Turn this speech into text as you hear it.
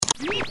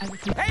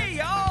Hey,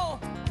 y'all!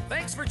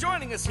 Thanks for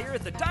joining us here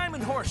at the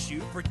Diamond Horseshoe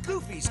for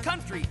Goofy's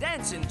Country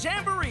Dancing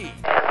Jamboree.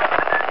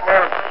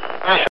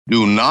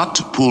 Do not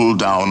pull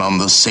down on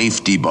the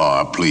safety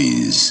bar,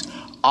 please.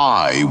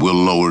 I will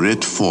lower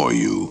it for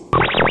you.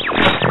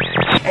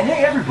 And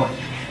hey, everybody,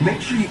 make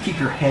sure you keep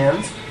your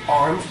hands,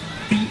 arms,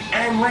 feet,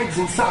 and legs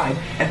inside,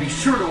 and be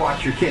sure to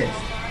watch your kids.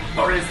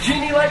 Or as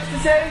Jeannie likes to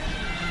say,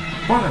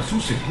 para su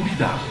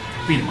seguridad,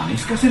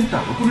 permanezca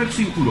sentado con el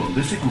cinturón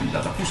de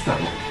seguridad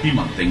ajustado y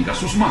mantenga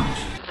sus manos.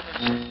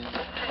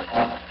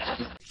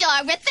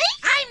 Dorothy?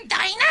 I'm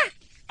Dinah.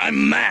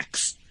 I'm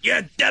Max.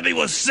 Yeah, Debbie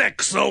was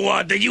sick,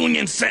 so the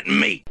union sent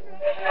me.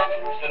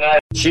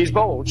 She's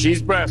bold,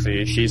 she's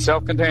brassy, she's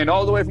self-contained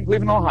all the way from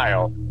Cleveland,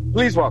 Ohio.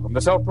 Please welcome the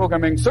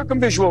self-programming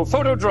circumvisual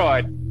photo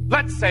droid.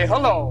 Let's say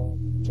hello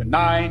to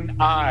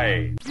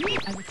 9i.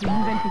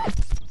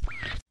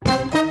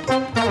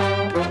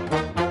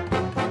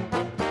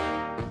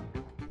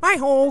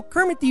 Hi-ho,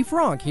 Kermit the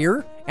Frog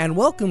here, and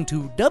welcome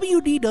to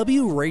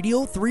WDW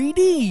Radio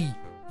 3D.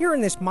 Here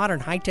in this modern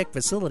high-tech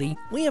facility,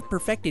 we have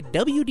perfected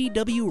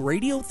WDW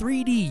Radio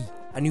 3D,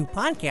 a new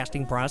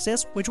podcasting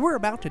process which we're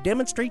about to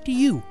demonstrate to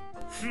you.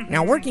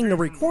 Now, working the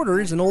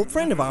recorder is an old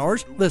friend of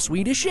ours, the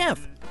Swedish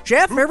Chef.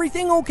 Chef,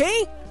 everything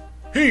okay?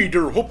 Hey,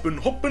 der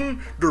hoppin',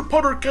 der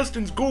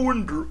poddercasting's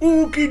going, der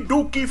okie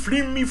dokie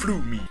flimmy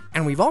floomy.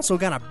 And we've also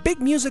got a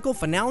big musical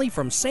finale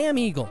from Sam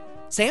Eagle.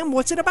 Sam,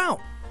 what's it about?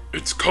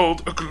 It's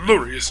called a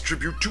glorious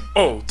tribute to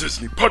all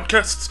Disney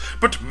podcasts,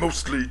 but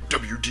mostly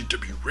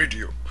WDW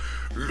Radio.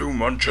 Lou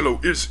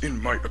Mongello is,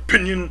 in my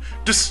opinion,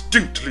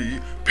 distinctly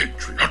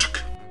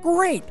patriotic.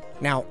 Great!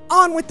 Now,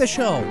 on with the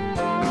show!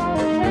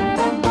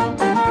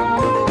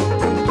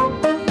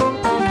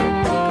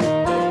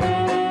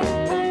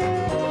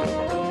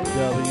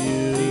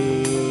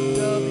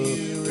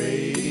 WDW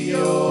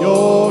Radio,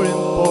 your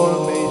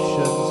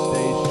information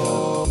station.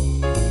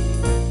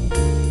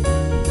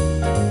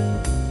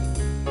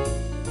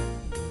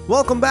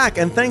 Welcome back,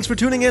 and thanks for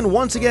tuning in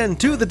once again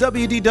to the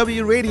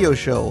WDW Radio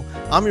Show.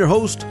 I'm your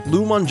host,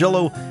 Lou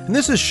Mongello, and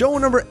this is show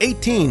number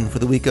 18 for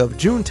the week of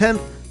June 10th,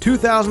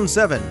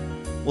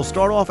 2007. We'll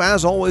start off,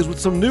 as always, with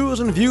some news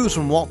and views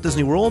from Walt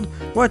Disney World,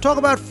 where I talk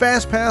about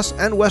Fast Pass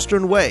and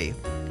Western Way.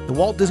 The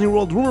Walt Disney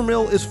World rumor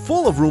mill is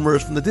full of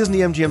rumors from the Disney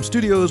MGM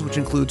studios, which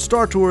include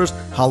Star Tours,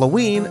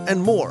 Halloween,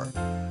 and more.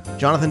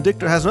 Jonathan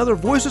Dichter has another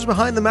Voices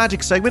Behind the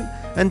Magic segment,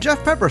 and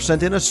Jeff Pepper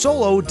sent in a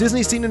solo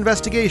Disney scene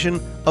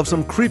investigation of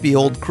some creepy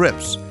old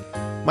crypts.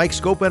 Mike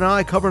Scopa and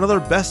I cover another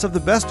Best of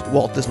the Best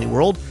Walt Disney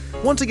World.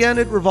 Once again,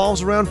 it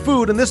revolves around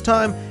food, and this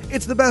time,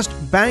 it's the best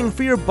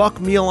bang-for-your-buck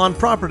meal on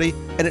property,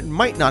 and it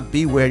might not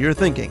be where you're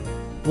thinking.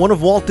 One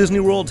of Walt Disney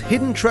World's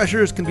hidden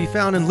treasures can be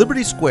found in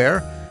Liberty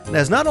Square, and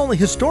has not only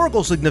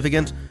historical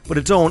significance, but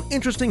its own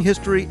interesting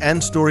history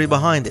and story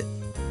behind it.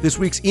 This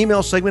week's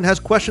email segment has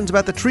questions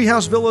about the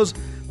Treehouse Villas,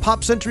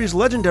 Pop Century's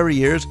legendary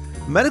years,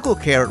 medical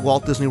care at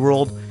Walt Disney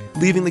World,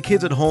 leaving the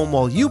kids at home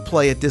while you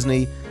play at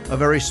Disney, a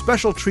very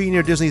special tree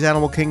near Disney's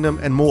Animal Kingdom,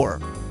 and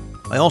more.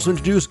 I also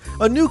introduce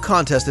a new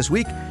contest this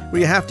week where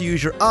you have to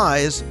use your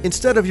eyes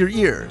instead of your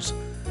ears.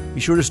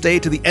 Be sure to stay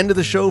to the end of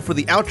the show for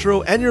the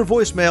outro and your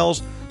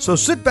voicemails, so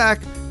sit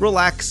back,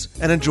 relax,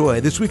 and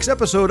enjoy this week's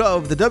episode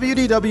of the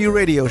WDW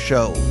Radio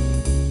Show.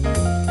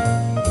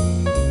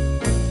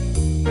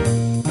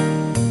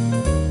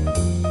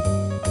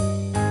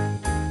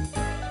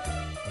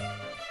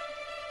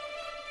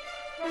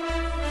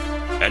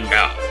 And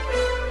now,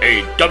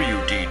 a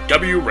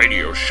WDW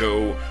Radio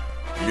Show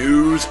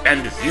News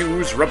and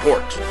Views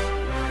Report.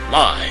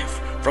 Live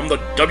from the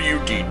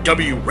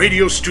WDW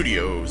Radio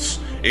Studios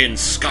in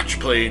Scotch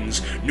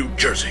Plains, New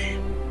Jersey.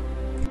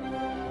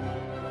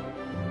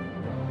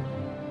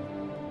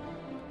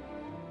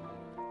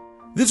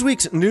 This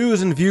week's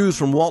News and Views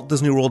from Walt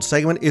Disney World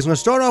segment is going to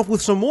start off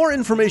with some more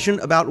information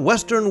about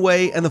Western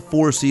Way and the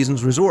Four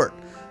Seasons Resort,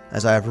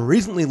 as I have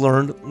recently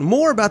learned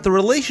more about the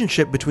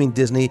relationship between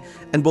Disney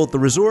and both the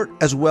resort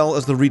as well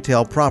as the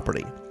retail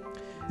property.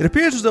 It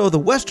appears as though the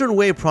Western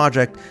Way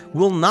project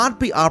will not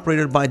be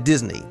operated by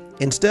Disney.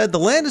 Instead, the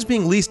land is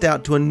being leased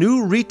out to a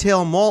new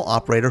retail mall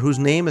operator whose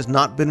name has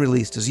not been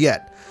released as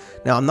yet.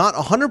 Now, I'm not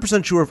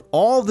 100% sure if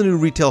all the new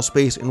retail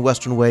space in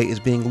Western Way is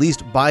being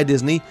leased by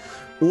Disney,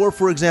 or,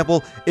 for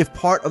example, if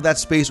part of that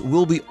space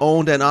will be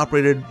owned and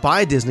operated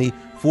by Disney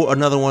for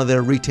another one of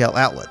their retail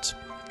outlets.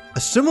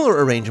 A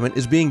similar arrangement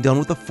is being done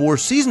with the Four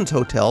Seasons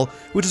Hotel,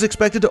 which is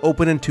expected to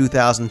open in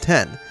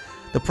 2010.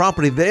 The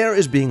property there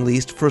is being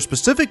leased for a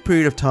specific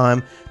period of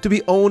time to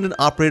be owned and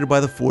operated by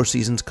the Four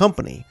Seasons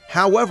Company.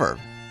 However,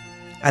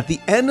 at the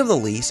end of the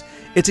lease,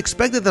 it's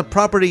expected that the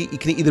property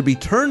can either be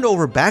turned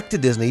over back to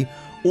Disney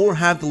or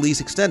have the lease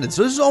extended.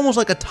 So this is almost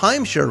like a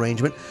timeshare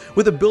arrangement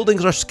where the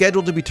buildings are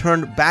scheduled to be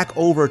turned back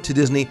over to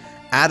Disney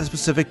at a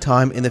specific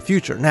time in the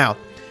future. Now,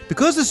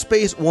 because the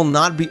space will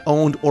not be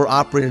owned or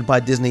operated by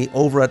Disney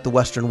over at the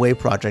Western Way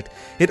project,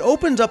 it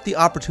opens up the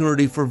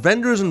opportunity for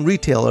vendors and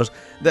retailers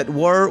that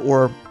were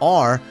or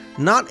are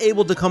not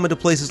able to come into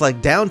places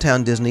like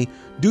downtown Disney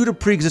due to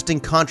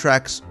pre-existing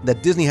contracts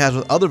that Disney has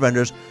with other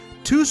vendors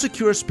to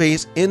secure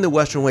space in the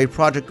Western Way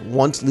project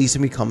once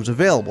leasing becomes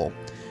available.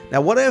 Now,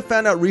 what I have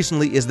found out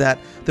recently is that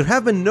there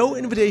have been no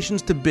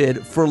invitations to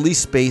bid for lease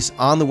space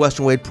on the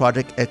Western Way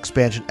project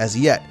expansion as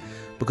yet,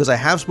 because I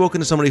have spoken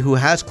to somebody who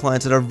has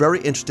clients that are very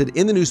interested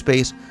in the new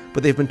space,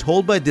 but they've been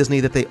told by Disney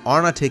that they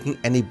are not taking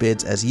any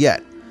bids as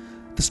yet.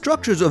 The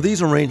structures of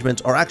these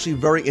arrangements are actually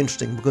very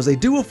interesting because they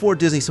do afford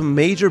Disney some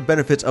major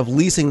benefits of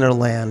leasing their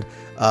land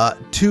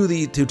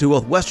to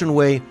both Western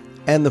Way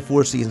and the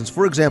Four Seasons.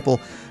 For example,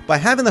 by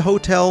having the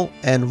hotel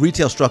and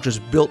retail structures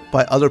built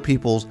by other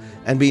peoples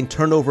and being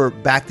turned over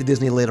back to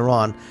Disney later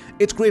on,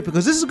 it's great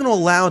because this is going to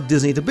allow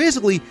Disney to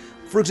basically,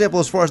 for example,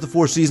 as far as the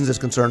Four Seasons is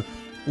concerned,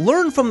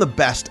 learn from the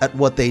best at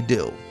what they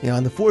do.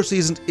 And the Four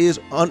Seasons is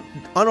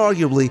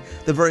unarguably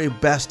the very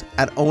best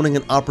at owning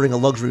and operating a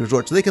luxury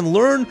resort. So they can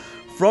learn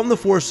from the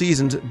Four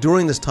Seasons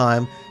during this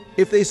time.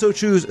 If they so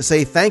choose,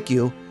 say thank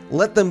you,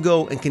 let them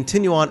go and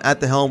continue on at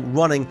the helm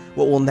running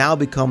what will now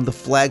become the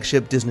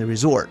flagship Disney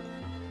resort.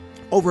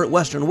 Over at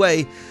Western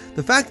Way,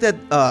 the fact that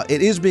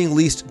it is being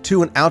leased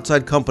to an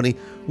outside company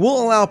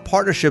will allow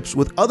partnerships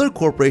with other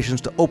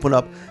corporations to open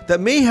up that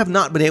may have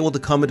not been able to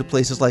come into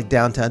places like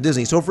Downtown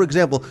Disney. So, for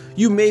example,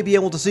 you may be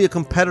able to see a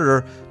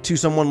competitor to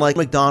someone like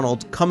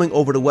McDonald's coming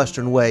over to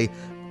Western Way,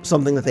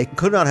 something that they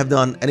could not have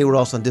done anywhere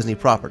else on Disney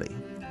property.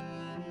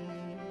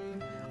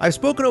 I've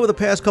spoken over the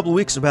past couple of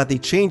weeks about the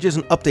changes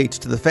and updates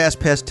to the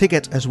FastPass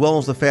tickets as well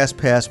as the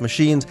FastPass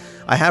machines.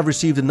 I have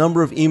received a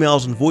number of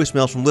emails and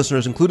voicemails from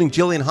listeners, including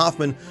Jillian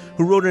Hoffman,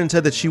 who wrote in and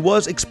said that she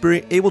was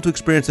able to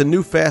experience the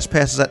new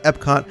FastPasses at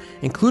Epcot,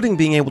 including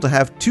being able to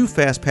have 2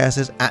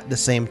 FastPasses at the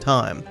same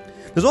time.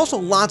 There's also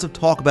lots of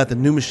talk about the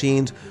new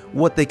machines,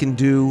 what they can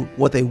do,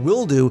 what they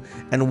will do,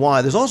 and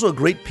why. There's also a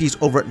great piece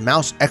over at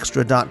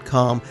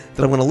mouseextra.com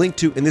that I'm going to link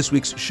to in this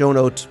week's show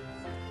notes.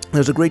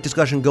 There's a great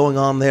discussion going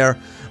on there,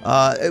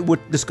 with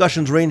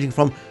discussions ranging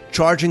from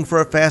charging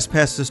for a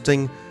FastPass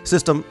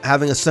system,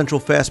 having a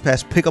central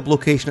FastPass pickup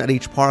location at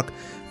each park,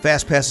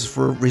 FastPasses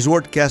for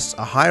resort guests,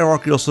 a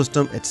hierarchical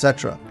system,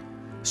 etc.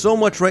 So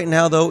much right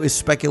now, though, is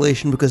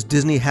speculation because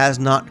Disney has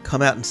not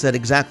come out and said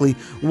exactly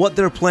what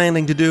they're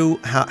planning to do,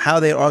 how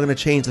they are going to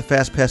change the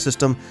FastPass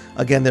system.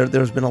 Again,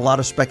 there's been a lot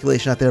of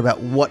speculation out there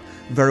about what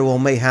very well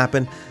may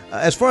happen.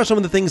 As far as some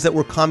of the things that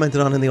were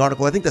commented on in the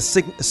article, I think the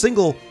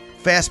single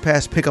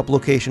FastPass pickup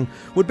location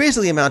would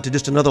basically amount to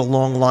just another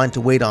long line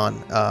to wait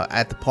on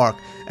at the park.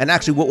 And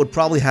actually what would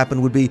probably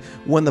happen would be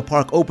when the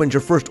park opens,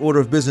 your first order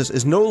of business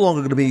is no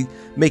longer going to be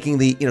making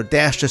the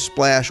dash to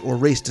splash or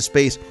race to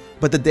space,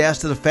 but the dash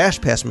to the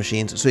FastPass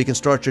machines so you can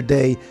start your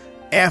day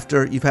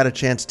after you've had a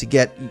chance to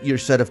get your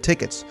set of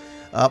tickets.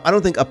 I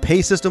don't think a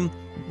pay system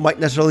might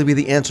necessarily be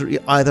the answer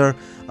either,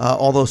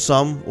 although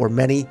some or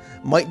many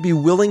might be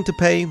willing to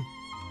pay.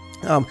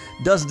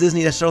 Does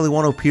Disney necessarily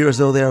want to appear as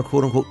though they are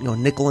quote-unquote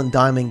nickel and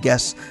diming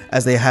guests,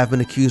 as they have been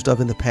accused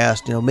of in the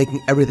past,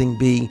 making everything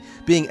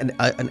being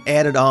an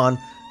added-on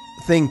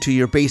thing to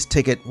your base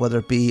ticket, whether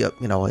it be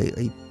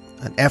an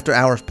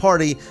after-hours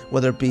party,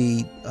 whether it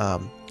be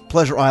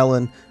Pleasure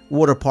Island,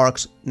 water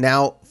parks,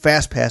 now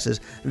fast passes.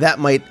 That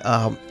might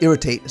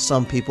irritate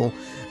some people.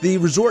 The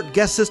resort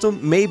guest system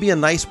may be a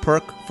nice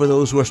perk for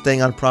those who are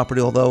staying on property,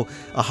 although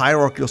a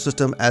hierarchical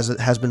system, as it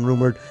has been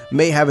rumored,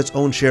 may have its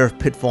own share of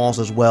pitfalls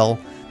as well.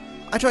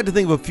 I tried to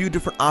think of a few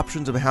different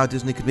options of how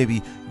Disney could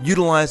maybe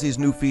utilize these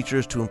new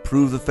features to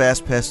improve the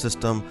FastPass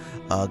system,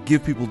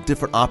 give people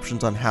different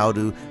options on how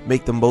to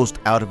make the most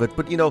out of it.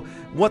 But,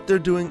 what they're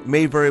doing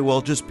may very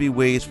well just be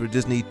ways for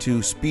Disney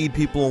to speed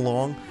people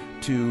along,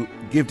 to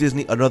give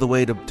Disney another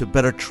way to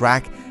better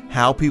track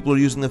how people are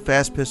using the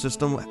FastPass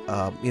system,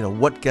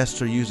 what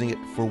guests are using it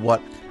for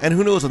what. And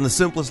who knows, on the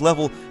simplest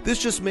level, this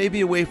just may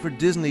be a way for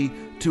Disney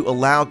to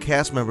allow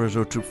cast members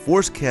or to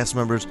force cast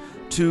members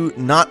to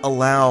not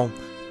allow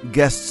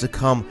guests to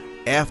come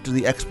after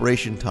the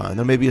expiration time.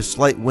 There may be a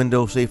slight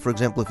window, say for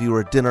example if you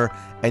were at dinner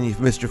and you've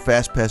missed your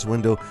FastPass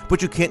window,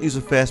 but you can't use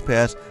a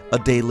FastPass a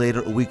day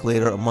later, a week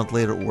later, a month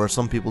later, or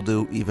some people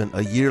do even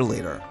a year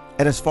later.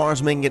 And as far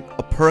as making it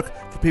a perk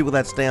for people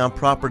that stay on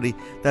property,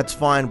 that's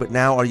fine, but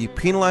now are you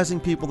penalizing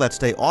people that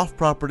stay off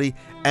property,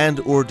 and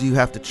or do you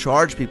have to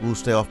charge people who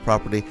stay off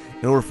property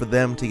in order for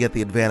them to get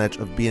the advantage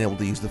of being able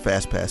to use the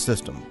FastPass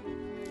system?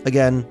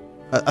 Again,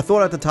 I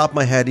thought at the top of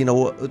my head,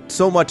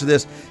 so much of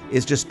this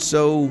is just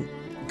so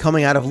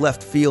coming out of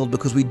left field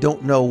because we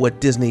don't know what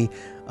Disney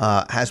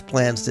has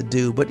plans to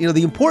do. But,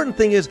 the important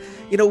thing is,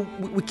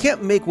 we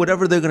can't make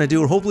whatever they're going to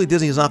do, or hopefully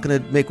Disney is not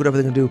going to make whatever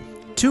they're going to do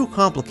too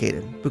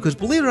complicated, because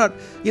believe it or not,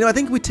 I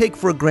think we take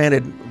for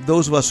granted,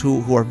 those of us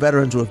who are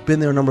veterans, who have been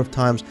there a number of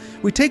times,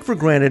 we take for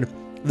granted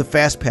the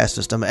FastPass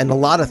system and a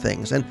lot of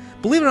things. And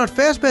believe it or not,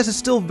 FastPass is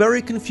still very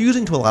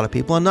confusing to a lot of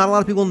people, and not a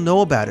lot of people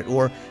know about it,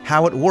 or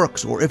how it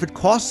works, or if it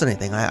costs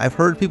anything. I've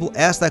heard people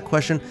ask that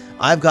question.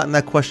 I've gotten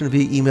that question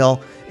via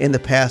email in the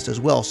past as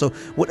well. So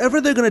whatever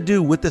they're going to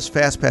do with this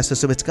FastPass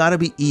system, it's got to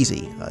be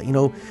easy.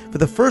 For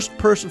the first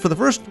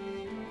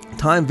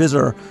first-time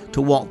visitor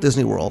to Walt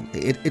Disney World,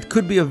 it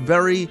could be a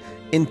very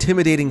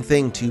intimidating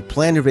thing to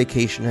plan your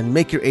vacation and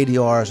make your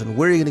ADRs and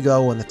where you're going to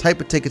go and the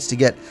type of tickets to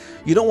get.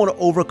 You don't want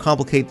to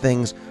overcomplicate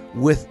things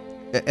with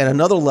at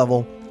another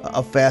level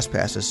of fast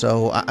passes.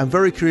 So I'm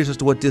very curious as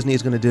to what Disney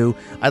is going to do.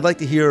 I'd like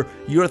to hear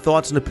your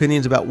thoughts and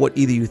opinions about what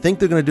either you think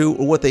they're going to do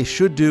or what they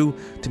should do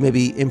to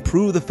maybe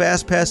improve the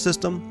fast pass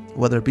system,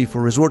 whether it be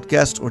for resort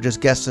guests or just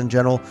guests in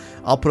general.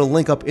 I'll put a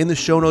link up in the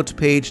show notes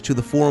page to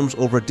the forums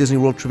over at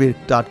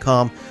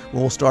DisneyWorldTrivia.com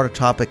where we'll start a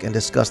topic and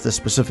discuss this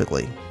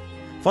specifically.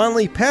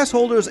 Finally, pass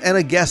holders and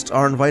a guest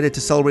are invited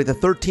to celebrate the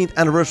 13th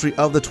anniversary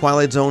of the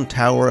Twilight Zone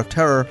Tower of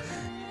Terror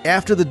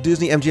after the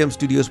Disney MGM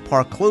Studios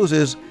park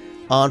closes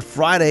on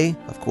Friday,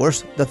 of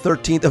course, the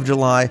 13th of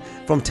July,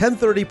 from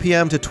 10:30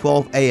 p.m. to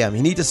 12 a.m.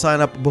 You need to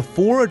sign up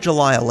before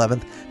July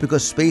 11th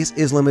because space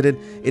is limited.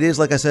 It is,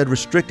 like I said,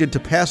 restricted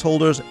to pass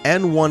holders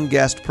and one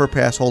guest per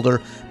pass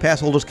holder. Pass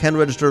holders can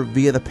register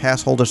via the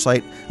pass holder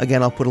site.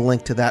 Again, I'll put a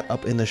link to that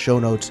up in the show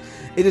notes.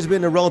 It has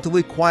been a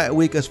relatively quiet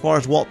week as far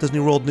as Walt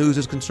Disney World news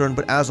is concerned,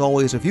 but as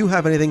always, if you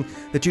have anything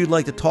that you'd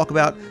like to talk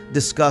about,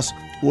 discuss,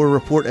 or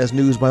report as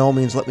news, by all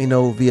means let me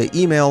know via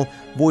email,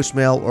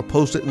 voicemail, or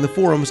post it in the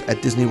forums at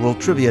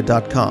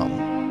DisneyWorldTrivia.com.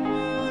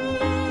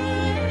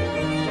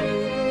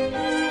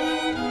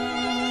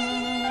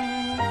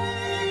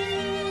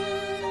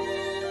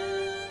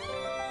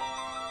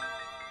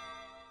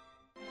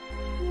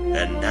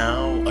 And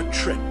now a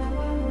trip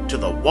to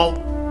the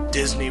Walt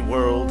Disney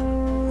World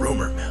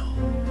Rumor Mill.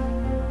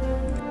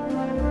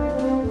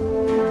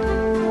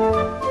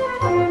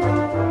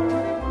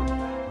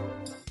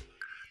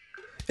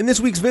 In this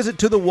week's visit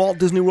to the Walt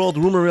Disney World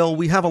Rumor Mill,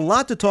 we have a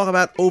lot to talk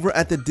about over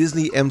at the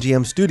Disney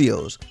MGM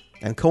Studios.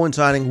 And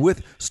coinciding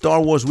with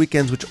Star Wars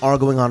weekends, which are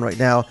going on right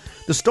now,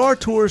 the Star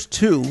Tours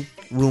 2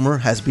 rumor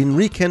has been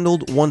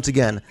rekindled once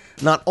again,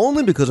 not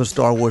only because of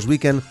Star Wars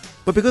weekend,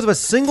 but because of a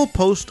single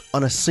post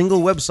on a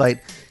single website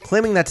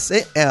claiming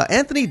that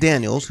Anthony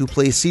Daniels, who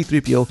plays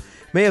C-3PO,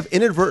 may have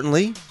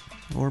inadvertently,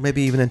 or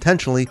maybe even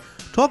intentionally,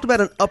 talked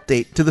about an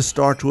update to the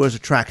Star Tours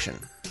attraction.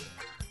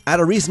 At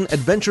a recent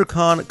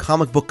AdventureCon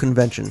comic book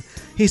convention,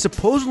 he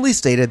supposedly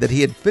stated that he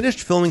had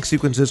finished filming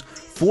sequences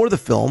for the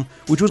film,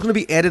 which was going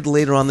to be added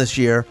later on this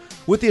year,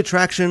 with the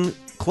attraction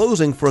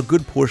closing for a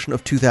good portion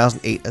of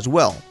 2008 as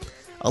well.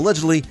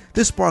 Allegedly,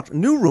 this sparked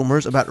new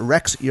rumors about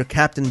Rex, your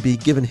captain, be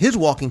given his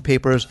walking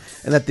papers,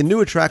 and that the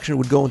new attraction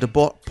would go into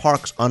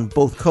parks on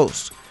both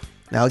coasts.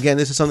 Now again,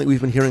 this is something we've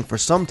been hearing for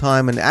some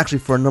time, and actually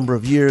for a number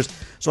of years,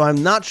 so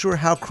I'm not sure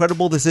how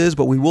credible this is,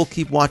 but we will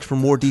keep watch for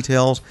more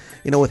details.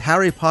 You know, with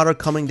Harry Potter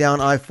coming down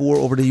I-4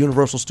 over to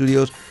Universal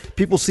Studios,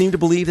 people seem to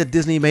believe that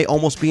Disney may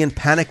almost be in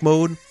panic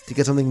mode to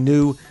get something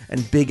new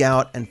and big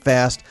out and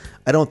fast.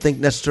 I don't think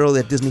necessarily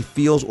that Disney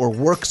feels or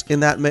works in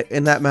that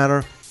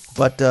matter,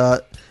 but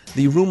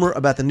the rumor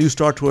about the new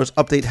Star Tours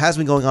update has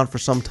been going on for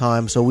some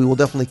time, so we will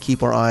definitely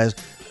keep our eyes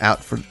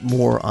out for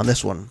more on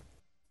this one.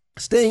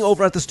 Staying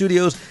over at the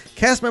studios,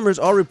 cast members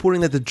are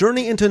reporting that the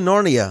Journey into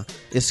Narnia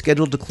is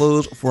scheduled to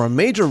close for a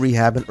major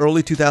rehab in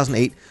early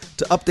 2008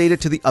 to update it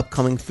to the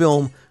upcoming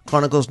film,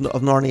 Chronicles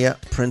of Narnia: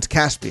 Prince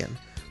Caspian.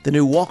 The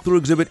new walkthrough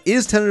exhibit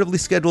is tentatively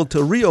scheduled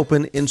to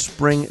reopen in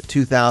spring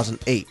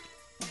 2008.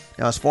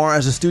 Now, as far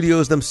as the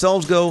studios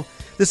themselves go,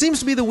 this seems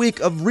to be the week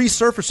of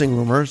resurfacing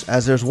rumors,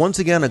 as there's once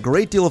again a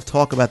great deal of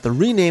talk about the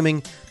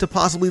renaming to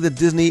possibly the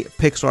Disney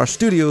Pixar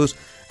Studios,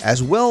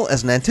 as well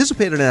as an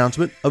anticipated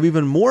announcement of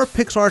even more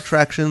Pixar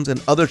attractions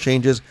and other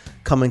changes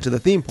coming to the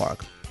theme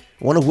park.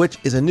 One of which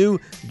is a new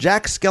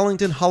Jack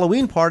Skellington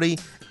Halloween party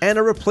and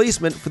a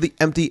replacement for the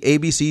empty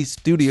ABC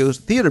Studios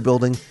theater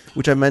building,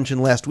 which I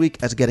mentioned last week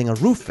as getting a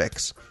roof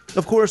fix.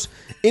 Of course,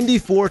 Indy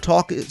 4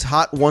 talk is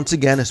hot once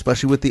again,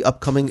 especially with the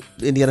upcoming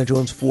Indiana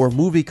Jones 4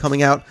 movie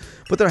coming out,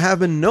 but there have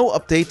been no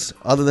updates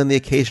other than the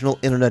occasional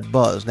internet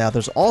buzz. Now,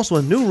 there's also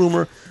a new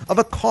rumor of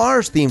a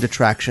Cars-themed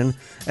attraction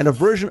and a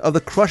version of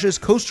the Crushes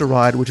coaster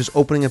ride, which is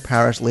opening in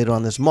Paris later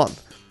on this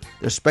month.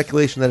 There's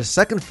speculation that a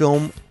second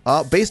film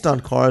based on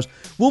Cars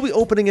will be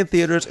opening in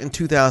theaters in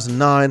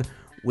 2009,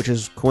 which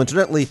is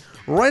coincidentally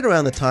right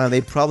around the time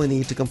they'd probably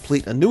need to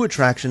complete a new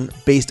attraction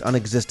based on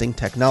existing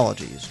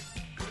technologies.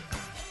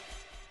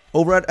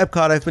 Over at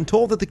Epcot, I've been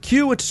told that the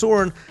queue at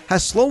Soarin'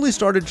 has slowly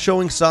started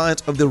showing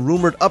signs of the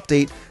rumored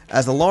update,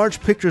 as the large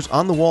pictures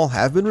on the wall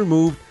have been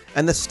removed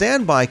and the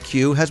standby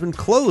queue has been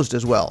closed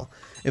as well.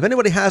 If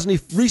anybody has any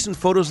recent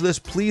photos of this,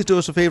 please do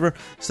us a favor,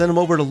 send them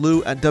over to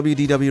Lou at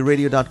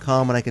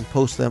WDWRadio.com and I can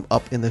post them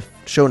up in the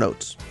show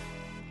notes.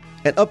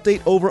 An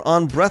update over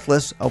on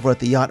Breathless, over at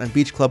the Yacht and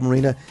Beach Club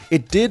Marina.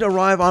 It did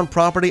arrive on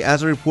property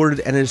as I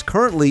reported, and it is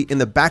currently in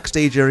the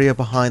backstage area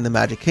behind the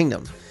Magic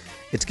Kingdom.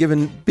 It's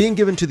being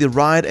given to the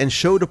ride and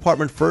show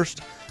department first.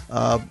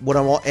 What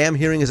I am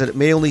hearing is that it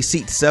may only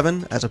seat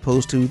 7, as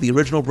opposed to the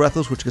original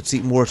Breathless, which could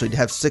seat more, so you'd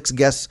have 6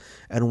 guests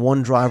and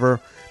 1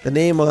 driver. The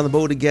name on the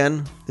boat,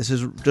 again, this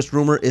is just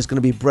rumor, is going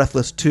to be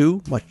Breathless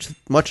 2,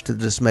 much to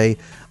the dismay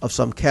of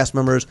some cast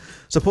members.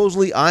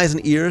 Supposedly, Eyes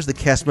and Ears, the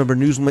cast member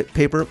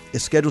newspaper,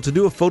 is scheduled to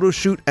do a photo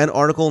shoot and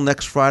article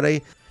next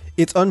Friday.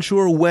 It's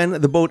unsure when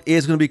the boat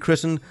is going to be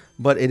christened,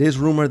 but it is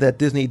rumored that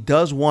Disney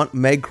does want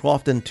Meg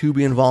Crofton to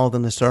be involved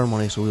in the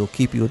ceremony, so we'll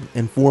keep you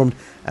informed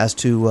as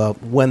to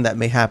when that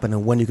may happen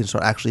and when you can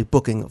start actually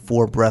booking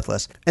for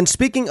Breathless. And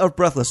speaking of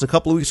Breathless, a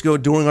couple of weeks ago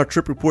during our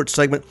Trip Report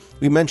segment,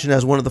 we mentioned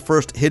as one of the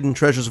first hidden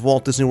treasures of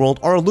Walt Disney World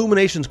our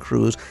Illuminations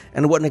cruise,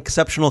 and what an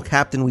exceptional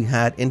captain we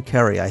had in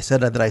Carrie. I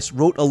said that I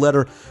wrote a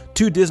letter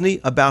to Disney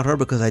about her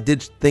because I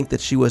did think that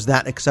she was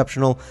that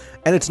exceptional,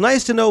 and it's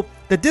nice to know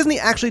that Disney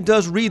actually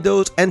does read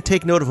those and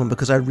take note of them,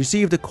 because I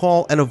received a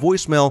call and a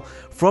voicemail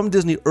from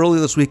Disney earlier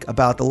this week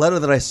about the letter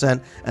that I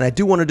sent, and I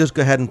do want to just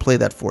go ahead and play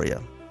that for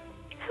you.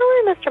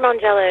 Hello, Mr.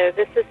 Mongello.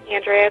 This is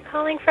Andrea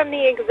calling from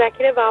the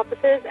executive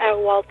offices at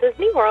Walt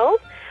Disney World.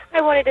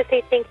 I wanted to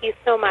say thank you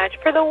so much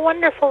for the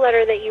wonderful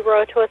letter that you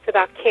wrote to us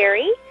about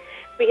Carrie.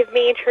 We have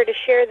made sure to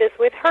share this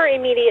with her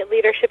immediate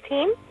leadership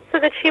team so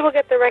that she will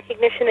get the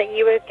recognition that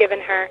you have given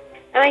her.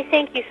 And I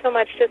thank you so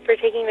much just for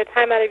taking the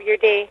time out of your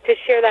day to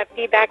share that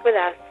feedback with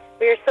us.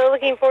 We are so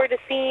looking forward to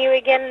seeing you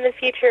again in the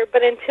future,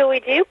 but until we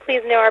do,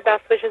 please know our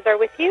best wishes are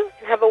with you,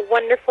 and have a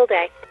wonderful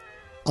day.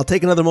 I'll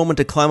take another moment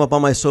to climb up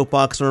on my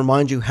soapbox and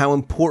remind you how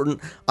important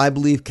I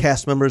believe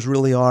cast members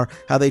really are,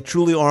 how they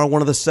truly are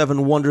one of the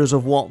 7 wonders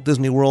of Walt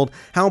Disney World,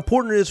 how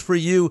important it is for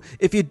you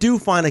if you do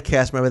find a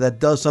cast member that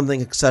does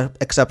something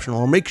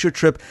exceptional or makes your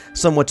trip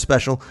somewhat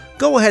special.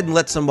 Go ahead and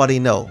let somebody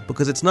know,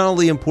 because it's not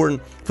only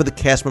important for the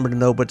cast member to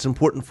know, but it's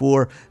important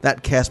for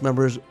that cast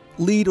member's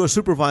lead or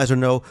supervisor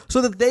know,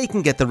 so that they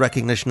can get the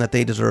recognition that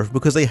they deserve,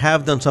 because they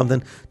have done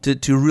something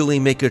to really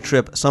make your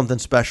trip something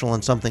special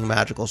and something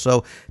magical.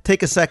 So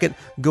take a second,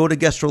 go to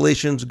guest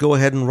relations, go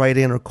ahead and write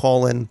in or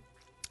call in,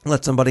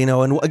 let somebody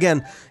know. And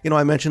again,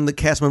 I mentioned the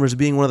cast members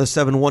being one of the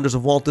 7 wonders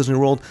of Walt Disney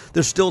World.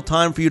 There's still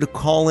time for you to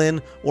call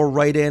in or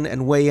write in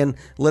and weigh in.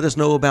 Let us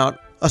know about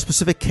a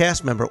specific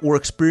cast member or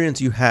experience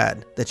you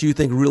had that you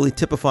think really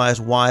typifies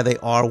why they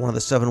are one of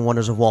the 7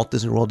 wonders of Walt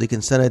Disney World. You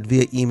can send it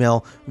via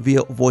email,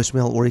 via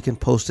voicemail, or you can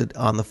post it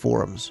on the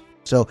forums.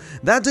 So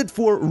that's it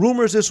for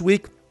rumors this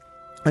week.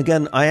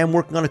 Again, I am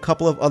working on a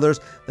couple of others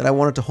that I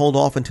wanted to hold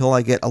off until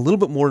I get a little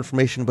bit more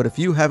information, but if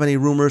you have any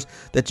rumors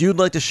that you'd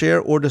like to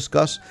share or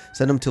discuss,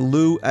 send them to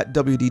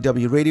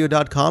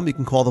lou@wdwradio.com. You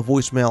can call the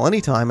voicemail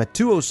anytime at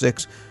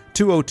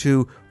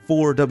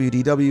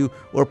 206-202-4WDW,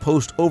 or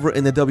post over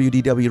in the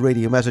WDW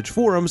Radio message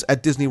forums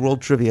at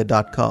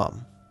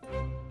DisneyWorldTrivia.com.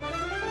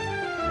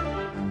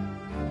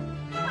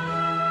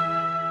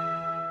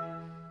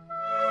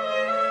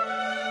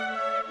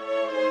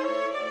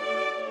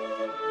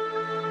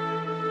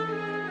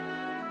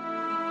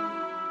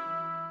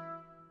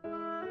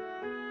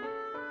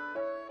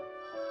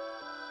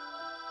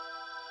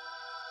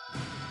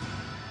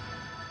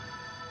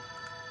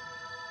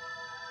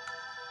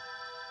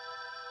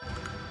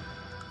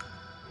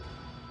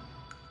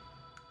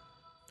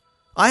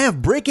 I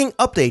have breaking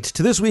updates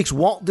to this week's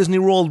Walt Disney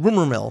World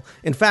Rumor Mill.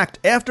 In fact,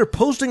 after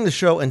posting the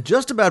show and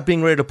just about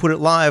being ready to put it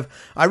live,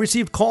 I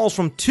received calls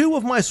from 2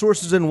 of my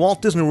sources in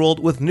Walt Disney World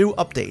with new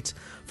updates.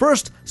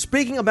 First,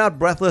 speaking about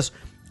Breathless,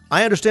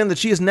 I understand that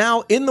she is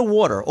now in the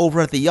water over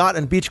at the Yacht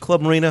and Beach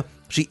Club Marina.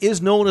 She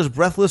is known as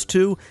Breathless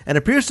 2 and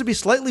appears to be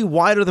slightly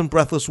wider than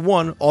Breathless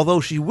 1, although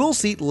she will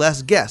seat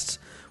less guests.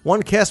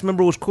 One cast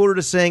member was quoted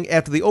as saying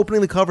after the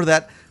opening of the cover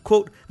that,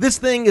 quote, "This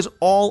thing is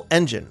all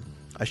engine."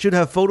 I should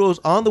have photos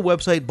on the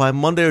website by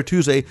Monday or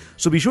Tuesday,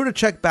 so be sure to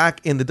check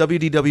back in the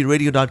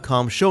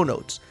WDWRadio.com show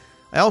notes.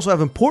 I also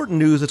have important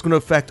news that's going to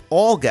affect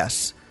all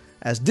guests,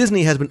 as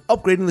Disney has been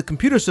upgrading the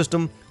computer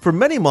system for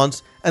many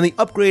months, and the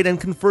upgrade and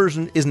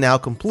conversion is now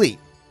complete.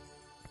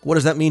 What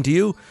does that mean to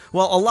you?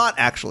 Well, a lot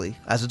actually,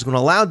 as it's going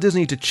to allow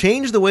Disney to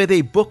change the way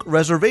they book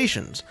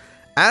reservations.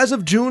 As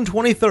of June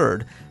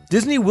 23rd,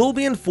 Disney will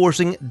be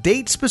enforcing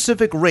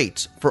date-specific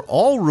rates for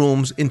all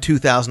rooms in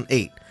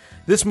 2008.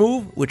 This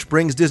move, which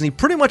brings Disney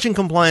pretty much in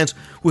compliance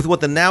with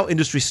what the now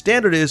industry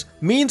standard is,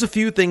 means a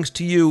few things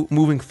to you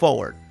moving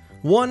forward.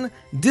 1,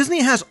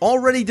 Disney has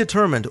already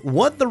determined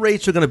what the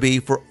rates are going to be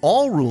for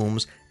all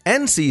rooms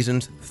and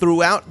seasons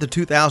throughout the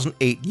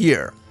 2008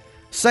 year.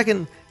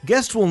 2nd,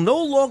 guests will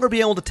no longer be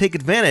able to take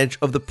advantage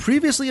of the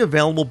previously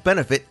available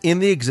benefit in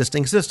the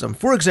existing system.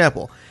 For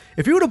example,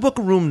 if you were to book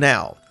a room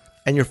now,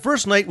 and your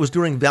first night was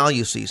during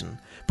value season,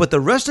 but the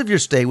rest of your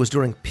stay was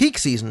during peak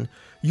season,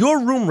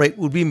 your room rate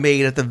would be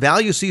made at the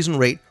value season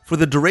rate for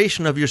the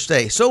duration of your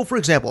stay. So, for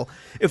example,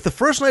 if the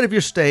first night of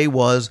your stay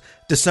was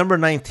December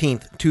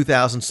 19th,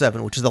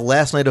 2007, which is the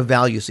last night of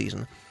value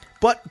season,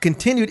 but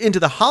continued into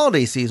the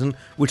holiday season,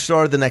 which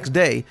started the next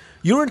day,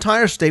 your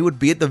entire stay would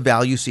be at the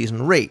value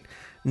season rate.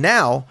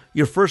 Now,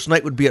 your first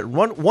night would be at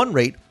one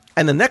rate,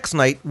 and the next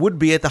night would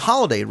be at the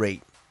holiday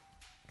rate.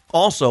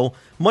 Also,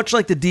 much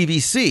like the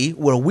DVC,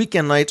 where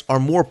weekend nights are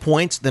more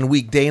points than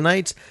weekday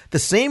nights, the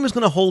same is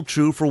going to hold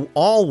true for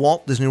all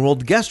Walt Disney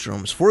World guest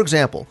rooms. For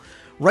example,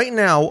 right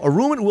now, a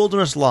room at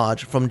Wilderness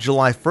Lodge from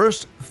July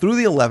 1st through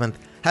the 11th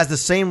has the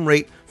same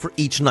rate for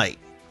each night,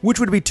 which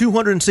would be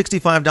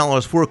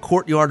 $265 for a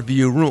courtyard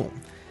view room.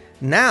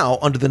 Now,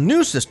 under the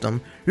new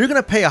system, you're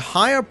going to pay a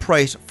higher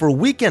price for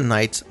weekend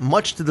nights,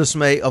 much to the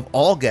dismay of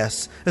all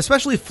guests,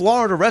 especially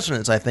Florida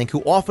residents, I think,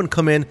 who often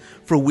come in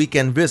for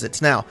weekend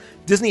visits. Now,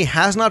 Disney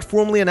has not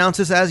formally announced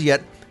this as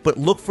yet, but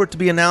look for it to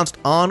be announced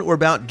on or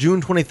about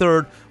June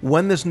 23rd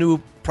when this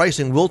new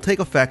pricing will take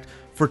effect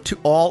for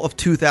all of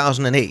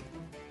 2008.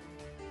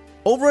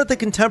 Over at the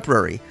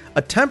Contemporary,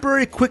 a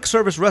temporary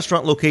quick-service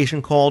restaurant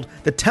location called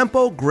the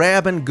Tempo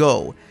Grab and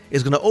Go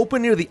is going to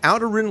open near the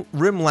Outer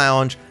Rim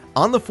Lounge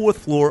on the 4th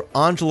floor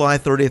on July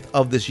 30th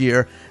of this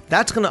year.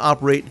 That's going to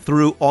operate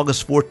through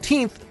August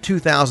 14th,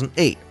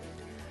 2008.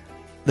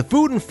 The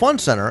Food and Fun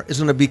Center is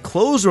going to be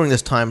closed during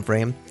this time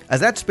frame, as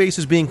that space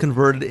is being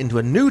converted into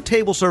a new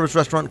table service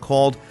restaurant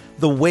called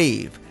The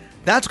Wave.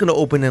 That's going to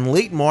open in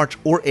late March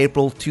or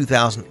April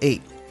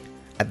 2008.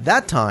 At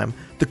that time,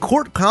 the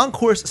Court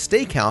Concourse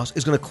Steakhouse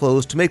is going to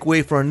close to make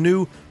way for a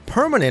new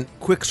permanent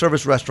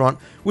quick-service restaurant,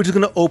 which is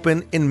going to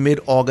open in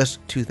mid-August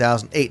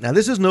 2008. Now,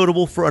 this is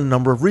notable for a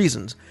number of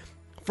reasons.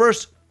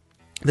 First,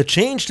 the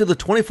change to the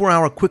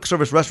 24-hour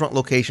quick-service restaurant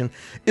location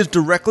is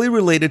directly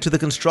related to the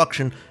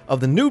construction of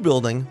the new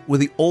building where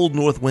the old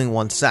North Wing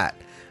once sat.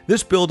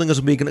 This building is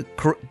going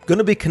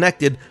to be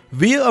connected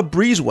via a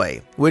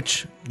breezeway,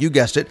 which, you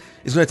guessed it,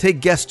 is going to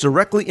take guests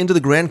directly into the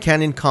Grand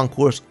Canyon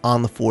Concourse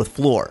on the 4th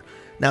floor.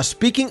 Now,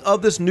 speaking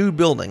of this new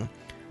building,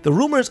 the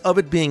rumors of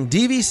it being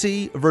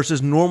DVC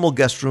versus normal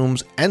guest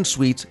rooms and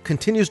suites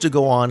continues to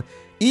go on,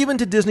 even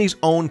to Disney's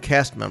own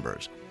cast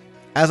members.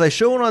 As I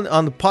showed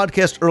on the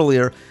podcast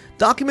earlier,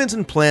 documents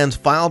and plans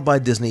filed by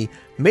Disney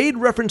made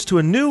reference to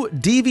a new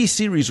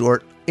DVC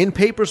resort in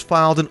papers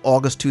filed in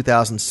August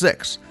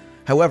 2006.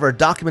 However,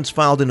 documents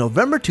filed in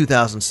November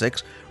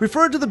 2006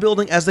 referred to the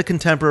building as the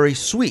Contemporary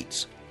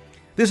Suites.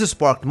 This has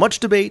sparked much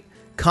debate,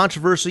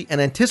 controversy,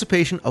 and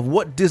anticipation of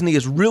what Disney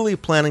is really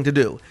planning to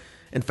do.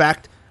 In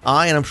fact,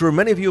 and I'm sure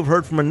many of you have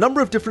heard from a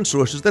number of different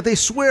sources that they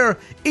swear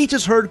each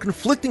has heard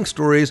conflicting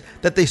stories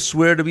that they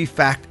swear to be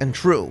fact and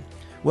true.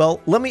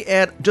 Well, let me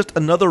add just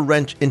another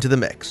wrench into the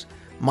mix.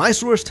 My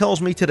source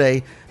tells me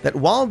today that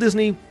while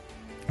Disney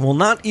will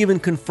not even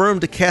confirm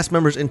to cast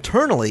members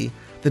internally,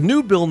 the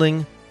new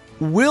building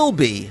will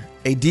be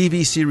a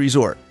DVC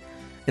resort.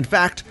 In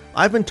fact,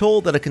 I've been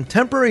told that a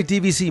contemporary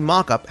DVC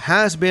mock-up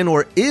has been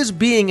or is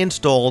being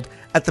installed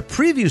at the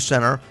Preview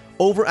Center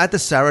over at the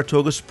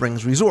Saratoga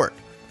Springs Resort.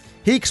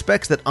 He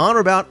expects that on or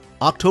about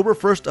October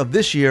 1st of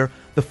this year,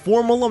 the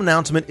formal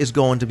announcement is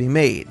going to be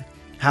made.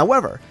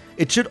 However,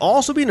 it should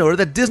also be noted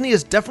that Disney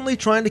is definitely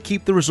trying to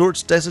keep the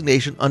resort's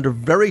designation under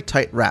very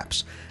tight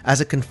wraps,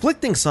 as a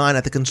conflicting sign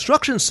at the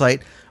construction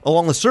site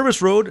along the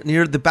service road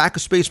near the back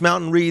of Space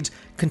Mountain reads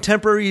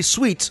Contemporary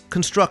Suites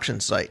Construction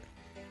Site.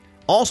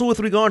 Also, with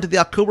regard to the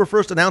October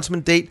 1st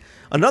announcement date,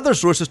 another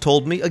source has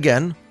told me,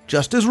 again,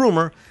 just as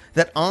rumor,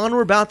 that on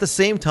or about the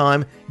same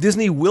time,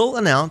 Disney will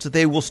announce that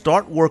they will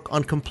start work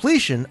on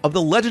completion of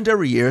the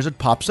legendary years at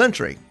Pop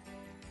Century.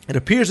 It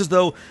appears as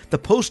though the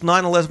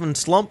post-9/11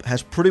 slump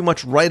has pretty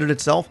much righted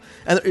itself,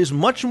 and there is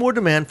much more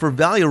demand for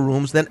value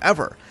rooms than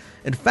ever.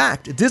 In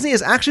fact, Disney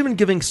has actually been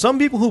giving some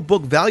people who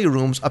book value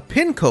rooms a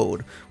PIN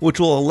code, which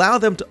will allow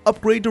them to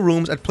upgrade to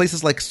rooms at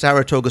places like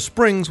Saratoga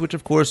Springs, which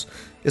of course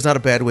is not a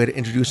bad way to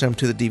introduce them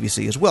to the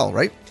DVC as well,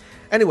 right?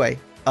 Anyway,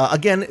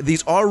 again,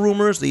 these are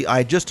rumors.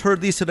 I just heard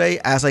these today.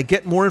 As I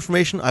get more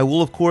information, I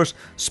will of course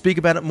speak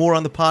about it more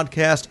on the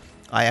podcast.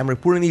 I am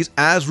reporting these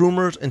as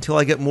rumors until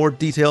I get more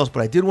details,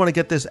 but I did want to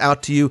get this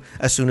out to you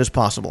as soon as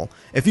possible.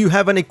 If you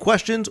have any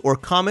questions or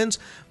comments,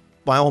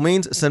 by all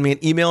means, send me an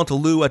email to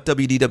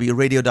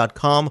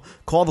lou@wdwradio.com,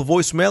 call the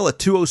voicemail at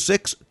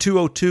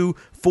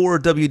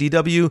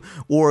 206-202-4WDW,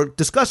 or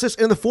discuss this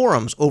in the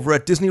forums over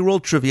at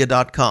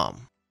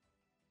DisneyWorldTrivia.com.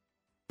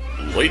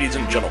 Ladies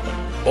and gentlemen,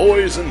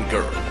 boys and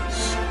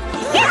girls.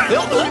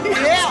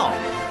 Yeah!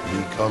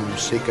 You come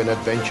seeking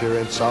adventure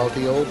and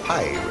salty old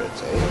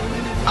pirates, eh?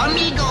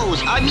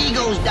 Amigos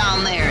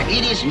down there.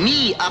 It is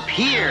me up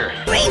here.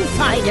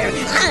 Dreamfinder,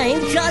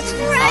 I'm just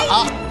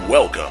right.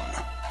 Welcome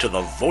to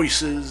the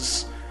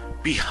voices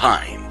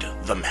behind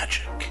the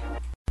magic.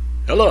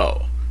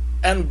 Hello,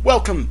 and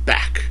welcome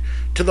back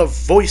to the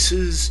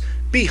voices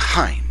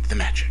behind the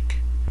magic.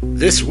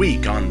 This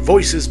week on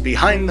Voices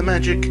Behind the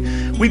Magic,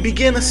 we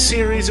begin a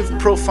series of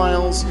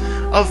profiles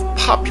of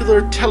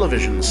popular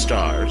television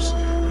stars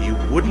you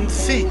wouldn't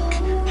think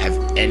have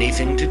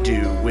anything to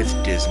do with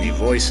Disney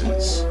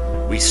voices.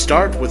 We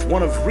start with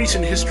one of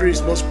recent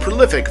history's most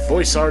prolific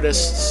voice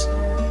artists,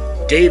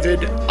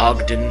 David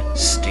Ogden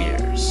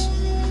Stiers,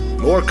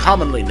 more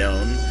commonly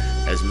known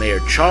as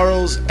Mayor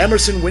Charles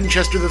Emerson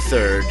Winchester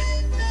III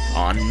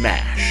on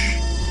MASH.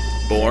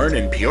 Born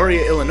in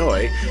Peoria,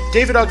 Illinois,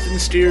 David Ogden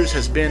Stiers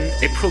has been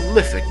a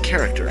prolific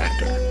character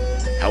actor.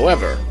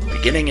 However,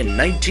 beginning in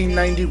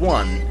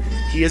 1991,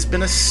 he has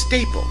been a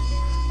staple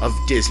of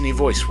Disney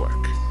voice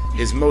work.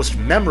 His most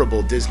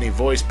memorable Disney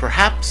voice,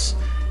 perhaps,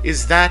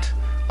 is that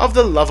of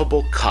the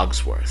lovable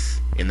Cogsworth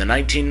in the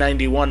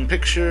 1991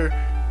 picture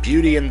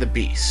Beauty and the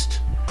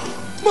Beast.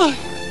 My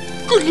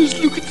goodness,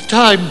 look at the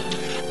time.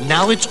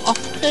 Now it's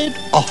off to bed,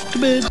 off to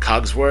bed.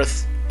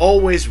 Cogsworth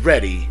always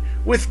ready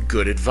with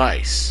good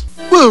advice.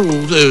 Well,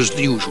 there's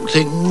the usual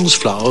things,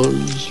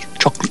 flowers,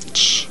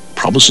 chocolates,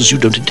 promises you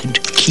don't intend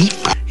to keep.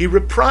 He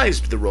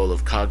reprised the role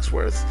of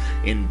Cogsworth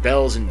in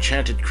Belle's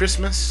Enchanted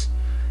Christmas,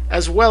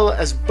 as well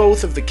as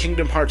both of the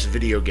Kingdom Hearts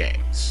video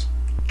games.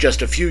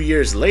 Just a few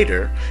years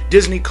later,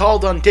 Disney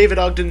called on David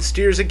Ogden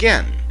Stiers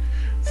again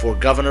for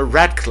Governor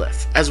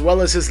Ratcliffe, as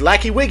well as his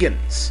lackey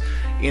Wiggins,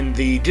 in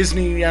the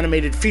Disney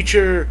animated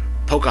feature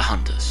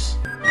Pocahontas.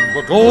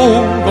 The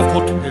gold of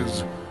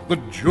Cortez, the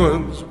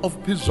jewels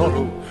of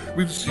Pizarro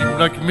will seem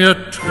like mere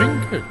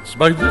trinkets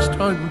by this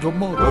time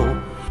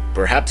tomorrow.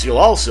 Perhaps you'll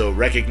also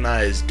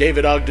recognize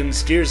David Ogden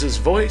Stiers'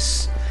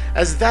 voice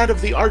as that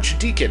of the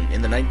Archdeacon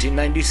in the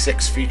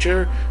 1996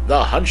 feature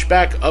The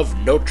Hunchback of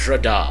Notre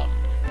Dame.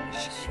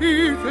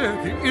 See there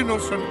the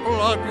innocent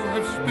blood you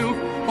have spilled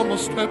on the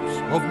steps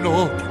of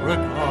Notre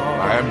Dame.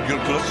 I am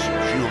guiltless.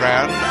 She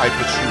ran, I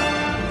pursued.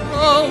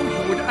 Now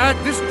you would add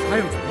this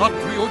child's blood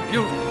to your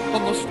guilt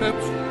on the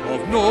steps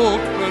of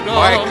Notre Dame.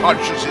 My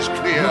conscience is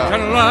clear. You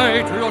can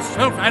lie to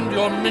yourself and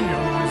your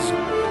minions.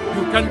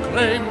 You can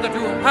claim that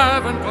you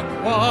haven't a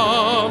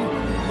qualm,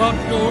 but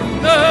you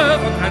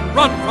never can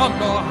run from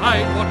nor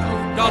hide what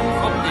you've done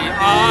from the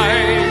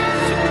eyes.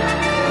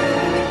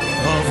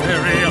 The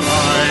very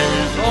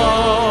eyes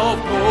of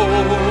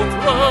Notre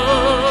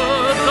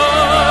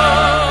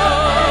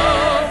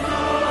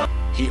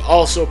Dame. He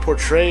also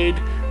portrayed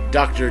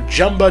Dr.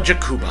 Jumba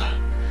Jakuba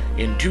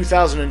in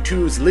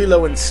 2002's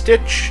Lilo and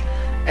Stitch,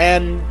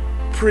 and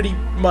pretty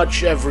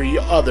much every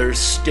other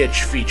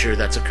Stitch feature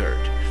that's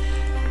occurred.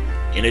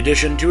 In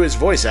addition to his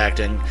voice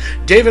acting,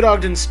 David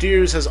Ogden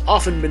Stiers has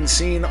often been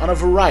seen on a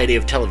variety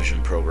of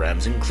television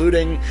programs,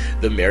 including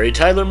The Mary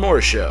Tyler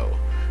Moore Show,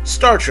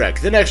 Star Trek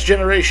The Next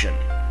Generation,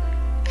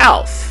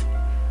 Alf,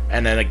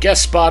 and in a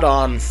guest spot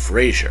on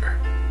Frasier.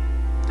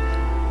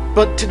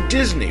 But to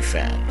Disney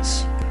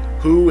fans,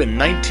 who in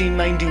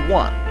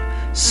 1991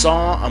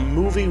 saw a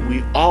movie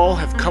we all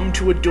have come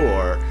to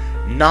adore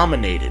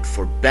nominated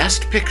for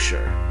Best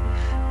Picture,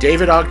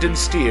 David Ogden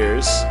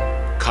Stiers,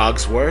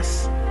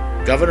 Cogsworth,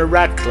 Governor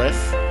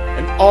Ratcliffe,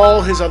 and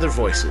all his other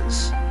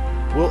voices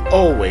will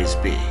always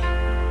be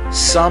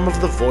some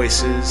of the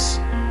voices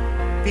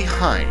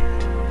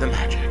behind the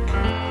magic.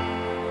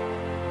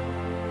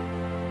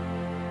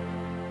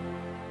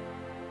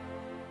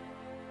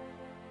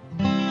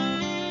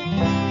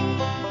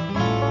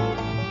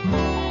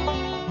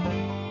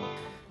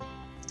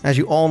 As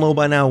you all know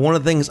by now, one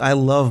of the things I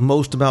love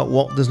most about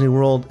Walt Disney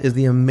World is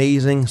the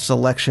amazing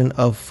selection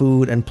of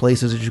food and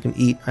places that you can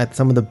eat.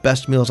 Some of the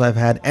best meals I've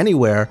had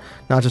anywhere,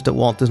 not just at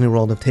Walt Disney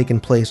World, have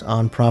taken place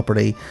on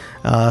property.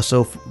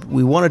 So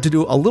we wanted to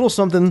do a little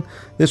something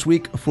this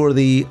week for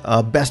the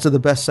Best of the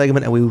Best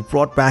segment, and we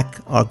brought back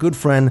our good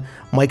friend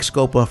Mike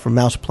Scopa from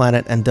Mouse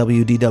Planet and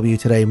WDW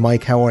today.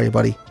 Mike, how are you,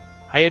 buddy?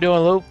 How you doing,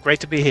 Lou? Great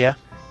to be here.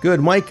 Good.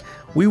 Mike,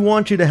 we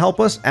want you to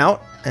help us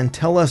out and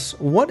tell us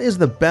what is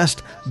the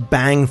best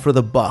bang for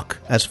the buck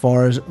as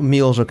far as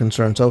meals are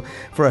concerned. So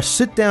for a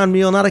sit-down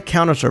meal, not a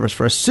counter service,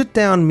 for a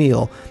sit-down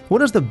meal,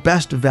 what is the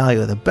best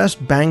value, the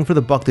best bang for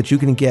the buck that you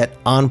can get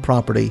on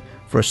property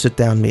for a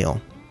sit-down meal?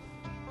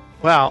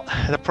 Well,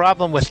 the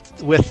problem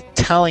with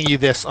telling you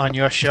this on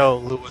your show,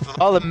 Lou,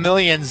 with all the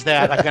millions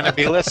that are going to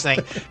be listening,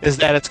 is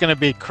that it's going to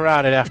be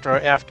crowded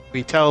after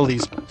we tell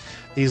these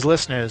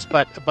listeners.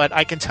 But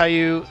I can tell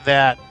you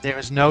that there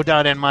is no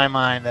doubt in my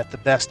mind that the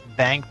best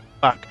bang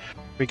buck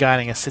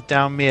regarding a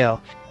sit-down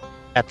meal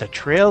at the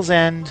Trails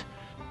End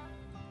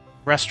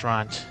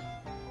restaurant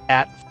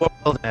at Fort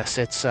Wilderness.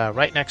 It's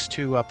right next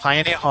to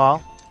Pioneer Hall,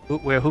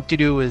 where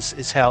Hoop-de-Doo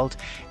is held,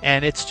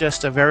 and it's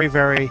just a very,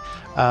 very,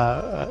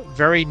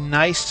 very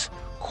nice,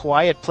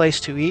 quiet place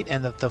to eat,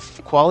 and the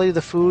quality of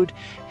the food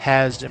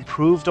has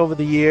improved over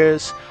the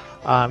years.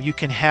 You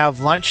can have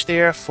lunch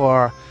there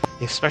for,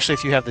 especially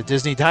if you have the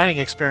Disney Dining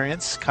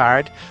Experience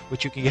card,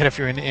 which you can get if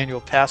you're an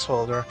annual pass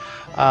holder.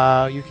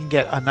 You can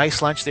get a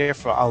nice lunch there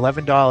for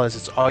 $11.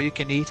 It's all you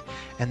can eat,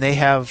 and they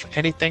have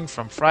anything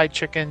from fried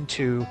chicken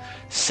to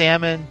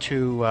salmon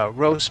to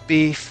roast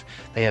beef.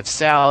 They have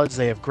salads.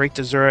 They have great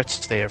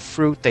desserts. They have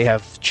fruit. They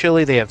have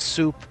chili. They have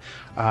soup.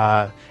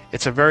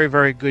 It's a very,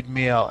 very good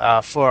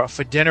meal.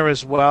 For dinner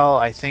as well,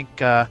 I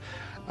think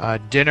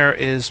dinner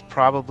is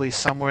probably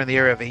somewhere in the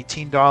area of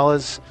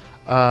 $18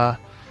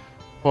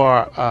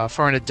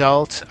 for an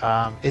adult.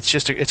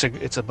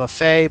 It's a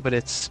buffet, but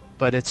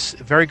it's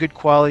very good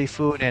quality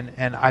food,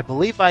 and I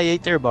believe I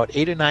ate there about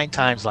 8 or 9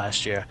 times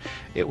last year.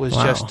 It was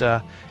Wow. just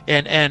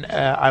and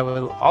I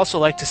would also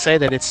like to say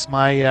that it's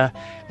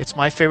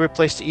my favorite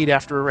place to eat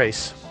after a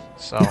race.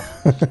 So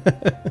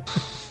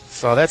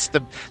so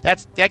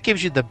that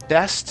gives you the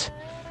best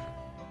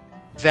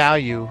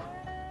value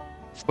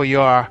for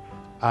your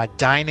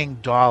dining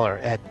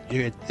dollar.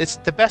 It's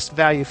the best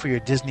value for your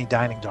Disney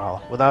dining dollar,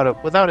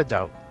 without a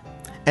doubt.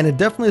 And it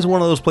definitely is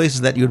one of those places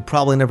that you would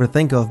probably never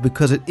think of,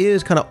 because it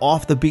is kind of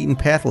off the beaten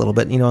path a little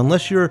bit. You know,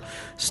 unless you're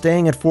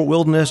staying at Fort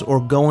Wilderness or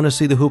going to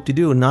see the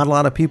Hoop-de-Doo, not a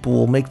lot of people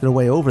will make their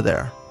way over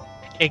there.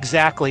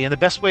 Exactly, and the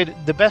best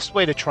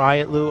way to try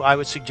it, Lou, I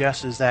would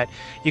suggest, is that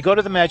you go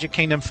to the Magic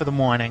Kingdom for the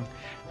morning,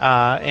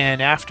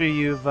 and after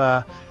you've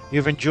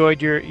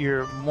enjoyed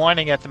your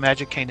morning at the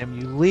Magic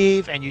Kingdom, you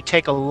leave and you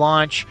take a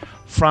launch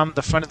from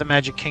the front of the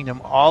Magic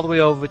Kingdom all the way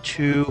over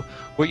to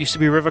what used to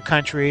be River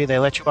Country. They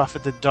let you off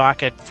at the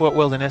dock at Fort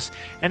Wilderness,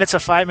 and it's a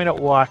 5-minute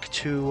walk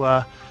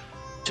to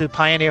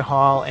Pioneer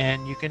Hall,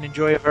 and you can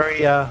enjoy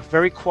a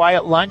very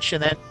quiet lunch,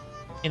 and then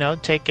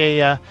take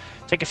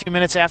a few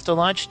minutes after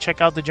lunch,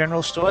 check out the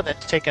general store, then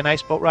take a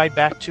nice boat ride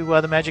back to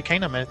the Magic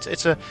Kingdom. And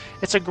it's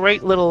a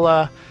great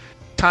little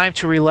time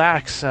to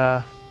relax,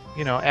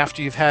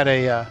 after you've had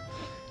a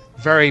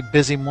very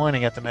busy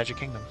morning at the Magic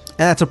Kingdom.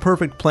 And it's a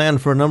perfect plan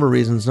for a number of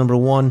reasons. Number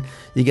one,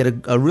 you get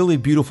a really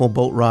beautiful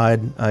boat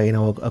ride,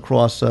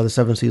 across the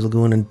Seven Seas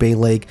Lagoon and Bay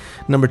Lake.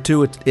 Number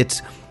two,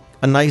 it's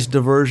a nice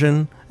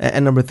diversion.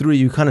 And number three,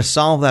 you kind of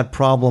solve that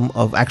problem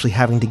of actually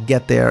having to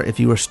get there if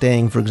you were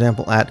staying, for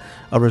example, at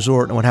a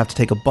resort and would have to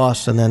take a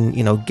bus and then,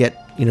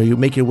 you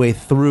make your way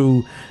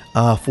through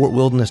Fort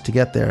Wilderness to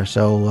get there.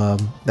 So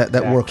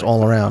that works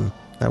all around.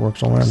 That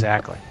works all around.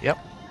 Exactly. Yep.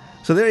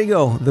 So there you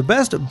go. The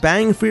best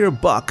bang for your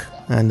buck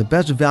and the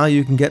best value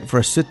you can get for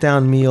a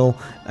sit-down meal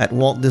at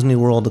Walt Disney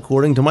World,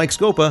 according to Mike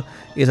Scopa,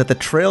 is at the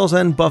Trails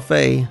End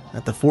Buffet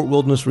at the Fort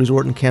Wilderness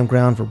Resort and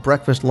Campground for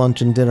breakfast,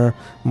 lunch, and dinner.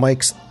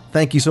 Mike's,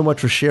 thank you so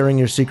much for sharing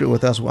your secret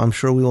with us. I'm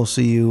sure we will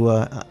see you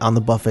on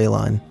the buffet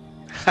line.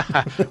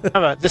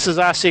 This is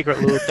our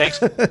secret, Lou. Thanks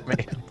for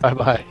me.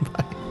 Bye-bye.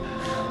 Bye.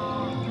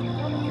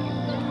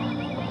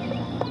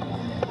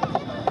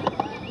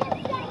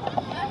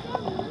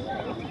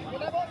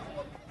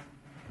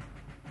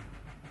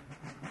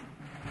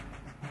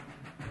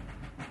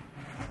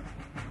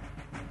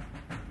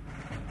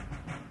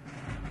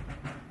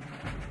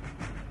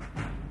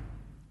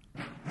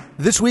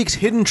 This week's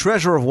hidden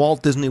treasure of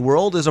Walt Disney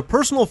World is a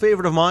personal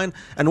favorite of mine,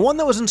 and one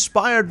that was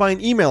inspired by an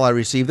email I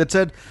received that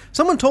said,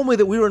 "Someone told me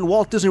that we were in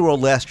Walt Disney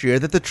World last year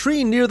that the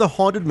tree near the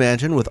Haunted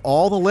Mansion with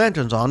all the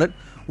lanterns on it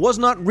was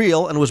not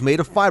real and was made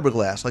of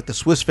fiberglass, like the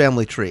Swiss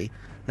Family tree.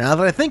 Now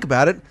that I think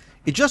about it,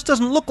 it just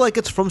doesn't look like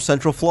it's from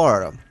Central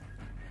Florida."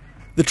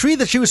 The tree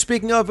that she was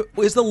speaking of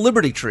is the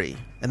Liberty Tree,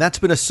 and that's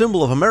been a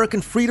symbol of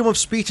American freedom of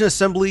speech and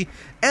assembly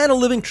and a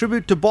living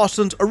tribute to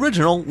Boston's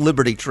original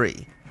Liberty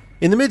Tree.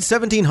 In the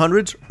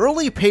mid-1700s,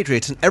 early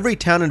patriots in every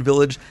town and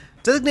village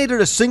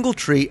designated a single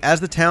tree as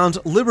the town's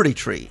Liberty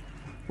Tree.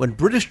 When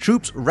British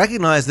troops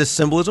recognized this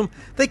symbolism,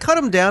 they cut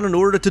them down in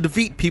order to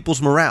defeat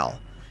people's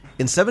morale.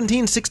 In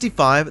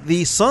 1765,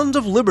 the Sons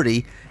of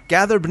Liberty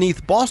gathered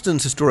beneath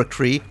Boston's historic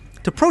tree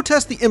to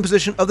protest the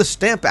imposition of the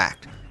Stamp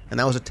Act,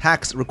 and that was a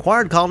tax that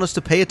required colonists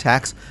to pay a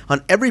tax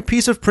on every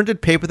piece of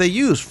printed paper they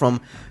used,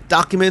 from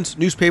documents,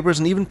 newspapers,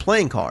 and even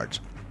playing cards.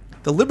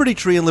 The Liberty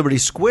Tree in Liberty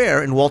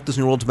Square in Walt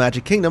Disney World's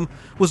Magic Kingdom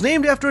was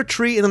named after a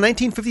tree in the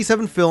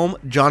 1957 film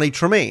Johnny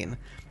Tremaine.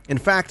 In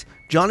fact,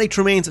 Johnny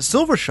Tremaine's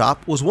silver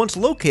shop was once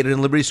located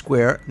in Liberty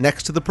Square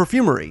next to the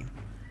perfumery.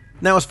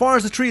 Now, as far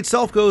as the tree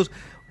itself goes,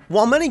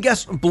 while many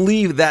guests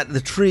believe that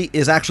the tree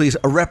is actually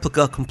a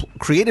replica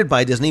created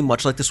by Disney,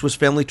 much like the Swiss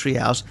Family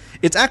Treehouse,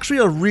 it's actually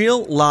a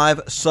real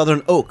live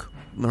southern oak,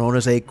 known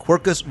as a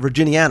Quercus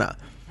virginiana.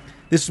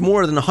 This is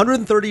more than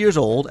 130 years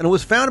old, and it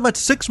was found about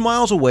 6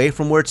 miles away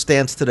from where it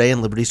stands today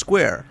in Liberty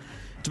Square.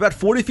 It's about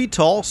 40 feet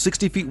tall,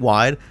 60 feet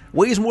wide,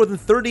 weighs more than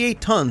 38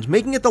 tons,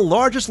 making it the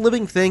largest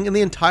living thing in the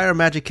entire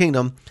Magic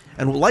Kingdom,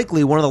 and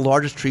likely one of the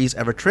largest trees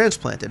ever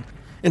transplanted.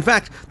 In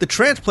fact, the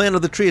transplant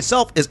of the tree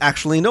itself is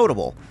actually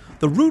notable.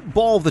 The root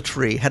ball of the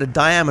tree had a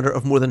diameter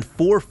of more than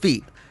 4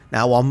 feet.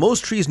 Now, while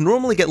most trees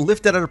normally get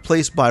lifted out of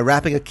place by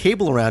wrapping a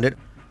cable around it,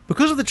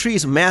 because of the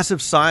tree's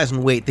massive size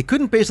and weight, they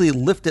couldn't basically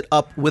lift it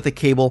up with a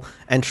cable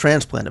and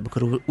transplant it,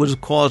 because it would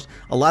have caused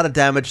a lot of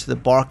damage to the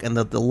bark and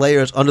the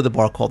layers under the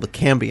bark called the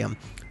cambium.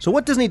 So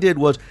what Disney did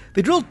was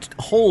they drilled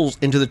holes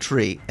into the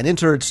tree and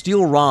inserted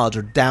steel rods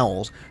or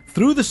dowels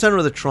through the center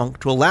of the trunk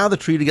to allow the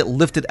tree to get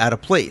lifted out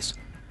of place.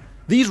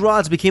 These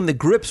rods became the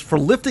grips for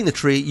lifting the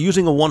tree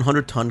using a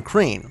 100-ton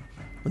crane.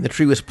 When the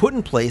tree was put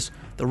in place,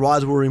 the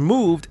rods were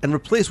removed and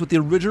replaced with the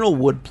original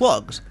wood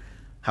plugs.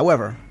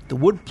 However, the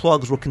wood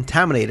plugs were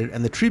contaminated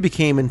and the tree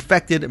became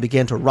infected and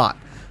began to rot.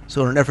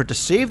 So in an effort to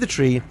save the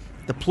tree,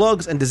 the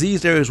plugs and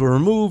diseased areas were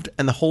removed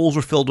and the holes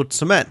were filled with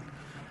cement.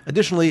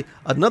 Additionally,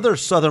 another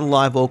southern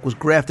live oak was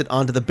grafted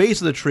onto the base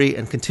of the tree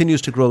and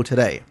continues to grow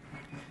today.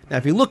 Now,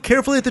 if you look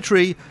carefully at the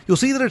tree, you'll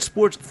see that it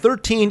sports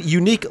 13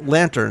 unique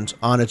lanterns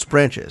on its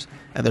branches,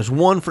 and there's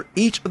one for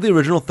each of the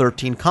original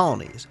 13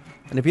 colonies.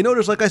 And if you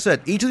notice, like I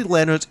said, each of the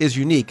lanterns is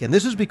unique, and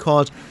this is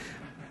because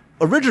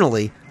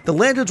originally, the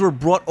lanterns were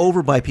brought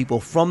over by people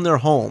from their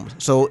homes,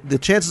 so the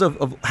chances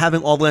of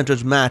having all the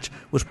lanterns match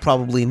was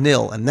probably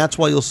nil, and that's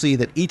why you'll see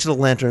that each of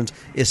the lanterns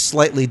is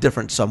slightly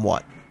different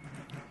somewhat.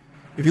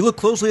 If you look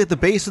closely at the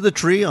base of the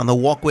tree on the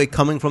walkway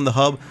coming from the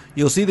hub,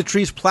 you'll see the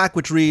tree's plaque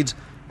which reads,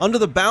 "Under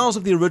the boughs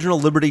of the original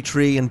Liberty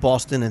Tree in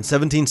Boston in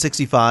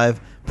 1765,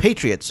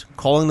 patriots,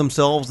 calling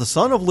themselves the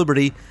Son of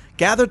Liberty,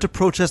 gathered to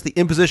protest the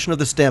imposition of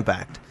the Stamp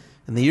Act.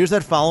 In the years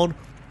that followed,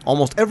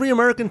 almost every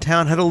American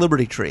town had a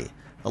Liberty Tree.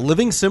 a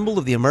living symbol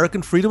of the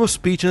American freedom of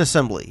speech and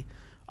assembly.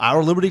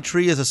 Our Liberty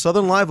Tree is a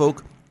southern live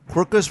oak,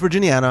 Quercus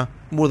virginiana,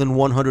 more than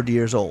 100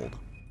 years old.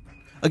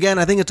 Again,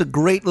 I think it's a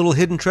great little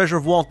hidden treasure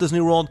of Walt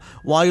Disney World.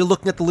 While you're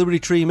looking at the Liberty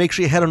Tree, make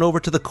sure you head on over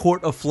to the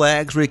Court of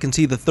Flags, where you can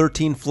see the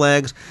 13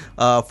 flags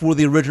for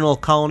the original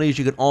colonies.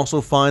 You can also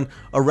find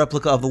a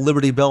replica of the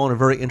Liberty Bell and a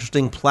very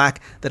interesting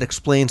plaque that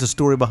explains the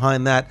story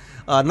behind that.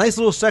 Nice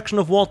little section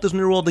of Walt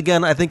Disney World.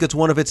 Again, I think it's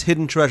one of its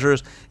hidden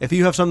treasures. If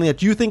you have something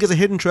that you think is a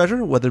hidden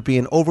treasure, whether it be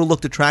an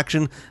overlooked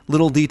attraction,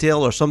 little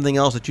detail, or something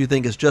else that you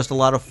think is just a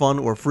lot of fun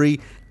or free,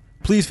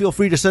 please feel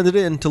free to send it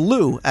in to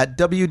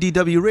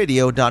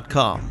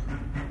lou@wdwradio.com.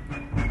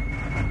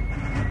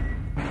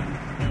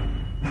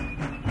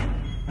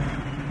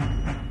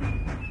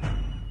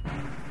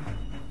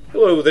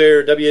 Hello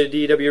there,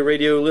 WDW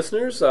radio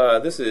listeners.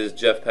 This is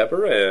Jeff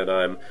Pepper, and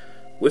I'm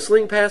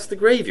whistling past the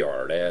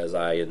graveyard as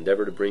I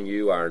endeavor to bring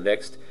you our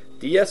next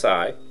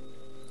DSI,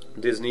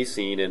 Disney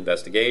Scene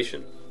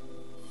Investigation.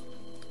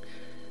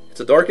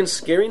 It's a dark and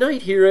scary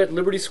night here at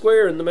Liberty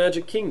Square in the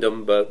Magic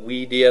Kingdom, but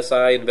we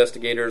DSI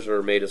investigators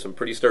are made of some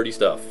pretty sturdy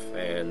stuff,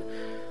 and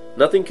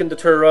nothing can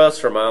deter us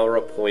from our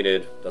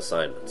appointed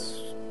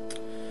assignments.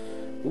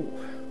 Ooh,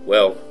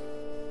 well,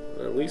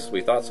 at least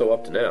we thought so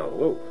up to now.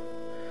 Whoa.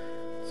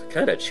 It's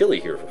kind of chilly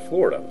here for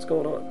Florida. What's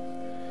going on?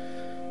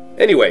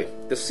 Anyway,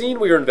 the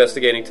scene we are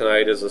investigating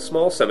tonight is a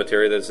small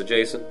cemetery that's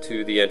adjacent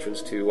to the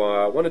entrance to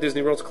one of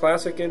Disney World's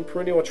classic and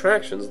perennial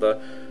attractions, the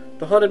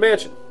Haunted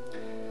Mansion.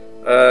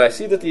 I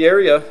see that the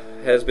area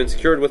has been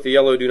secured with the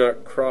yellow Do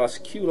Not Cross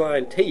queue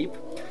line tape,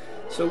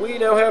 so we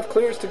now have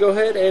clearance to go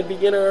ahead and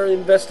begin our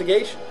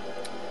investigation.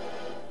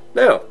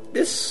 Now,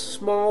 this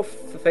small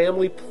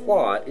family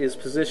plot is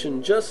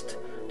positioned just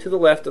to the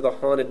left of the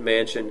Haunted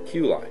Mansion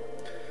queue line.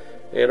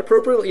 And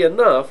appropriately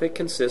enough, it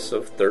consists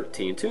of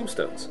 13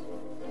 tombstones.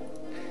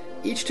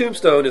 Each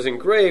tombstone is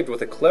engraved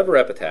with a clever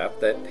epitaph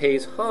that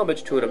pays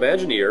homage to an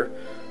Imagineer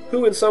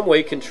who in some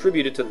way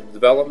contributed to the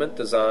development,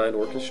 design,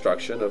 or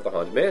construction of the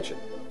Haunted Mansion.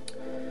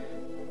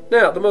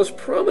 Now, the most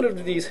prominent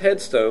of these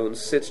headstones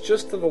sits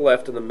just to the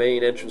left of the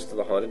main entrance to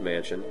the Haunted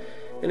Mansion,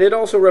 and it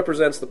also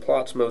represents the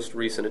plot's most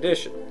recent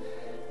addition.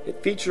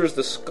 It features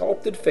the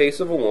sculpted face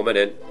of a woman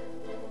and...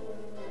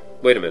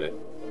 Wait a minute.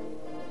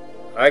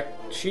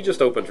 She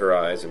just opened her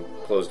eyes and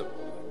closed them.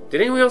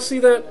 Did anyone else see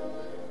that?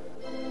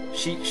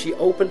 She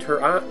opened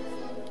her eye...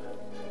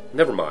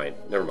 Never mind.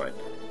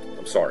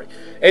 I'm sorry.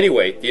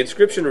 Anyway, the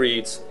inscription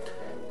reads,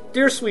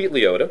 "Dear sweet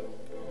Leota,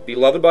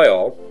 beloved by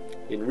all,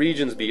 in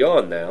regions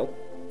beyond now,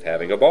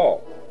 having a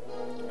ball."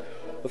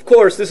 Of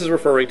course, this is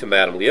referring to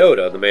Madame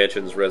Leota, the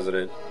mansion's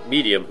resident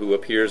medium who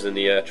appears in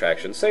the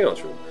attraction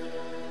seance room.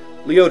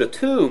 Leota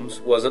Toombs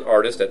was an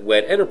artist at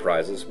WED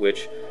Enterprises,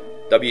 which...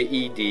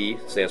 WED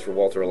stands for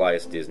Walter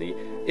Elias Disney.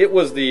 It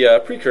was the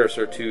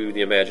precursor to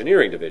the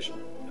Imagineering division.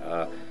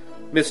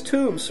 Miss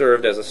Toombs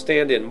served as a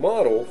stand-in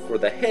model for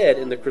the head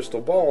in the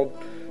crystal ball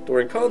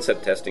during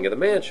concept testing of the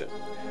mansion.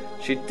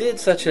 She did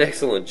such an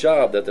excellent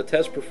job that the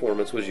test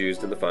performance was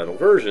used in the final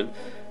version,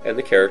 and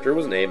the character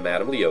was named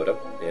Madame Leota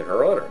in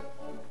her honor.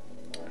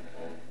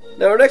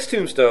 Now, our next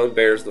tombstone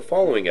bears the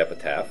following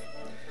epitaph.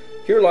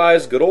 "Here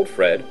lies good old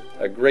Fred.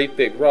 A great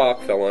big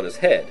rock fell on his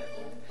head."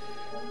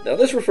 Now,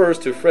 this refers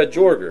to Fred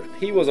Jorger.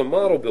 He was a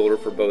model builder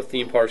for both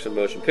theme parks and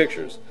motion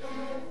pictures.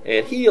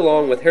 And he,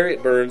 along with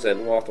Harriet Burns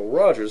and Walthall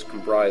Rogers,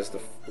 comprised the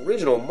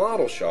original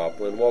model shop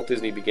when Walt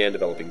Disney began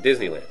developing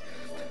Disneyland.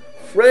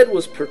 Fred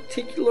was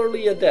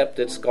particularly adept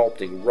at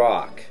sculpting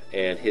rock,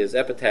 and his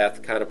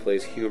epitaph kind of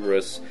plays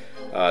humorous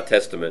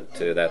testament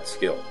to that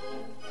skill.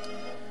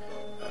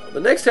 The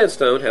next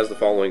headstone has the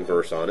following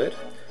verse on it.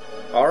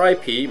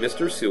 "R.I.P.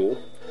 Mr. Sewell,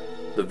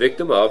 the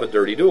victim of a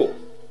dirty duel."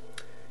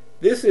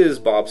 This is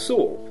Bob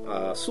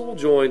Sewell. Sewell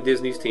joined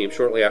Disney's team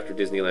shortly after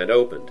Disneyland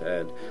opened,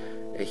 and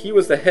he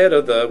was the head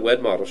of the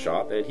WED model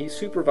shop, and he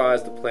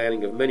supervised the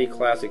planning of many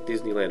classic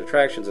Disneyland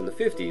attractions in the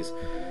 50s,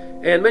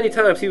 and many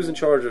times he was in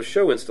charge of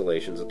show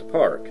installations at the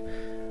park.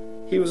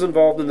 He was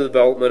involved in the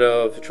development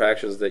of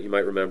attractions that you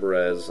might remember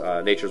as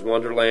Nature's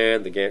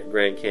Wonderland, the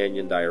Grand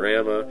Canyon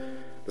Diorama,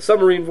 the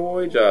Submarine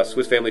Voyage,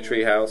 Swiss Family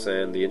Treehouse,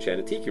 and the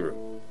Enchanted Tiki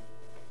Room.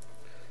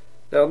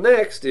 Now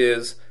next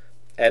is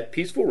 "At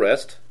Peaceful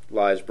Rest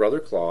lies Brother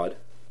Claude,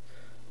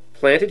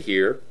 planted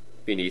here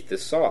beneath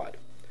this sod."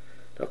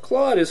 Now,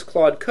 Claude is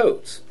Claude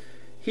Coates.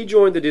 He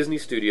joined the Disney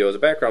studio as a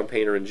background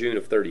painter in June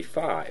of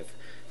 '35,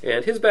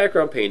 and his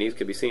background paintings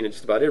can be seen in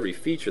just about every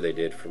feature they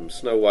did, from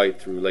Snow White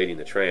through Lady and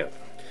the Tramp.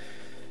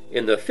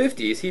 In the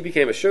 50s, he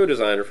became a show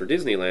designer for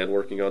Disneyland,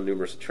 working on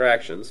numerous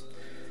attractions,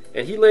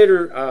 and he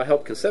later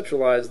helped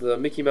conceptualize the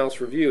Mickey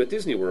Mouse Revue at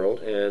Disney World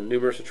and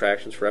numerous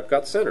attractions for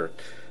Epcot Center,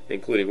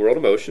 including World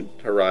of Motion,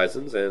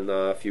 Horizons, and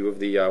a few of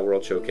the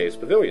World Showcase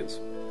pavilions.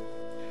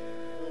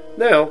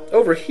 Now,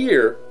 over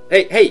here...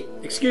 Hey,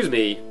 excuse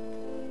me.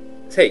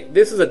 Hey,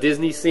 this is a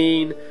Disney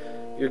scene.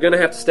 You're going to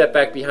have to step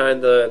back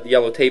behind the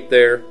yellow tape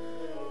there.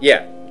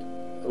 Yeah,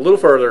 a little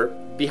further.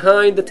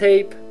 Behind the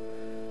tape.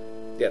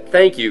 Yeah,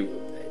 thank you.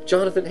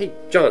 Jonathan,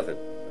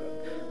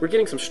 we're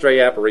getting some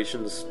stray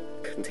apparitions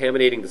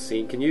contaminating the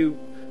scene. Can you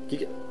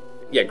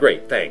Yeah,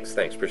 great. Thanks.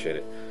 Appreciate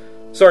it.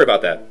 Sorry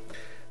about that.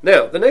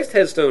 Now, the next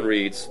headstone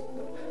reads,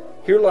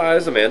 "Here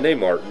lies a man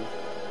named Martin.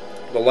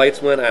 The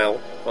lights went out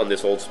on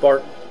this old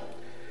Spartan."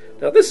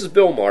 Now, this is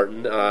Bill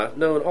Martin,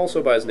 known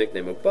also by his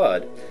nickname of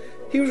Bud.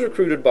 He was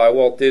recruited by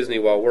Walt Disney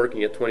while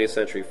working at 20th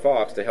Century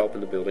Fox to help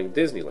in the building of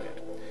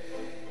Disneyland.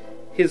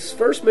 His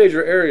first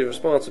major area of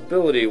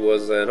responsibility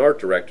was an art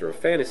director of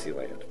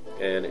Fantasyland.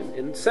 And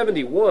in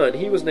 71,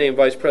 he was named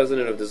Vice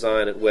President of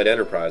Design at WED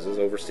Enterprises,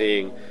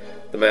 overseeing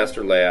the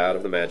master layout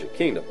of the Magic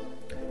Kingdom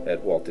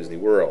at Walt Disney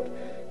World.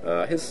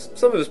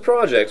 Some of his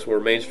projects were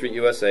Main Street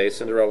USA,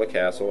 Cinderella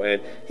Castle,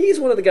 and he's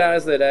one of the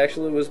guys that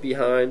actually was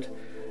behind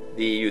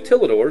the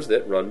utilidors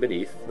that run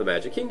beneath the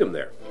Magic Kingdom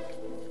there.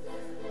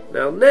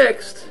 Now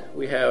next,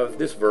 we have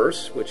this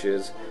verse, which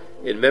is,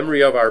 "In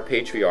memory of our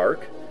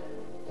patriarch,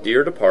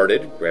 dear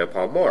departed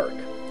Grandpa Mark."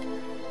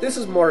 This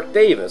is Mark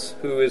Davis,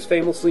 who is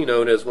famously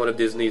known as one of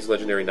Disney's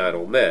legendary 9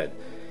 old men.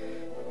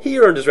 He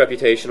earned his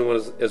reputation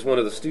as one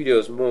of the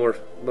studio's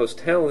most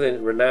talented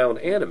and renowned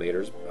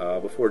animators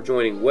before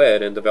joining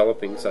WED and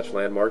developing such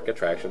landmark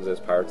attractions as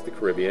Pirates of the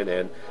Caribbean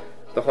and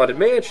the Haunted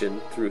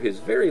Mansion through his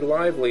very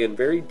lively and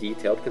very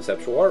detailed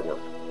conceptual artwork.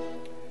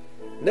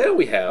 Now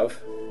we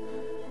have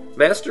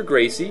Master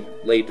Gracie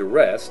laid to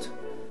rest,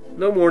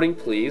 no mourning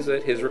please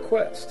at his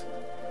request.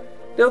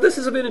 Now this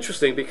is a bit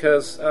interesting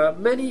because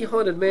many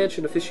Haunted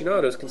Mansion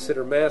aficionados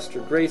consider Master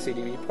Gracie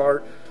to be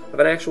part of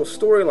an actual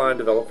storyline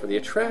developed for the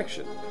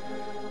attraction.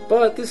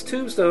 But this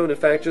tombstone in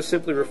fact just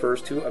simply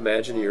refers to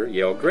Imagineer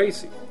Yale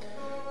Gracie.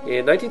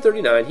 In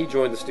 1939 he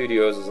joined the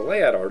studios as a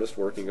layout artist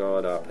working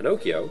on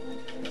Pinocchio,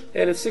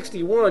 and in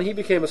 61 he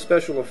became a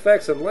special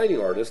effects and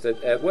lighting artist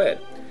at WED.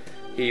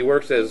 He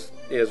works as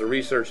a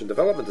research and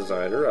development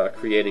designer,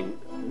 creating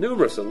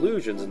numerous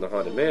illusions in the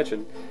Haunted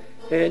Mansion,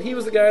 and he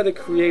was the guy that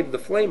created the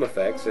flame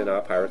effects in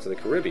Pirates of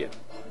the Caribbean.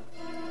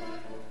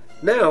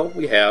 Now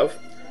we have,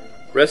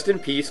 "Rest in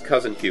peace,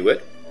 Cousin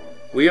Hewitt.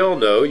 We all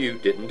know you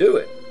didn't do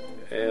it."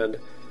 And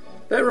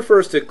that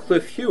refers to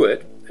Cliff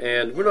Hewitt,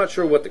 and we're not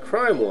sure what the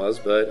crime was,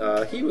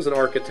 but he was an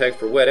architect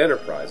for WED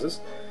Enterprises,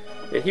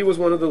 and he was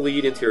one of the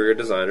lead interior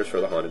designers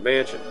for the Haunted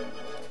Mansion.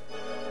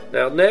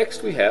 Now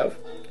next we have,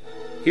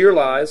 "Here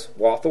lies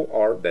Wathel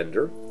R.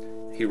 Bender.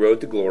 He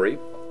rode to glory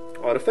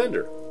on a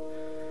fender."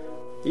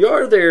 The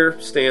R there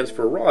stands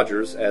for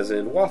Rogers, as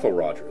in Wathel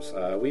Rogers.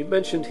 We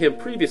mentioned him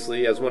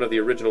previously as one of the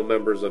original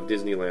members of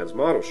Disneyland's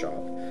model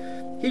shop.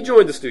 He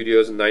joined the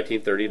studios in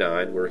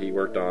 1939, where he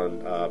worked on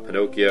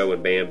Pinocchio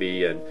and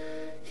Bambi, and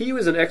he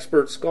was an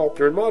expert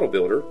sculptor and model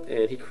builder,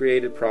 and he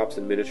created props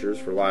and miniatures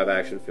for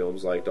live-action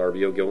films like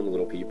Darby O'Gill and the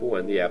Little People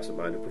and The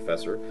Absent-Minded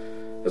Professor,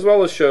 as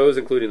well as shows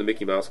including the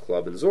Mickey Mouse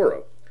Club and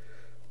Zorro.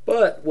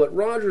 But what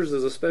Rogers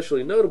is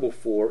especially notable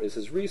for is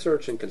his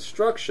research and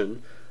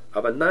construction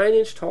of a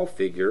 9-inch tall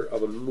figure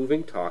of a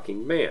moving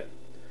talking man.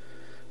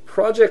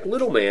 Project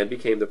Little Man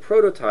became the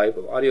prototype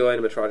of audio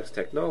animatronics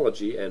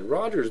technology, and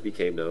Rogers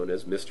became known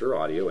as Mr.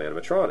 Audio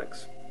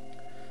Animatronics.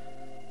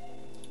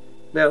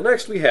 Now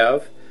next we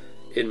have,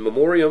 "In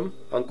Memoriam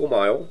Uncle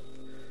Mile,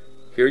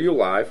 here you'll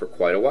lie for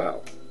quite a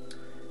while."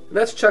 And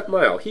that's Chuck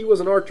Mile. He was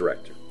an art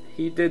director.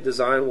 He did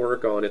design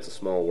work on It's a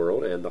Small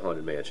World and the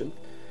Haunted Mansion,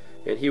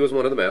 and he was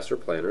one of the master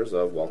planners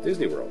of Walt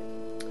Disney World.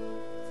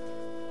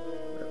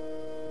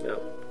 Now,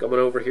 coming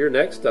over here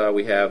next,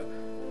 we have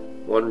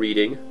one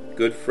reading,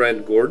 "Good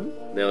friend Gordon,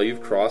 now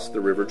you've crossed the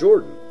River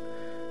Jordan."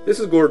 This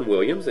is Gordon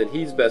Williams, and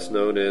he's best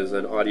known as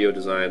an audio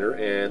designer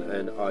and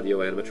an audio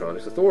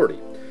animatronics authority.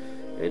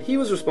 And he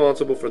was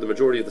responsible for the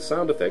majority of the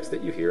sound effects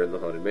that you hear in the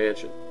Haunted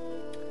Mansion.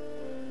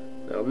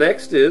 Now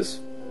next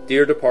is,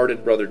 "Dear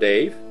departed brother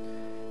Dave,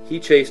 he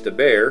chased a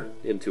bear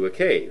into a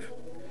cave."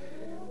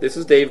 This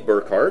is Dave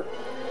Burkhart.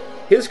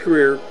 His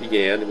career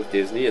began with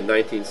Disney in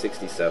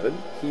 1967.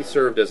 He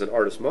served as an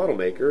artist model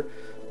maker,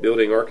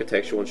 building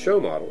architectural and show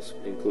models,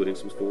 including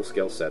some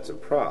full-scale sets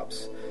and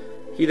props.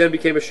 He then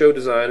became a show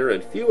designer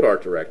and field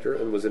art director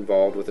and was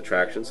involved with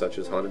attractions such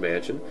as Haunted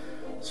Mansion,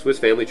 Swiss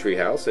Family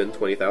Treehouse, and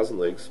 20,000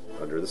 Leagues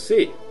Under the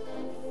Sea.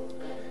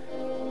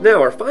 Now,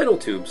 our final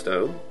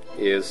tombstone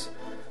is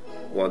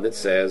one that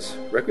says,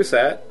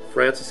 "Requiescat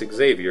Francis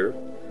Xavier,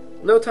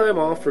 no time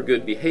off for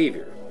good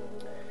behavior."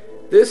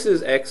 This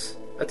is ex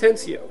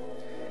Atencio.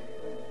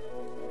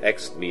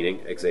 X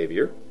meaning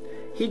Xavier.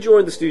 He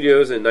joined the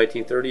studios in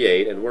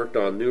 1938 and worked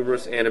on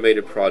numerous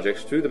animated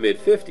projects through the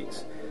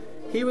mid-50s.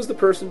 He was the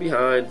person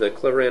behind the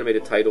clever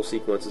animated title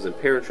sequences in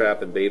Parent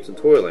Trap and Babes in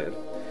Toyland.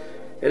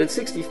 And in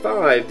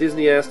 1965,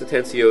 Disney asked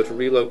Atencio to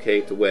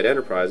relocate to WED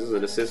Enterprises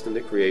and assist in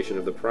the creation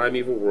of the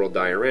Primeval World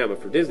diorama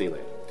for Disneyland.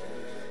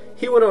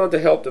 He went on to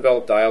help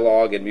develop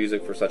dialogue and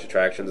music for such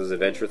attractions as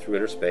Adventure Through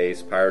Inner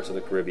Space, Pirates of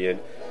the Caribbean,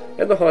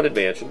 and the Haunted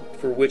Mansion,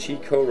 for which he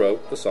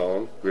co-wrote the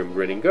song Grim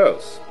Grinning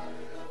Ghosts.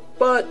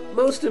 But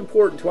most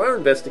important to our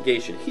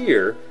investigation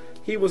here,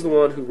 he was the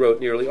one who wrote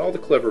nearly all the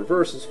clever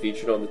verses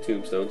featured on the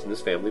tombstones in this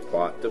family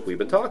plot that we've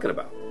been talking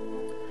about.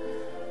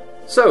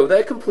 So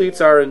that completes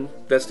our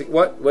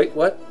What?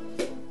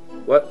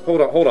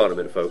 Hold on a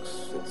minute,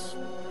 folks.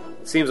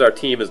 It seems our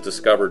team has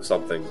discovered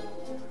something.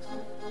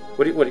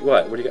 What do you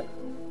got?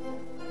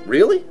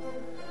 Really?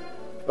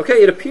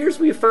 Okay, it appears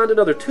we have found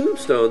another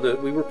tombstone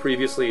that we were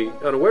previously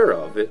unaware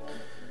of.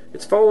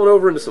 It's fallen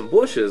over into some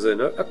bushes,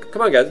 and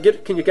come on, guys,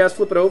 can you guys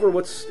flip it over?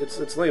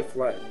 It's laying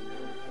flat.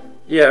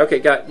 Yeah, okay,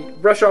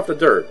 brush off the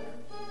dirt.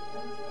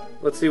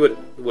 Let's see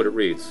what it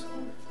reads.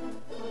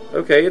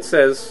 Okay, it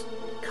says,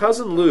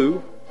 Cousin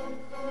Lou,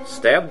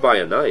 stabbed by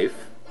a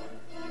knife.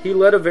 He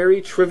led a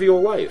very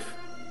trivial life.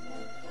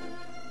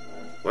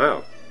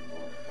 Wow.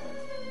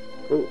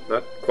 Oh,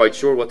 not quite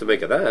sure what to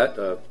make of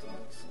that.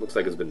 Looks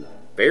like it's been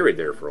buried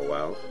there for a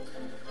while.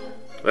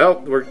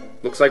 Well,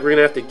 looks like we're going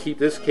to have to keep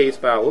this case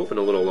file open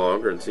a little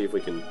longer and see if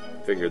we can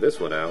figure this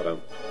one out.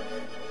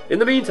 In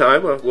the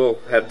meantime, we'll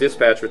have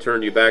dispatch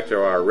return you back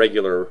to our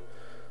regular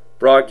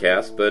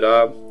broadcast,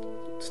 but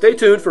stay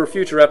tuned for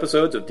future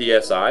episodes of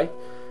DSI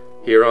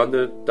here on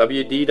the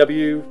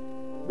WDW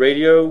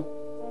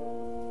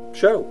radio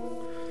show.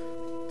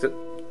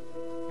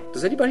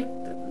 Does anybody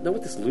know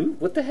what this Lou?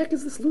 What the heck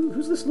is this Lou?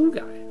 Who's this Lou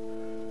guy?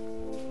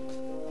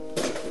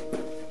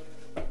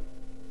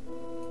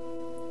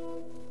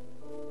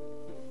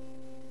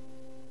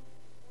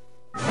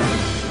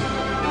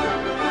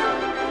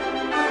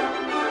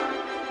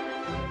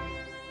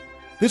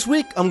 This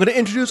week, I'm going to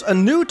introduce a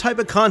new type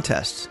of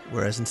contest,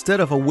 whereas instead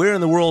of a Where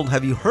in the World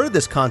Have You Heard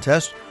This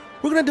contest,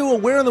 we're going to do a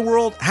Where in the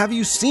World Have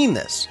You Seen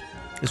This?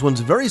 This one's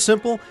very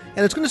simple,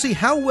 and it's going to see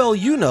how well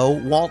you know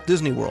Walt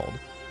Disney World.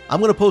 I'm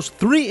going to post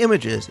 3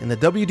 images in the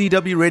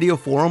WDW Radio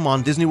Forum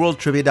on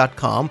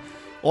DisneyWorldTrivia.com.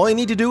 All you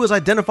need to do is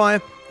identify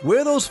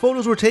where those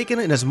photos were taken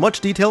in as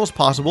much detail as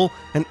possible,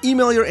 and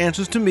email your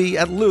answers to me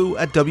at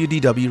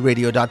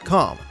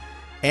lou@WDWRadio.com.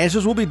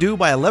 Answers will be due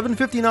by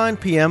 11:59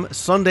 p.m.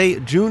 Sunday,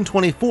 June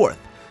 24th.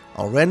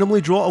 I'll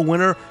randomly draw a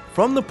winner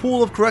from the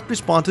pool of correct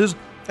responses,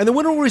 and the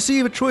winner will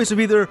receive a choice of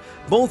either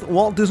both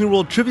Walt Disney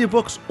World trivia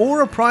books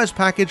or a prize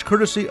package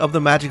courtesy of the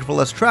Magic for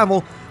Less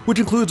Travel, which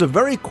includes a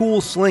very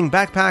cool sling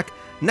backpack,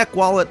 neck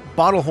wallet,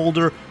 bottle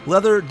holder,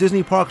 leather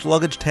Disney Parks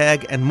luggage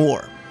tag, and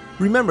more.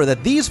 Remember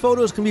that these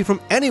photos can be from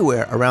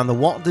anywhere around the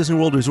Walt Disney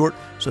World Resort,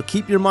 so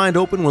keep your mind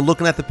open when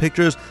looking at the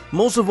pictures.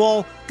 Most of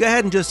all, go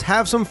ahead and just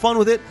have some fun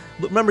with it.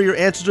 But remember, your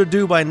answers are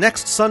due by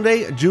next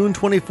Sunday, June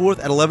 24th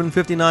at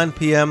 11:59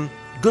 p.m.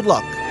 Good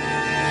luck.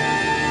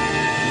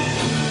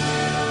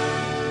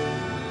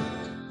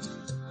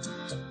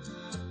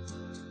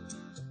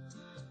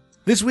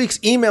 This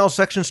week's email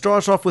section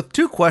starts off with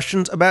 2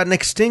 questions about an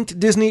extinct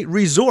Disney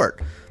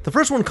resort. The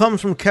first one comes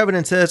from Kevin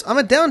and says, I'm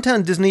at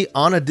Downtown Disney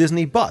on a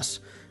Disney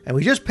bus, and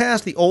we just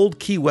passed the old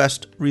Key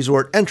West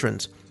resort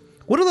entrance.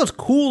 What are those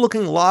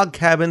cool-looking log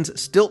cabins,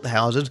 stilt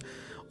houses,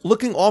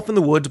 looking off in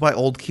the woods by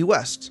Old Key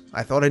West?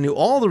 I thought I knew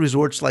all the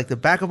resorts like the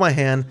back of my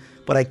hand,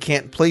 but I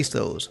can't place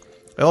those.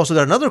 I also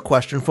got another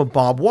question from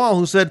Bob Wall,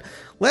 who said,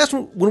 last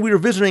when we were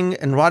visiting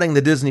and riding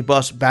the Disney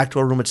bus back to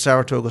our room at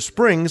Saratoga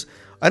Springs,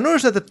 I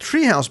noticed that the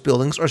treehouse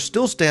buildings are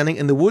still standing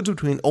in the woods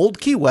between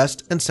Old Key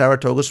West and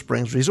Saratoga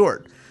Springs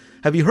Resort.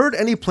 Have you heard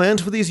any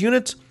plans for these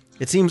units?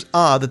 It seems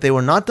odd that they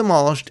were not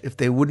demolished if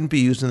they wouldn't be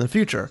used in the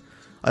future.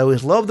 I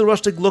always loved the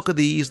rustic look of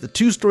these, the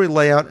 2-story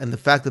layout, and the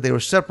fact that they were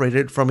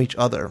separated from each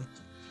other.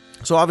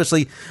 So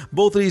obviously,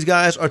 both of these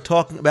guys are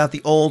talking about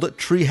the old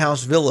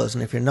treehouse villas,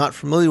 and if you're not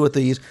familiar with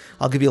these,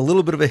 I'll give you a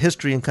little bit of a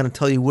history and kind of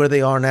tell you where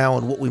they are now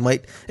and what we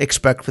might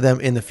expect for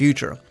them in the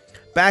future.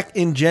 Back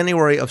in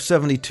January of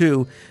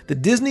 '72, the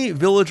Disney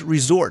Village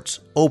Resorts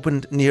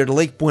opened near the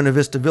Lake Buena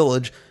Vista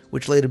Village,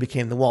 which later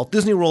became the Walt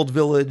Disney World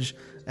Village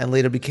and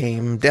later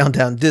became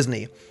Downtown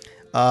Disney.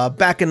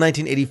 Back in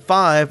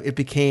 1985, it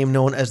became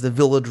known as the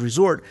Village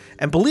Resort,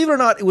 and believe it or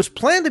not, it was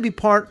planned to be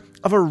part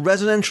of a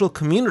residential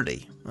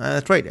community.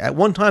 That's right. At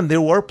one time,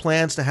 there were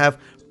plans to have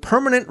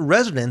permanent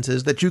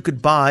residences that you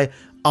could buy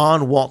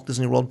on Walt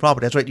Disney World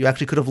property. That's right. You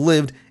actually could have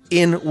lived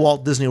in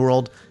Walt Disney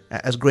World.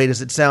 As great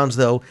as it sounds,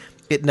 though,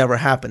 it never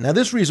happened. Now,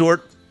 this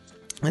resort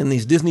and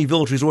these Disney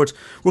Village resorts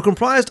were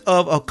comprised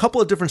of a couple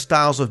of different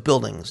styles of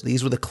buildings.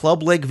 These were the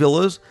Club Lake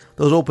Villas.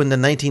 Those opened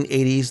in the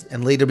 1980s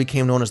and later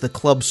became known as the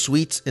Club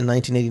Suites in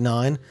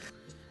 1989.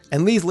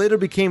 And these later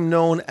became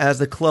known as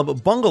the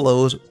Club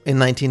Bungalows in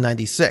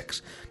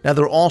 1996. Now,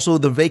 there are also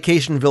the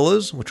Vacation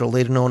Villas, which are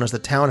later known as the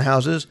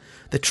Townhouses,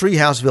 the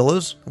Treehouse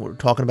Villas, we're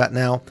talking about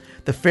now,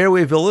 the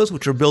Fairway Villas,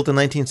 which were built in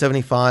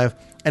 1975,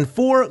 and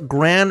 4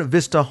 Grand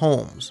Vista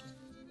Homes.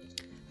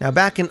 Now,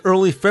 back in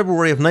early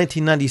February of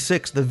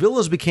 1996, the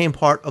villas became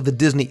part of the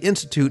Disney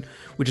Institute,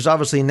 which has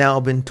obviously now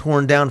been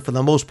torn down for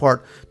the most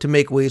part to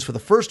make ways for the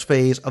first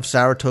phase of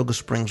Saratoga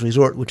Springs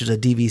Resort, which is a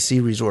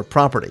DVC resort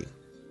property.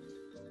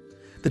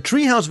 The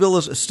Treehouse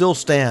Villas still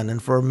stand,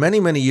 and for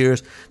many, many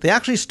years, they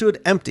actually stood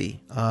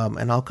empty.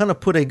 And I'll kind of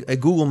put a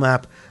Google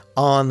map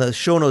on the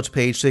show notes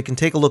page so you can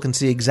take a look and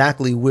see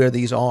exactly where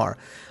these are.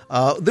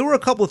 There were a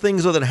couple of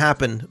things, though, that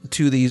happened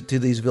to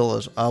these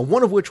villas.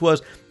 One of which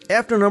was,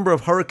 after a number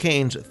of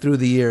hurricanes through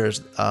the years,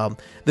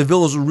 the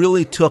villas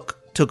really took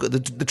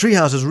the tree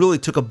houses really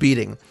took a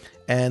beating.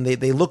 And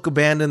they look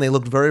abandoned, they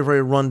looked very,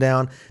 very run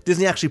down.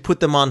 Disney actually put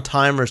them on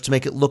timers to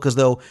make it look as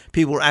though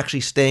people were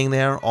actually staying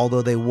there,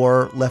 although they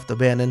were left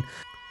abandoned.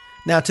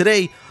 Now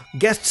today,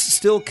 guests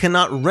still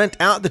cannot rent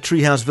out the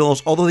Treehouse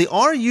Villas, although they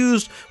are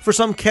used for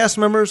some cast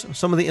members.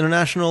 Some of the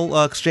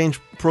International Exchange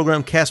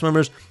Program cast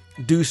members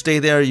do stay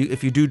there.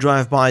 If you do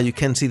drive by, you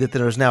can see that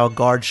there is now a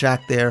guard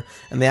shack there,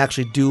 and they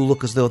actually do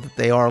look as though that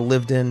they are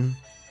lived in.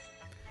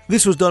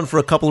 This was done for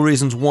a couple of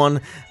reasons.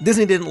 One,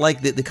 Disney didn't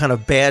like the kind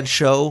of bad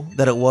show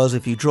that it was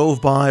if you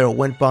drove by or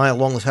went by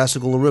along the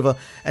Pascagoula River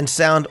and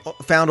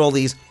found all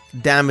these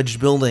damaged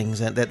buildings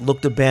that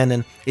looked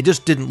abandoned. It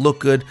just didn't look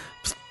good.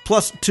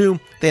 Plus, two,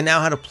 they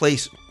now had a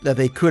place that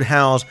they could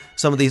house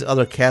some of these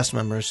other cast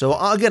members. So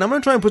again, I'm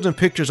going to try and put some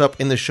pictures up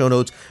in the show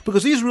notes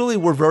because these really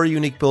were very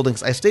unique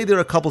buildings. I stayed there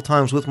a couple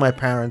times with my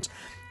parents.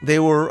 They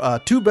were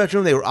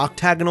 2-bedroom, they were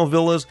octagonal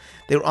villas,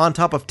 they were on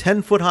top of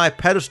 10-foot-high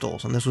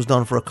pedestals, and this was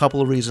done for a couple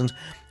of reasons.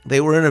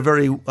 They were in a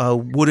very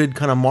wooded,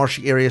 kind of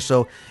marshy area,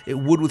 so it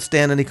would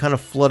withstand any kind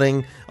of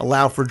flooding,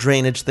 allow for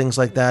drainage, things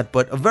like that,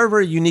 but a very,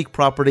 very unique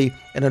property,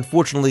 and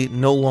unfortunately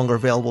no longer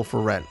available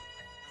for rent.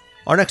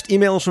 Our next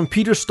email is from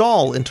Peter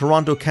Stahl in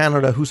Toronto,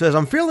 Canada, who says,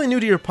 I'm fairly new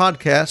to your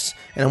podcasts,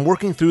 and I'm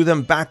working through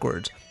them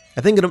backwards. I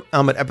think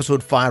I'm at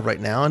episode 5 right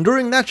now, and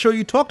during that show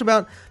you talked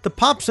about the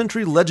Pop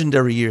Century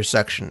Legendary Years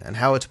section and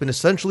how it's been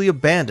essentially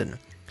abandoned.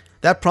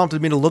 That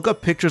prompted me to look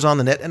up pictures on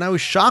the net, and I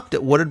was shocked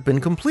at what had been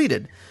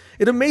completed.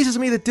 It amazes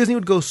me that Disney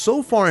would go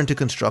so far into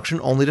construction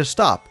only to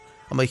stop.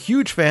 I'm a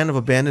huge fan of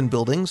abandoned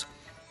buildings.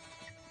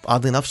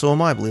 Oddly enough, so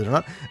am I, believe it or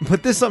not,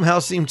 but this somehow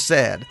seemed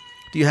sad.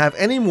 Do you have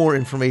any more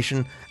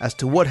information as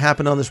to what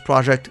happened on this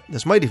project?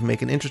 This might even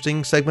make an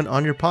interesting segment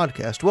on your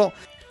podcast. Well,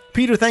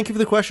 Peter, thank you for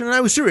the question, and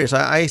I was serious.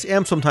 I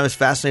am sometimes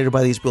fascinated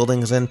by these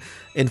buildings, and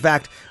in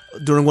fact,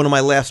 during one of my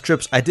last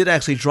trips, I did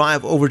actually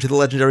drive over to the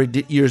Legendary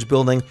Years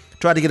building,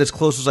 try to get as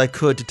close as I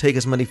could to take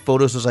as many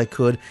photos as I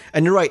could,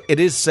 and you're right, it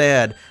is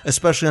sad,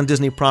 especially on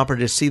Disney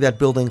property, to see that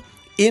building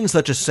in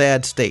such a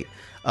sad state.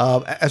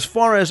 As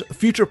far as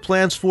future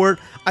plans for it,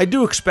 I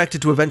do expect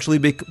it to eventually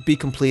be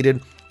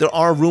completed. There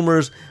are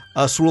rumors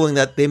swirling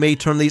that they may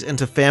turn these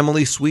into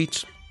family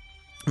suites.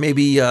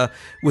 Maybe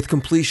with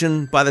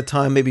completion by the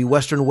time maybe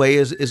Western Way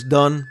is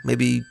done,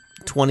 maybe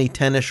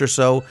 2010-ish or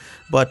so.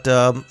 But,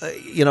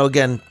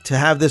 again, to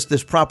have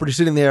this property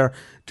sitting there,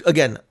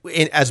 again,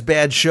 as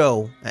bad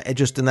show,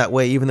 just in that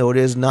way, even though it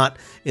is not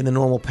in the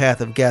normal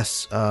path of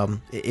guests,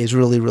 is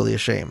really, really a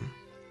shame.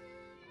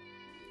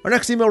 Our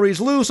next email reads,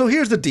 Lou, so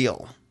here's the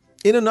deal.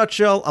 In a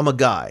nutshell, I'm a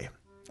guy.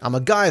 I'm a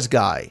guy's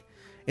guy.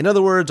 In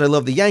other words, I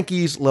love the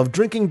Yankees, love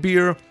drinking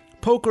beer,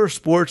 poker,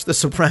 sports, The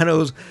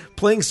Sopranos,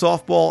 playing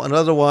softball, and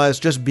otherwise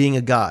just being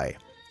a guy.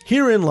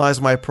 Herein lies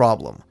my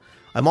problem.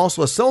 I'm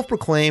also a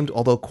self-proclaimed,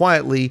 although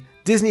quietly,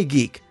 Disney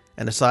geek,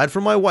 and aside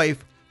from my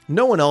wife,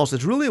 no one else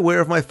is really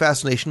aware of my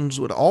fascinations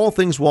with all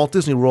things Walt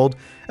Disney World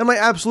and my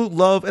absolute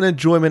love and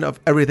enjoyment of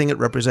everything it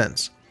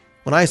represents.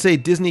 When I say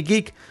Disney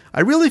geek,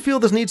 I really feel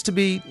this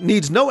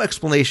needs no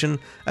explanation,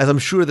 as I'm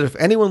sure that if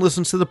anyone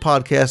listens to the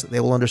podcast, they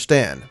will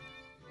understand.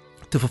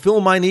 To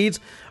fulfill my needs,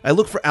 I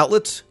look for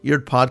outlets, your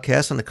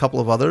podcast and a couple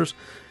of others,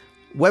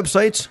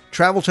 websites,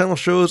 travel channel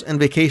shows, and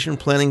vacation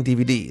planning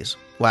DVDs.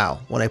 Wow,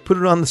 when I put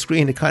it on the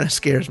screen, it kind of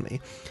scares me.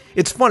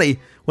 It's funny,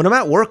 when I'm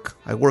at work,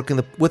 I work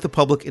with the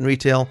public in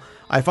retail,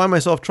 I find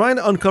myself trying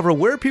to uncover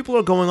where people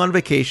are going on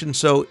vacation,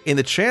 so in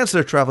the chance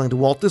they're traveling to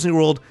Walt Disney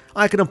World,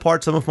 I can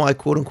impart some of my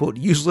quote-unquote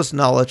useless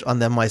knowledge on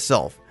them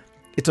myself.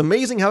 It's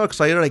amazing how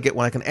excited I get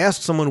when I can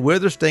ask someone where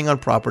they're staying on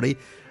property,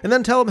 and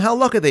then tell them how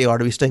lucky they are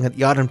to be staying at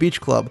Yacht and Beach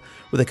Club,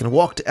 where they can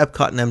walk to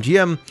Epcot and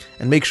MGM,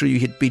 and make sure you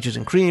hit Beaches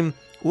and Cream,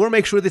 or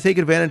make sure they take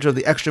advantage of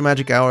the extra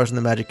magic hours in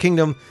the Magic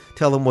Kingdom,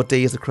 tell them what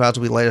days the crowds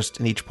will be lightest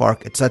in each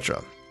park,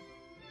 etc.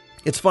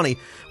 It's funny,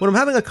 when I'm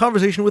having a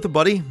conversation with a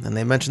buddy, and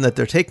they mention that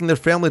they're taking their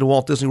family to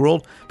Walt Disney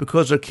World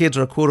because their kids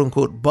are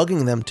quote-unquote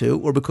bugging them to,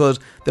 or because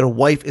their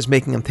wife is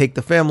making them take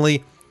the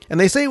family, and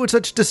they say it with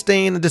such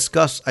disdain and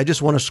disgust, I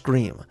just want to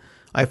scream.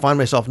 I find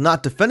myself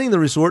not defending the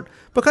resort,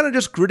 but kind of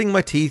just gritting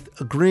my teeth,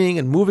 agreeing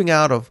and moving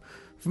on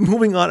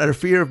out of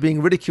fear of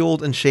being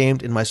ridiculed and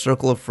shamed in my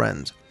circle of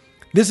friends.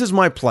 This is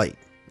my plight,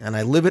 and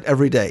I live it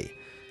every day.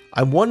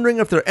 I'm wondering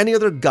if there are any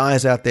other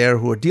guys out there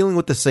who are dealing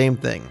with the same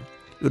thing.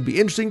 It would be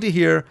interesting to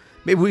hear.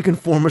 Maybe we can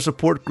form a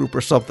support group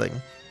or something.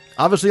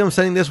 Obviously, I'm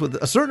saying this with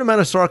a certain amount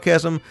of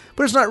sarcasm,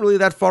 but it's not really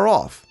that far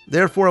off.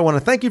 Therefore, I want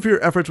to thank you for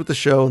your efforts with the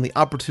show and the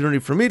opportunity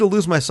for me to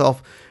lose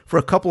myself for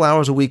a couple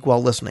hours a week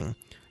while listening.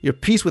 Your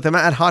piece with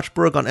Matt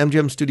Hochberg on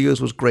MGM Studios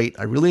was great.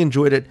 I really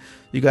enjoyed it.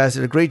 You guys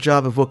did a great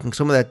job evoking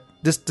some of that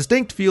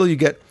distinct feel you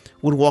get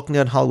when walking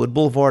down Hollywood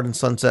Boulevard and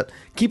Sunset.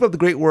 Keep up the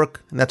great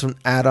work. And that's from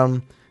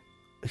Adam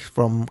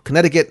from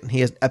Connecticut. He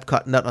has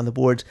Epcot Nut on the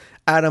boards.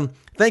 Adam,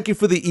 thank you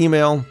for the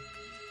email.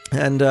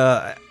 And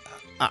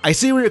I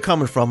see where you're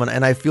coming from,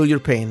 and I feel your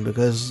pain,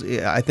 because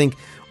I think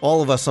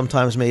all of us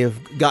sometimes may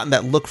have gotten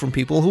that look from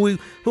people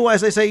who,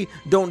 as they say,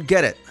 don't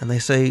get it. And they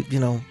say,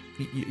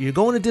 you're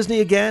going to Disney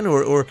again,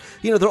 or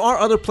there are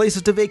other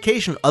places to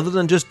vacation other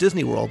than just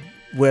Disney World.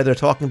 Where they're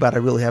talking about, I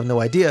really have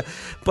no idea.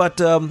 But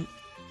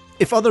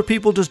if other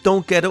people just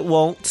don't get it,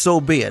 well,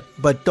 so be it.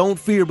 But don't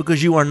fear,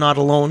 because you are not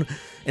alone.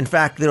 In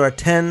fact, there are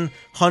 10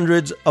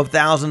 hundreds of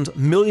thousands,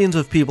 millions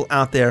of people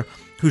out there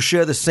who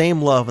share the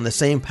same love and the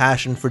same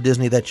passion for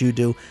Disney that you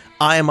do.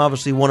 I am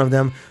obviously one of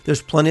them.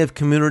 There's plenty of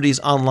communities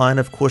online.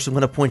 Of course, I'm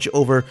going to point you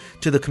over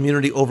to the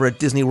community over at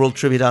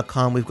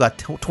DisneyWorldTrivia.com. We've got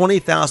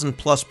 20,000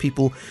 plus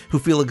people who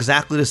feel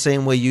exactly the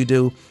same way you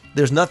do.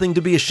 There's nothing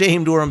to be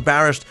ashamed or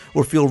embarrassed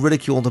or feel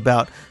ridiculed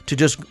about, to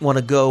just want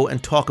to go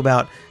and talk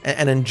about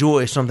and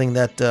enjoy something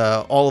that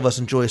all of us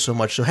enjoy so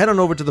much. So head on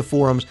over to the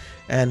forums,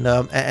 and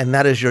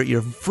that is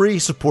your free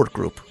support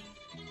group.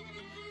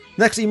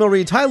 Next email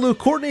reads, "Hi Lou,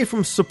 Courtney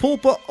from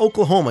Sapulpa,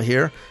 Oklahoma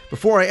here.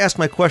 Before I ask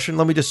my question,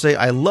 let me just say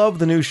I love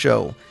the new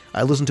show.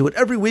 I listen to it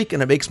every week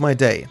and it makes my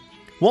day.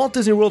 Walt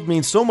Disney World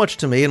means so much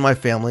to me and my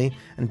family,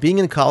 and being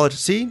in college,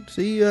 see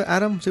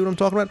Adam, see what I'm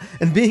talking about?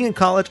 And being in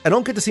college, I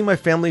don't get to see my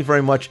family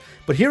very much,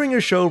 but hearing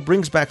your show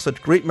brings back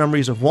such great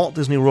memories of Walt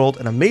Disney World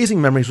and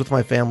amazing memories with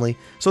my family,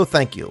 so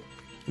thank you.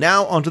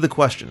 Now, on to the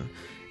question.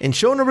 In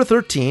show number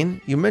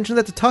 13, you mentioned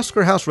that the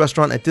Tusker House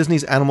restaurant at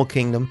Disney's Animal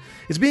Kingdom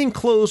is being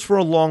closed for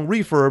a long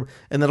refurb,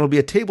 and that it'll be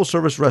a table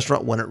service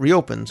restaurant when it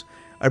reopens.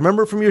 I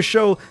remember from your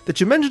show that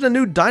you mentioned a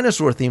new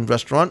dinosaur-themed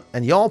restaurant,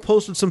 and y'all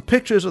posted some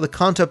pictures of the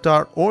concept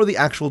art or the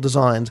actual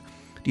designs.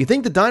 Do you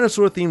think the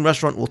dinosaur-themed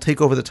restaurant will take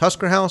over the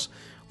Tusker House?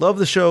 Love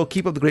the show.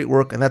 Keep up the great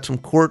work." And that's from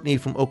Courtney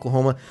from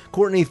Oklahoma.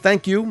 Courtney,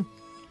 thank you.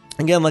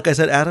 Again, like I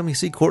said, Adam, you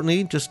see,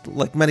 Courtney, just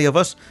like many of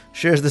us,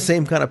 shares the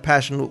same kind of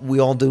passion we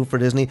all do for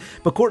Disney.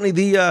 But Courtney,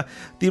 the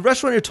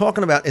restaurant you're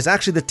talking about is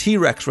actually the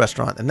T-Rex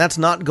restaurant, and that's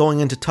not going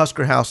into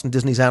Tusker House and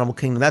Disney's Animal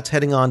Kingdom. That's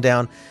heading on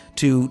down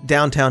to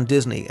downtown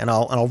Disney, and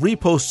I'll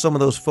repost some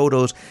of those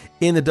photos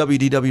in the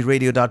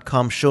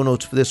WDWRadio.com show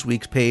notes for this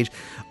week's page.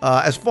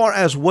 As far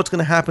as what's going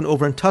to happen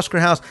over in Tusker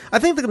House, I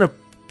think they're going to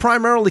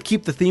primarily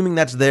keep the theming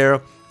that's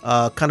there.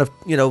 Kind of,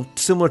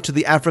 similar to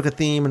the Africa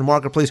theme and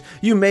Marketplace.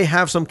 You may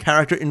have some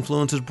character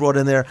influences brought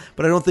in there,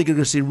 but I don't think you're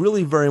going to see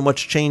really very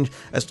much change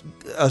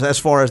as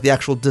far as the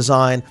actual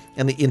design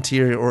and the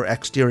interior or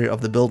exterior of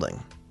the building.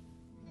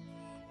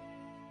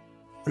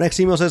 Our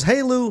next email says,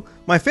 "Hey Lou,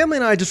 my family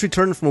and I just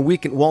returned from a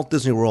week at Walt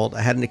Disney World.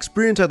 I had an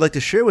experience I'd like to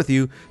share with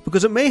you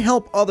because it may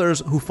help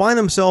others who find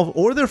themselves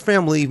or their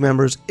family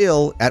members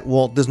ill at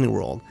Walt Disney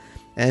World."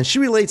 And she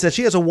relates that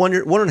she has a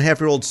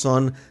 1.5-year-old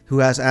son who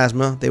has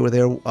asthma. They were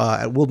there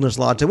at Wilderness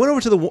Lodge. They went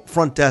over to the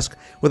front desk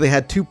where they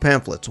had two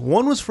pamphlets.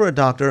 One was for a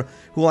doctor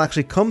who will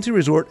actually come to your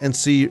resort and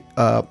see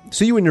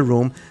you in your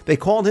room. They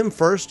called him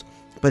first,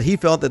 but he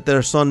felt that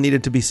their son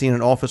needed to be seen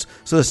in office.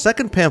 So the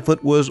second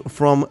pamphlet was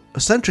from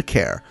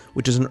Centricare,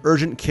 which is an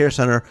urgent care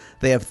center.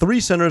 They have 3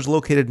 centers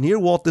located near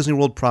Walt Disney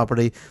World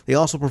property. They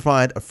also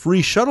provide a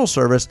free shuttle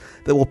service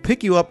that will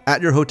pick you up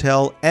at your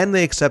hotel, and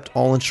they accept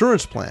all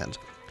insurance plans.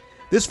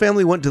 This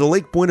family went to the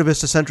Lake Buena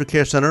Vista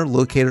Centricare Center,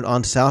 located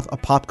on South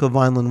Apopka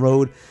Vineland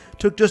Road.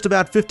 Took just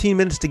about 15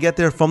 minutes to get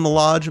there from the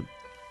lodge.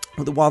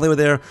 While they were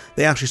there,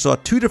 they actually saw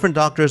 2 different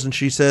doctors, and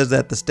she says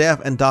that the staff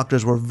and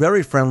doctors were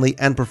very friendly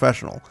and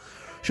professional.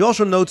 She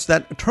also notes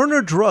that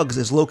Turner Drugs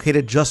is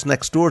located just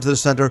next door to the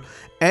center,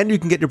 and you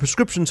can get your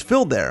prescriptions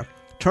filled there.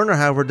 Turner,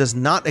 however, does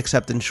not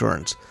accept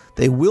insurance.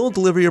 They will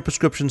deliver your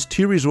prescriptions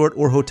to your resort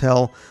or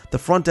hotel. The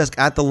front desk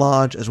at the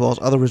lodge, as well as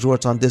other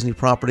resorts on Disney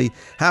property,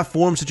 have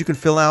forms that you can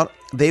fill out.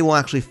 They will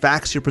actually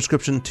fax your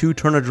prescription to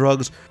Turner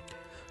Drugs.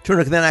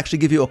 Turner can then actually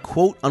give you a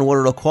quote on what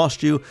it'll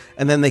cost you,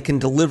 and then they can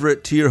deliver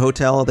it to your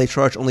hotel. They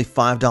charge only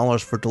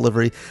 $5 for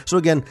delivery. So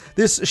again,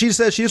 she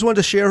says she just wanted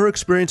to share her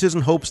experiences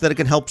in hopes that it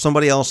can help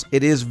somebody else.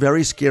 It is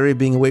very scary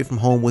being away from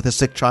home with a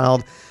sick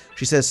child.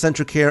 She says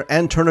Centricare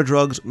and Turner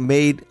Drugs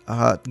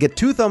get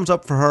 2 thumbs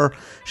up for her.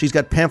 She's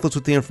got pamphlets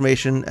with the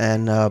information,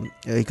 and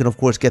you can, of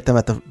course, get them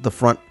at the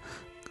front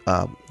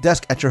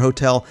desk at your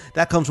hotel.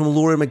 That comes from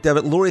Lori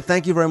McDevitt. Lori,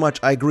 thank you very much.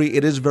 I agree.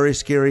 It is very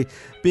scary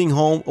being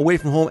away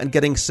from home and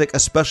getting sick,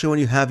 especially when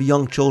you have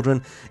young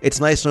children. It's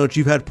nice to know that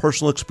you've had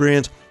personal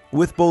experience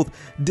with both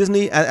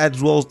Disney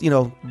as well as,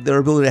 their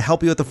ability to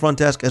help you at the front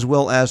desk, as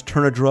well as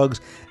Turner Drugs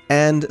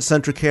and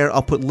Centricare.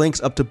 I'll put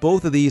links up to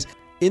both of these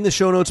in the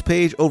show notes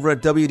page over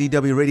at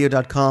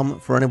WDWRadio.com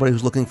for anybody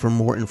who's looking for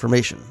more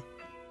information.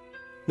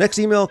 Next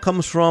email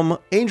comes from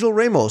Angel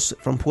Ramos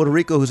from Puerto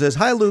Rico, who says,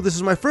 "Hi Lou, this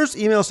is my first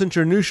email since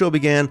your new show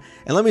began,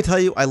 and let me tell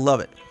you, I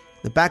love it.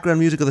 The background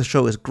music of the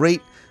show is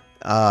great.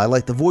 I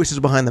like the voices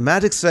behind the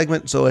magic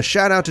segment, so a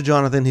shout out to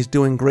Jonathan. He's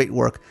doing great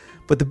work.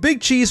 But the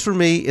big cheese for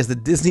me is the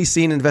Disney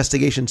Scene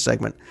Investigation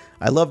segment.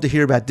 I love to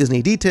hear about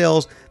Disney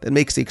details that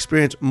makes the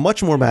experience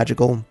much more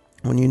magical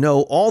when you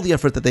know all the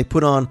effort that they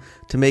put on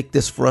to make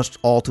this for us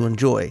all to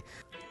enjoy."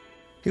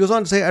 He goes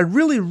on to say, "I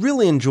really,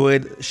 really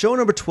enjoyed show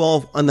number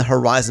 12 on the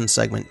Horizon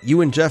segment.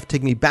 You and Jeff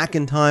take me back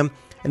in time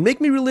and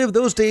make me relive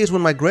those days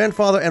when my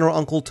grandfather and our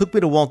uncle took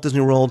me to Walt Disney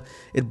World.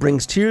 It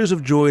brings tears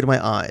of joy to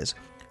my eyes.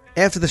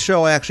 After the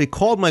show, I actually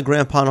called my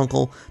grandpa and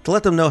uncle to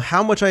let them know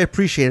how much I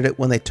appreciated it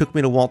when they took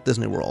me to Walt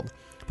Disney World.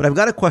 But I've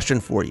got a question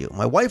for you.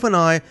 My wife and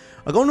I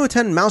are going to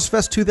attend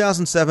MouseFest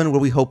 2007,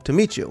 where we hope to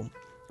meet you.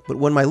 But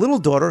when my little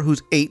daughter,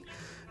 who's 8,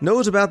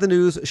 knows about the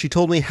news, she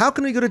told me, how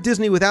can we go to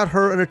Disney without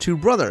her and her 2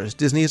 brothers?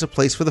 Disney is a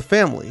place for the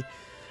family.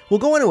 We'll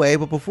go anyway,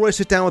 but before I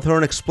sit down with her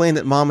and explain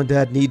that Mom and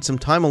Dad need some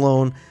time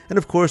alone, and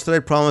of course that I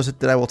promise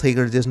that I will take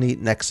her to Disney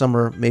next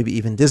summer, maybe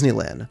even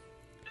Disneyland.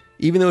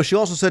 Even though she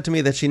also said to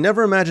me that she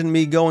never imagined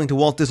me going to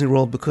Walt Disney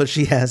World because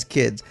she has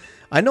kids.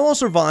 I know I'll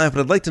survive, but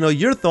I'd like to know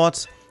your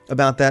thoughts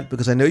about that,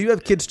 because I know you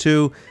have kids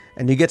too,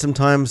 and you get some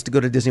times to go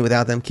to Disney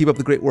without them. Keep up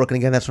the great work. And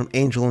again, that's from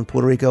Angel in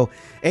Puerto Rico.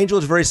 Angel,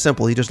 is very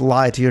simple. You just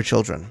lie to your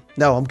children.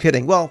 No, I'm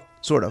kidding. Well,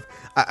 sort of.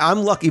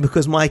 I'm lucky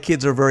because my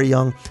kids are very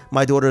young.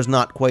 My daughter is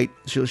not quite.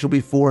 She'll be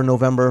 4 in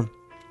November.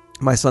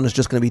 My son is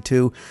just going to be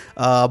 2.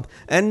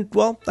 And,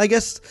 well, I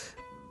guess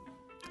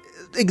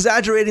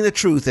exaggerating the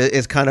truth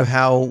is kind of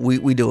how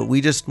we do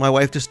it. My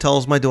wife just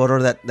tells my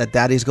daughter that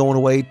daddy's going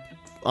away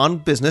on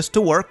business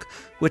to work,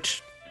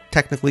 which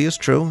technically is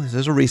true. This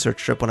is a research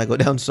trip when I go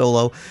down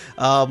solo.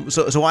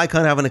 So I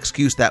kind of have an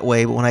excuse that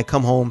way. But when I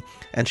come home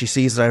and she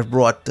sees that I've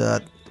brought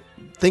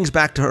things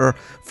back to her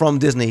from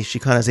Disney, she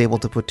kind of is able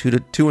to put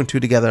two and two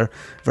together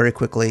very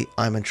quickly.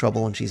 I'm in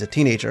trouble when she's a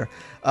teenager.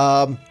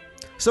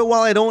 So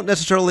while I don't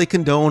necessarily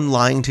condone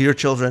lying to your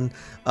children,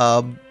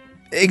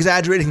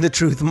 exaggerating the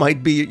truth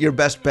might be your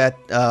best bet,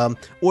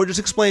 or just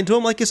explain to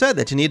them, like you said,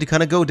 that you need to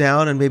kind of go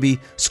down and maybe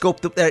scope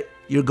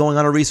you're going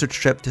on a research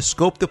trip to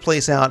scope the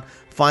place out,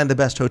 find the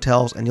best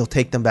hotels, and you'll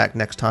take them back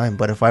next time.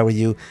 But if I were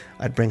you,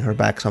 I'd bring her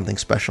back something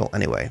special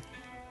anyway.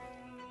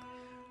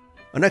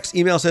 Our next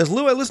email says,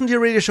 Lou, I listen to your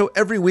radio show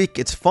every week.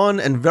 It's fun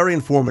and very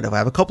informative. I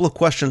have a couple of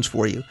questions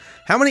for you.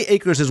 How many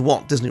acres is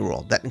Walt Disney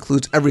World? That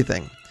includes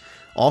everything.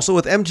 Also,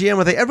 with MGM,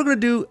 are they ever going to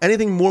do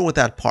anything more with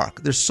that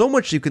park? There's so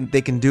much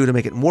they can do to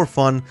make it more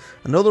fun.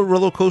 Another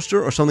roller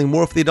coaster or something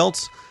more for the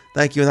adults?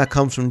 Thank you, and that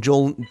comes from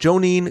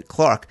Jonine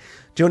Clark.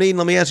 Jonine,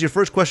 let me ask your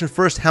first question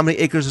first. How many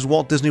acres is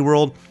Walt Disney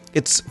World?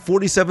 It's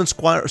 47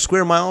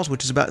 square miles,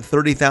 which is about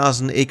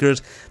 30,000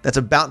 acres. That's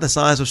about the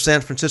size of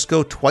San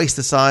Francisco, twice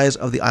the size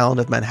of the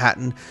island of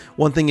Manhattan.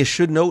 One thing you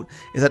should note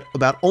is that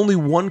about only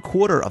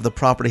 1/4 of the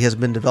property has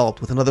been developed,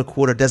 with another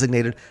quarter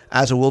designated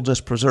as a wilderness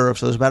preserve.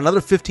 So there's about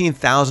another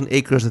 15,000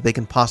 acres that they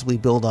can possibly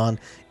build on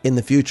in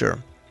the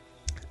future.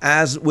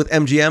 As with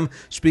MGM,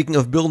 speaking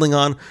of building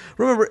on,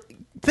 remember,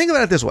 think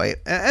about it this way.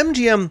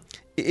 MGM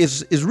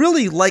is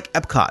really like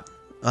Epcot,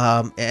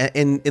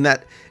 in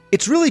that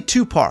it's really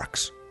two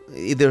parks.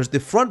 There's the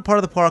front part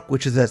of the park,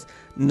 which is that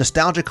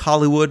nostalgic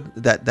Hollywood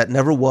that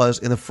never was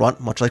in the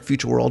front, much like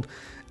Future World.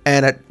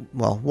 And at,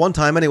 well, one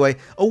time anyway,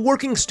 a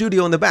working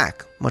studio in the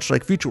back, much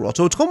like Future World.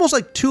 So it's almost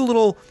like two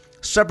little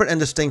separate and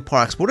distinct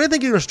parks. But what I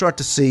think you're going to start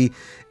to see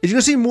is you're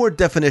going to see more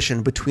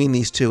definition between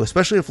these two,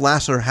 especially if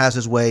Lasser has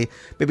his way.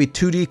 Maybe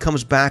 2D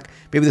comes back.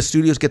 Maybe the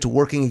studios get to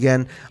working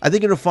again. I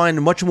think you're going to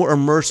find much more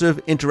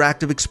immersive,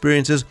 interactive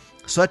experiences,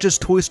 such as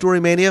Toy Story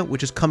Mania,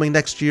 which is coming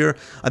next year.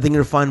 I think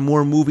you're going to find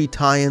more movie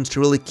tie-ins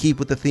to really keep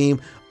with the theme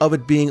of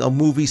it being a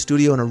movie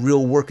studio and a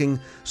real working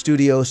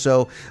studio.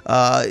 So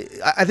I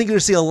think you're going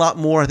to see a lot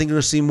more. I think you're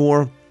going to see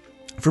more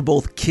for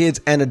both kids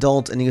and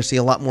adults, and you're going to see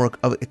a lot more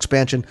of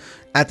expansion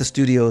at the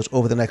studios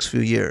over the next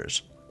few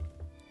years.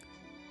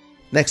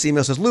 Next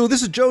email says, Lou,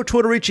 this is Joe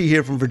Tortorici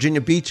here from Virginia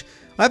Beach.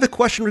 I have a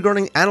question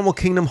regarding Animal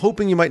Kingdom,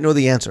 hoping you might know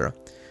the answer.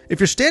 If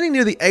you're standing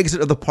near the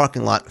exit of the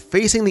parking lot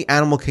facing the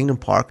Animal Kingdom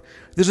park,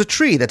 there's a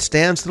tree that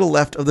stands to the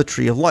left of the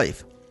Tree of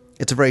Life.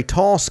 It's a very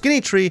tall,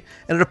 skinny tree,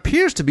 and it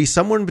appears to be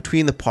somewhere in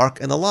between the park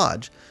and the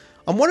lodge.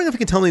 I'm wondering if you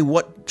can tell me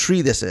what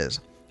tree this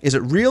is. Is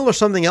it real or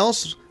something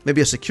else? Maybe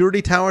a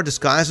security tower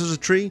disguised as a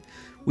tree?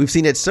 We've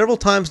seen it several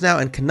times now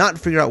and cannot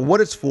figure out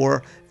what it's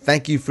for.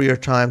 Thank you for your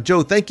time.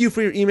 Joe, thank you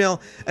for your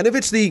email. And if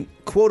it's the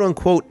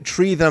quote-unquote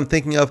tree that I'm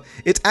thinking of,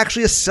 it's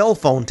actually a cell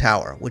phone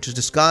tower, which is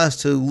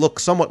disguised to look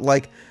somewhat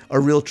like a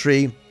real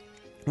tree.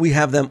 We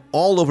have them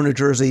all over New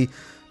Jersey.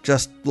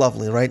 Just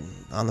lovely, right?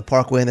 On the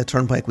Parkway and the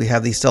Turnpike, we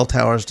have these cell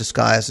towers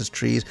disguised as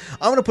trees.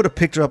 I'm going to put a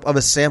picture up of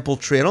a sample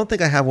tree. I don't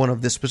think I have one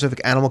of this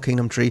specific Animal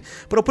Kingdom tree,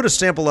 but I'll put a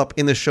sample up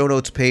in the show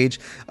notes page.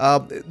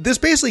 This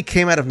basically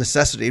came out of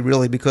necessity,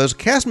 really, because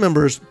cast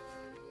members,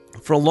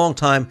 for a long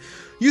time,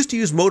 used to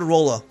use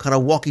Motorola kind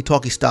of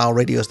walkie-talkie style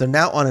radios. They're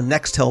now on a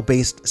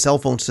Nextel-based cell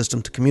phone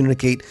system to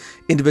communicate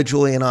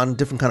individually and on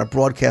different kind of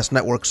broadcast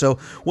networks. So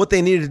what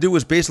they needed to do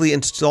was basically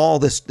install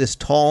this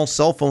tall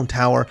cell phone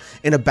tower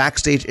in a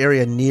backstage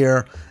area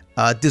near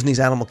Disney's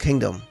Animal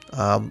Kingdom.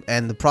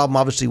 And the problem,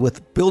 obviously,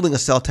 with building a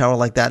cell tower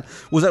like that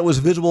was that it was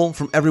visible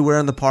from everywhere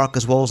in the park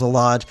as well as the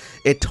lodge.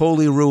 It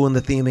totally ruined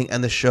the theming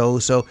and the show.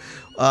 So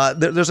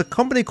there's a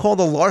company called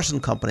the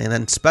Larson Company, and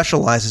it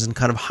specializes in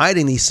kind of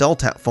hiding these cell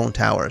phone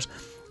towers.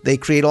 They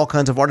create all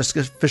kinds of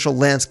artificial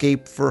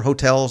landscape for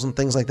hotels and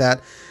things like that.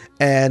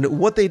 And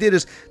what they did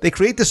is they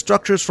create the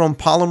structures from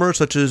polymers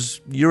such as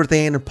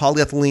urethane and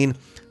polyethylene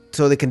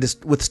so they can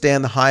just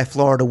withstand the high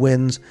Florida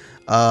winds,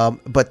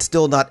 but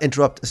still not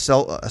interrupt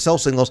cell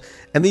signals.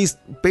 And these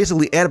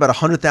basically add about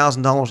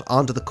 $100,000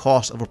 onto the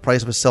cost of a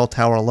price of a cell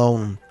tower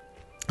alone,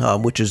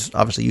 which is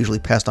obviously usually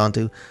passed on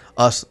to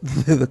us,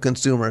 the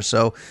consumer.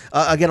 So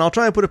again, I'll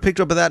try and put a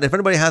picture up of that. If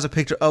anybody has a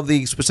picture of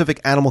the specific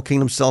Animal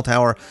Kingdom cell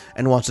tower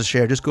and wants to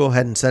share, just go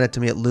ahead and send it to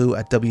me at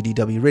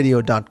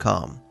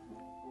lou@wdwradio.com.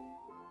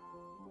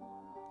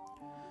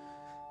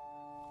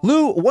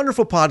 Lou,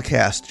 wonderful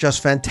podcast.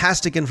 Just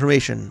fantastic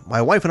information.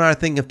 My wife and I are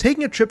thinking of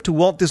taking a trip to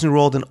Walt Disney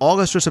World in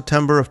August or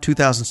September of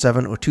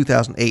 2007 or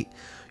 2008.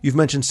 You've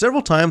mentioned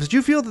several times that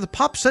you feel that the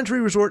Pop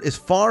Century Resort is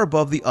far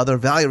above the other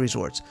value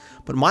resorts,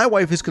 but my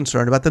wife is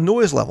concerned about the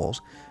noise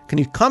levels. Can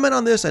you comment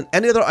on this and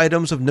any other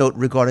items of note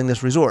regarding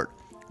this resort?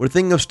 We're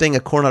thinking of staying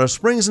at Coronado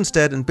Springs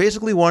instead and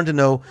basically wanted to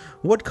know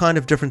what kind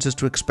of differences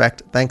to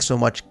expect. Thanks so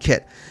much,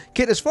 Kit.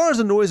 Kit, as far as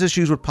the noise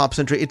issues with Pop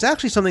Century, it's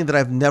actually something that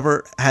I've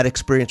never had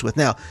experience with.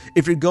 Now,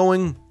 if you're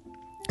going,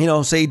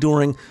 say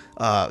during,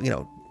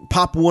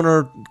 Pop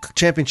Warner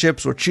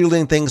championships or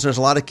cheerleading things, there's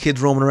a lot of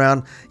kids roaming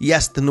around.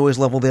 Yes, the noise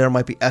level there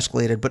might be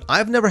escalated, but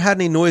I've never had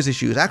any noise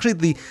issues.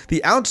 Actually,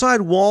 the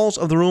outside walls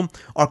of the room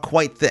are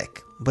quite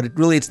thick, but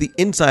it's the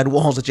inside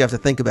walls that you have to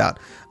think about,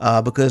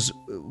 because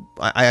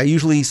I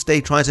usually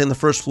try and stay on the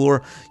first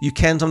floor. You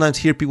can sometimes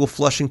hear people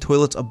flushing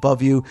toilets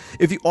above you.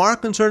 If you are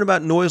concerned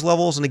about noise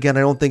levels, and again, I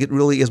don't think it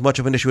really is much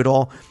of an issue at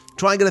all,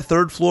 try and get a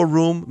third floor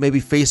room,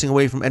 maybe facing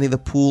away from any of the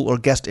pool or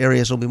guest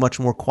areas. It'll be much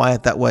more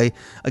quiet that way.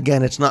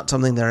 Again, it's not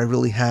something that I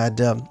really had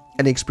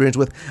any experience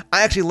with.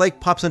 I actually like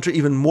Pop Century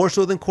even more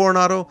so than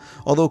Coronado,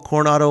 although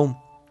Coronado,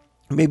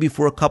 maybe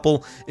for a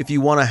couple, if you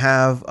want to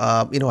have,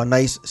 a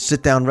nice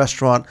sit-down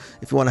restaurant,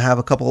 if you want to have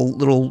a couple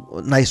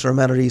little nicer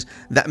amenities,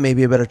 that may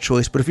be a better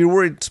choice. But if you're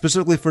worried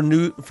specifically for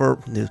noise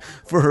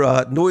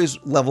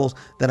levels,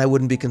 then I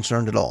wouldn't be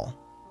concerned at all.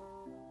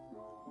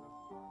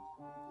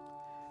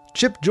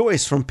 Chip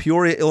Joyce from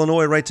Peoria,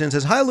 Illinois writes in and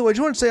says, "Hi Lou, I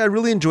just want to say I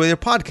really enjoy your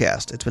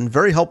podcast. It's been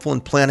very helpful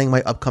in planning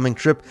my upcoming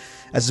trip,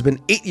 as it's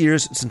been 8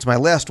 years since my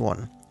last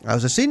one. I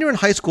was a senior in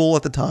high school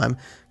at the time.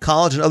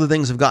 College and other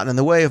things have gotten in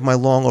the way of my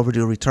long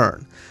overdue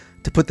return.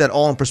 To put that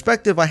all in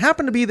perspective, I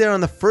happened to be there on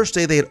the first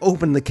day they had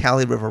opened the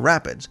Cali River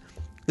Rapids.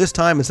 This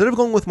time, instead of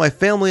going with my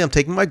family, I'm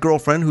taking my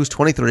girlfriend, who's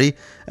 23,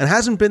 and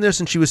hasn't been there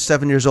since she was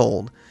 7 years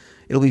old.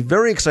 It'll be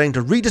very exciting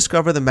to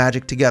rediscover the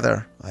magic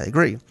together." I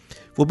agree.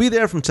 We'll be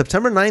there from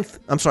September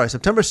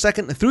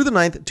 2nd through the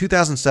 9th,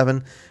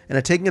 2007, and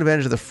are taking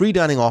advantage of the free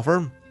dining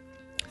offer.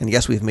 And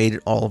yes, we've made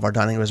all of our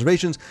dining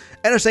reservations,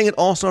 and are staying at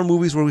All-Star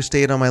Movies, where we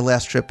stayed on my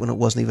last trip when it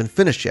wasn't even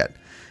finished yet.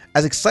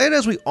 As excited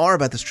as we are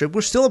about this trip,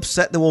 we're still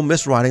upset that we'll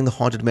miss riding the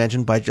Haunted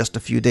Mansion by just a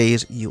few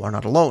days. You are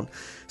not alone,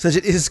 since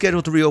it is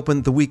scheduled to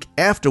reopen the week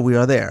after we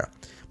are there.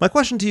 My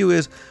question to you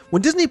is,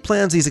 when Disney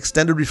plans these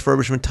extended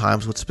refurbishment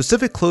times with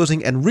specific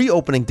closing and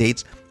reopening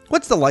dates,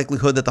 what's the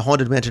likelihood that the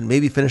Haunted Mansion may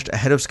be finished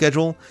ahead of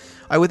schedule?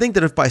 I would think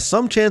that if by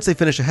some chance they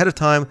finish ahead of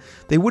time,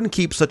 they wouldn't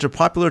keep such a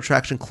popular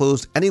attraction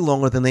closed any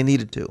longer than they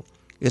needed to.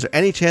 Is there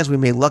any chance we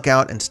may luck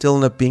out and still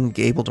end up being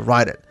able to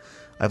ride it?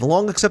 I've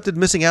long accepted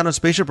missing out on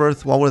Spaceship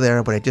Earth while we're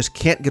there, but I just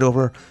can't get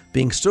over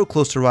being so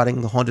close to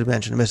riding the Haunted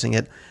Mansion and missing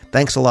it.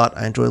 Thanks a lot.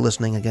 I enjoy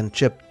listening. Again,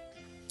 Chip,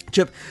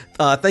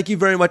 thank you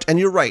very much. And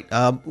you're right.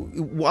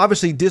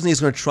 Obviously, Disney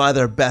is going to try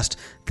their best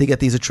to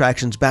get these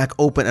attractions back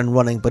open and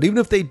running. But even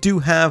if they do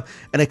have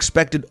an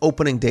expected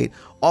opening date,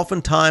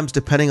 oftentimes,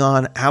 depending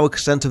on how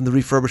extensive the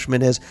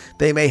refurbishment is,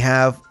 they may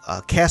have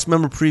cast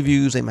member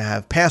previews, they may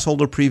have pass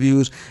holder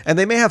previews, and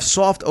they may have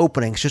soft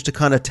openings just to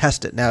kind of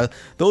test it. Now,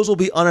 those will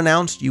be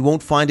unannounced. You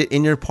won't find it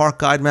in your park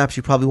guide maps.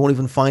 You probably won't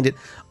even find it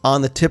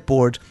on the tip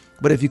boards.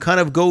 But if you kind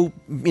of go,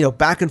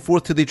 back and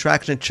forth to the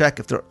attraction and check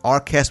if there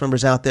are cast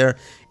members out there,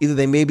 either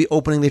they may be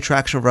opening the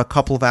attraction for a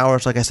couple of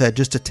hours, like I said,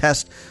 just to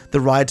test the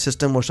ride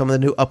system or some of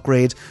the new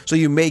upgrades. So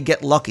you may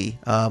get lucky.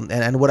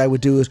 And what I would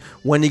do is,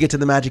 when you get to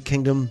the Magic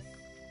Kingdom,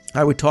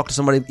 I would talk to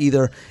somebody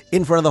either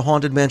in front of the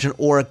Haunted Mansion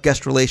or at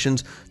guest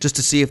relations, just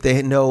to see if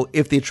they know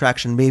if the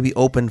attraction may be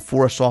open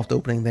for a soft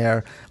opening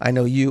there. I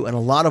know you and a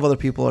lot of other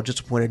people are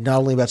disappointed, not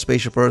only about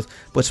Spaceship Earth,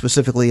 but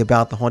specifically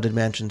about the Haunted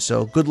Mansion.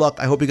 So good luck.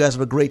 I hope you guys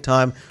have a great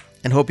time,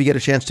 and hope you get a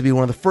chance to be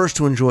one of the first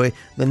to enjoy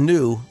the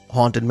new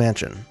Haunted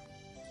Mansion.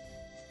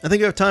 I think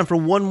we have time for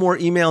one more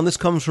email, and this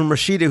comes from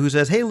Rashida, who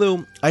says, "Hey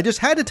Lou, I just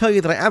had to tell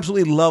you that I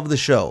absolutely love the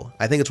show.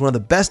 I think it's one of the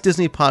best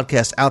Disney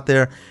podcasts out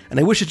there, and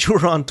I wish that you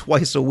were on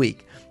twice a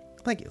week."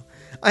 Thank you.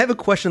 I have a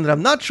question that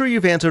I'm not sure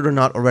you've answered or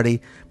not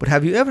already, but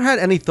have you ever had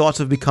any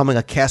thoughts of becoming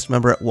a cast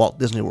member at Walt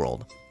Disney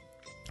World?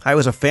 I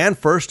was a fan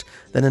first,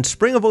 then in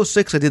spring of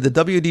 2006 I did the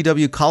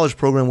WDW college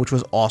program, which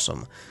was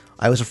awesome.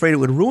 I was afraid it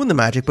would ruin the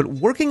magic, but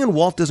working in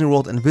Walt Disney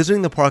World and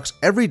visiting the parks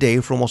every day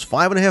for almost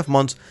 5.5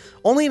 months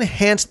only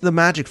enhanced the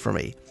magic for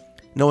me.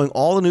 Knowing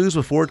all the news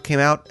before it came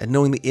out, and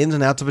knowing the ins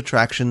and outs of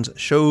attractions,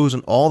 shows,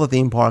 and all the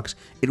theme parks,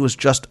 it was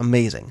just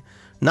amazing.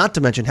 Not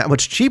to mention how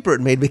much cheaper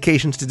it made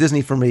vacations to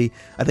Disney for me.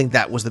 I think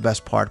that was the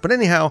best part. But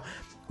anyhow,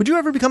 would you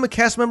ever become a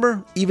cast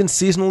member, even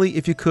seasonally,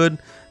 if you could?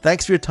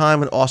 Thanks for your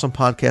time and awesome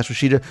podcast,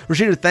 Rashida.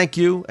 Rashida, thank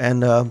you,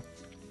 and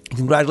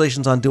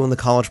congratulations on doing the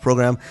college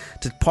program.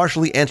 To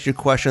partially answer your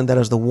question, that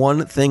is the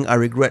one thing I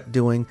regret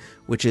doing,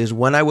 which is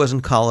when I was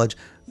in college,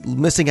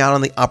 missing out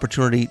on the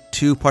opportunity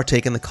to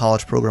partake in the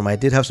college program. I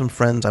did have some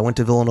friends, I went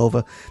to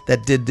Villanova,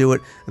 that did do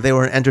it. They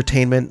were in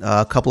entertainment,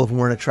 a couple of them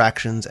were in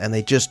attractions, and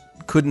they just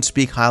couldn't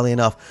speak highly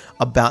enough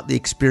about the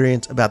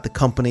experience, about the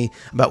company,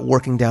 about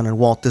working down in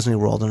Walt Disney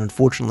World, and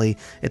unfortunately,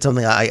 it's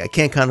something I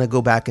can't kind of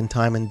go back in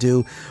time and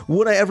do.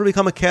 Would I ever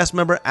become a cast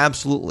member?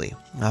 Absolutely.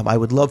 I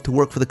would love to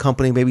work for the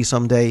company, maybe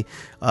someday,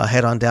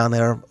 head on down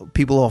there.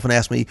 People often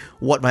ask me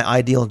what my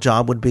ideal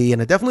job would be,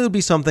 and it definitely would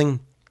be something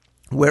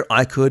where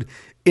I could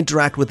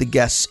interact with the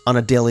guests on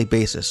a daily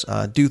basis,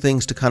 do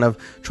things to kind of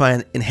try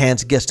and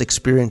enhance guest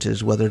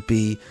experiences, whether it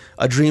be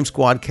a Dream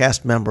Squad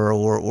cast member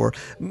or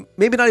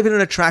maybe not even an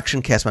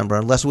attraction cast member,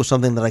 unless it was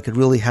something that I could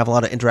really have a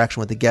lot of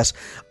interaction with the guests.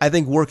 I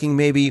think working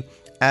maybe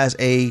as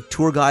a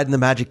tour guide in the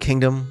Magic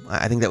Kingdom,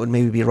 I think that would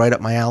maybe be right up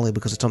my alley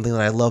because it's something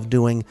that I love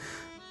doing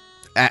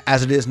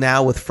as it is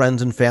now with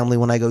friends and family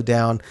when I go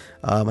down.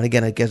 And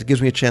again, it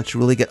gives me a chance to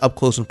really get up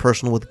close and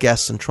personal with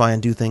guests and try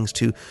and do things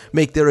to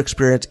make their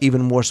experience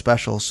even more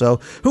special. So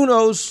who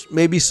knows,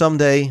 maybe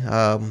someday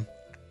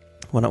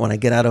when I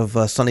get out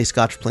of sunny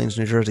Scotch Plains,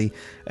 New Jersey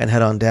and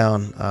head on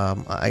down,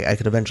 I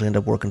could eventually end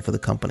up working for the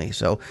company.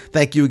 So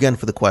thank you again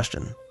for the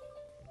question.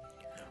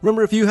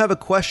 Remember, if you have a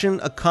question,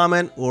 a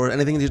comment, or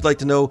anything that you'd like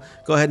to know,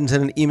 go ahead and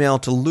send an email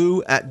to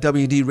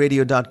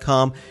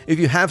lou@wdradio.com. If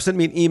you have sent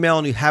me an email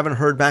and you haven't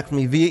heard back from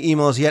me via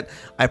emails yet,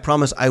 I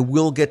promise I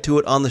will get to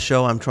it on the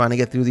show. I'm trying to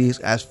get through these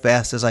as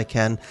fast as I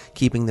can,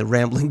 keeping the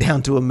rambling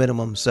down to a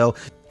minimum. So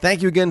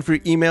thank you again for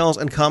your emails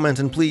and comments,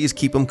 and please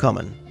keep them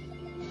coming.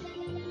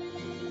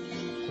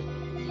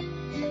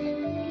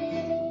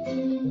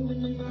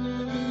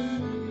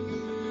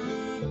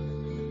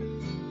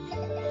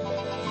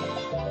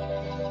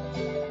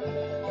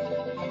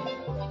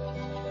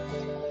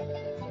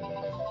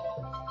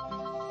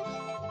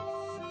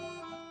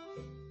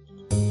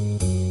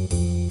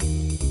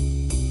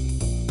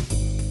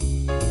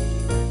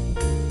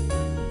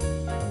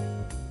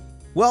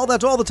 Well,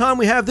 that's all the time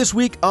we have this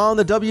week on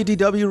the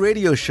WDW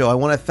Radio Show. I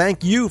want to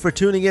thank you for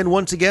tuning in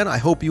once again. I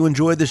hope you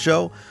enjoyed the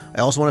show.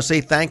 I also want to say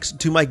thanks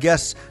to my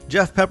guests,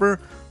 Jeff Pepper,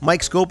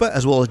 Mike Scopa,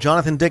 as well as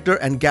Jonathan Dichter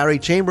and Gary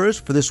Chambers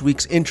for this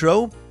week's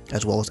intro,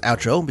 as well as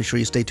outro. Be sure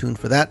you stay tuned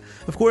for that.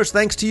 Of course,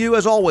 thanks to you,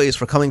 as always,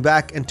 for coming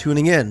back and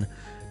tuning in.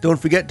 Don't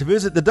forget to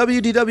visit the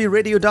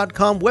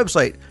WDWRadio.com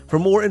website for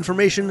more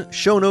information,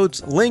 show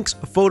notes, links,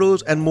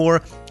 photos, and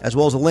more, as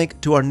well as a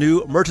link to our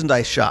new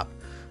merchandise shop.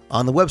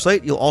 On the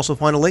website, you'll also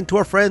find a link to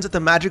our friends at the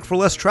Magic for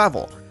Less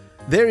Travel.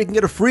 There you can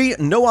get a free,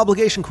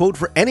 no-obligation quote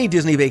for any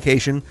Disney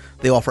vacation.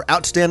 They offer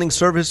outstanding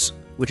service,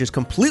 which is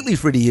completely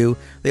free to you.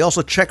 They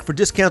also check for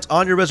discounts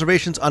on your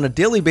reservations on a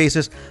daily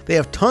basis. They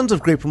have tons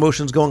of great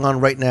promotions going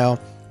on right now.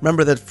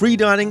 Remember that free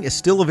dining is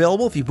still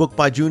available if you book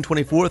by June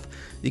 24th.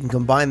 You can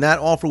combine that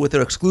offer with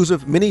their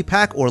exclusive mini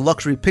pack or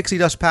luxury pixie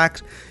dust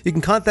packs. You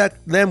can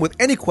contact them with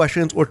any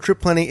questions or trip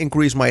planning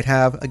inquiries you might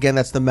have. Again,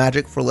 that's the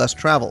Magic for Less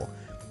Travel.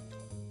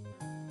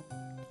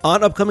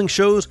 On upcoming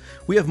shows,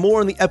 we have more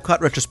in the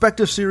Epcot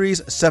Retrospective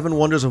Series, 7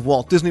 Wonders of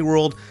Walt Disney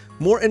World,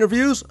 more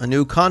interviews, a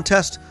new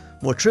contest,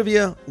 more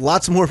trivia,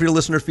 lots more of your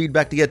listener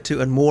feedback to get to,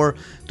 and more.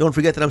 Don't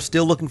forget that I'm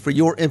still looking for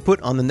your input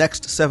on the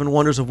next 7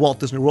 Wonders of Walt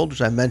Disney World,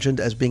 which I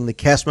mentioned as being the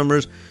cast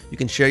members. You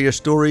can share your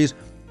stories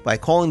by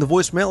calling the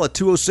voicemail at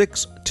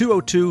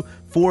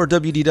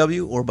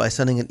 206-202-4WDW or by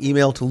sending an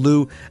email to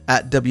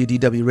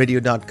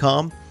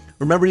lou@wdwradio.com.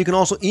 Remember, you can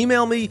also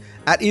email me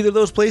at either of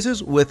those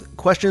places with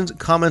questions,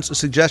 comments, or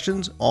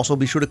suggestions. Also,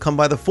 be sure to come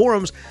by the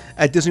forums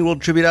at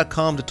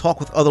DisneyWorldTrivia.com to talk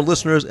with other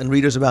listeners and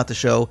readers about the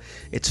show.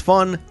 It's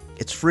fun.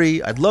 It's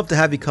free. I'd love to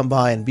have you come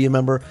by and be a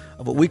member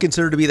of what we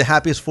consider to be the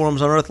happiest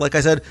forums on Earth. Like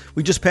I said,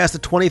 we just passed the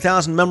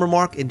 20,000 member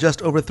mark in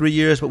just over 3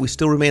 years, but we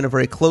still remain a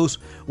very close,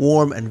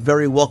 warm, and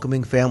very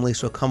welcoming family,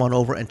 so come on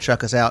over and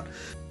check us out.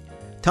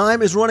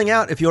 Time is running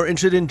out if you're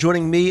interested in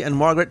joining me and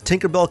Margaret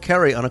Tinkerbell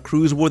Carey on a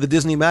cruise aboard the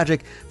Disney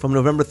Magic from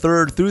November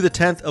 3rd through the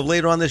 10th of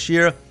later on this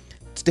year.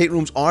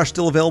 Staterooms are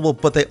still available,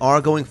 but they are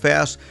going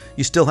fast.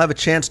 You still have a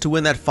chance to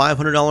win that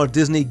 $500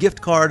 Disney gift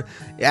card,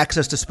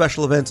 access to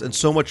special events, and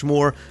so much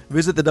more.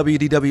 Visit the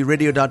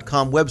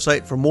WDWRadio.com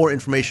website for more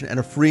information and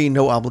a free,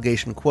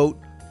 no-obligation quote.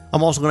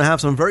 I'm also going to have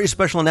some very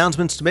special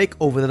announcements to make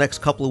over the next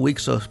couple of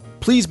weeks, so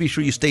please be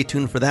sure you stay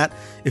tuned for that.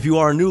 If you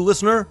are a new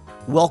listener,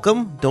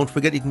 welcome. Don't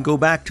forget you can go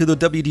back to the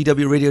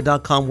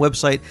WDWRadio.com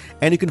website,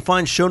 and you can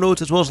find show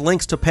notes as well as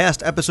links to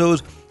past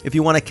episodes if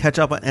you want to catch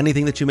up on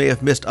anything that you may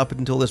have missed up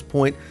until this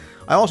point.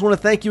 I also want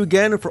to thank you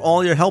again for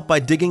all your help by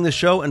digging the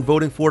show and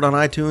voting for it on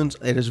iTunes.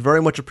 It is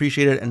very much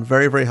appreciated and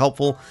very, very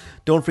helpful.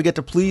 Don't forget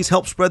to please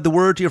help spread the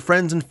word to your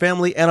friends and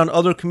family and on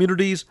other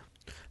communities.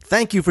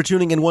 Thank you for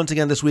tuning in once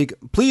again this week.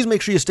 Please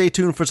make sure you stay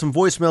tuned for some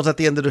voicemails at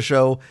the end of the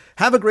show.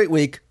 Have a great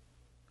week.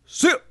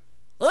 See you.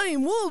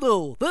 I'm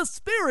Waldo, the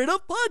spirit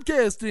of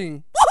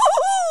podcasting.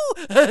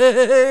 Woo-hoo-hoo!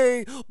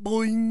 Hey,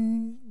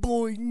 boing,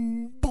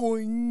 boing,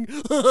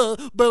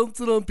 boing,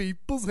 bouncing on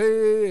people's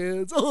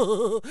heads.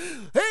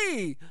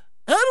 Hey,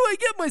 how do I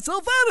get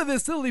myself out of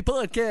this silly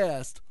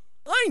podcast?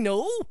 I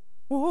know.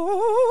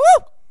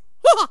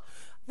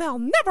 They'll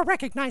never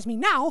recognize me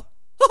now.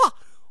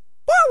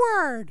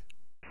 Forward!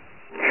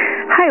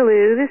 Hi,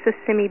 Lou. This is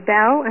Simmy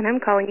Bell, and I'm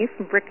calling you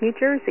from Brick, New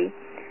Jersey.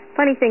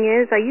 Funny thing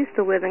is, I used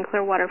to live in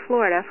Clearwater,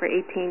 Florida for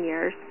 18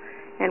 years,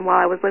 And while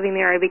I was living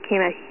there, I became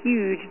a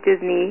huge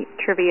Disney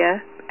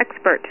trivia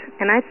expert.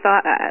 And I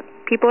thought,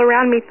 people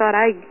around me thought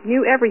I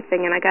knew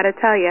everything. And I got to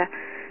tell you,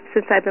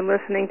 since I've been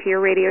listening to your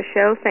radio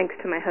show, thanks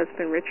to my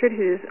husband Richard,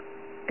 who's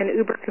an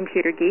uber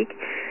computer geek,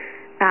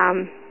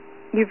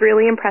 you've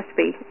really impressed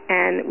me.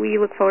 And we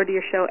look forward to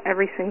your show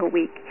every single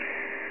week.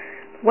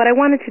 What I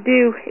wanted to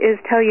do is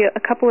tell you a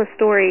couple of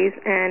stories,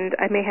 and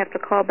I may have to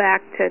call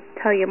back to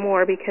tell you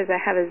more because I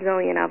have a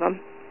zillion of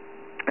them.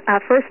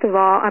 First of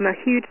all, I'm a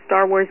huge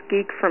Star Wars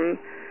geek from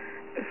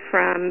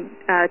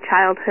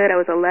childhood. I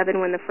was 11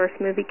 when the first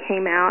movie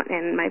came out,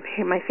 and my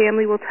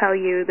family will tell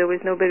you there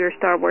was no bigger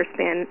Star Wars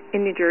fan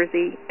in New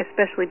Jersey,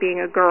 especially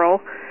being a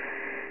girl,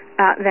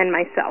 than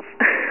myself.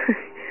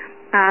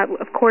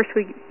 Of course,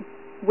 we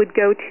would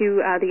go to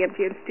the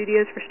MGM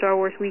Studios for Star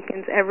Wars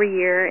weekends every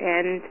year,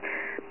 and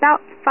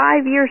about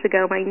 5 years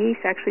ago, my niece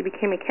actually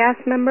became a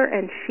cast member,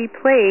 and she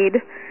played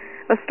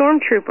a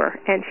stormtrooper,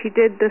 and she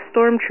did the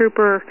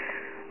stormtrooper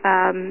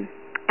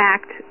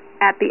act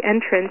at the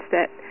entrance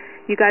that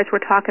you guys were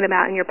talking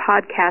about in your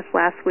podcast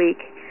last week.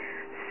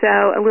 So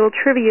a little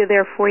trivia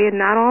there for you.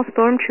 Not all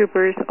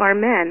stormtroopers are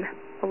men.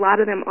 A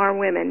lot of them are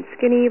women,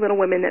 skinny little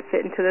women that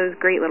fit into those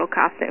great little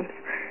costumes.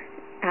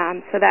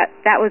 So that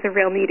was a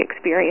real neat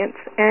experience.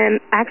 And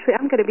actually,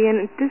 I'm going to be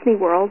in Disney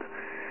World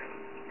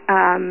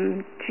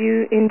in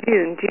June.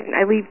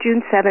 I leave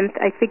June 7th.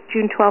 I think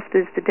June 12th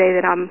is the day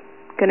that I'm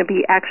going to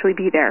be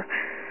there,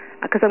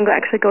 because I'm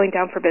actually going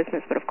down for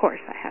business. But of course,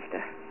 I have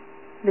to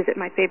visit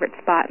my favorite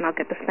spot, and I'll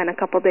get to spend a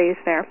couple days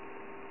there.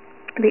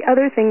 The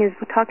other thing is,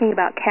 we're talking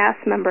about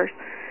cast members.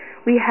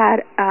 We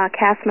had a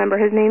cast member.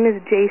 His name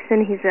is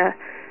Jason. He's a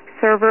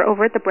server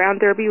over at the Brown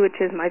Derby, which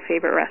is my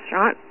favorite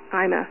restaurant.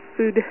 I'm a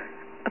food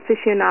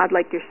aficionado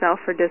like yourself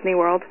for Disney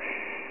World.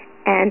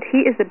 And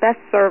he is the best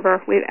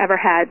server we've ever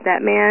had. That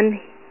man,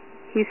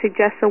 he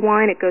suggests a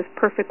wine, it goes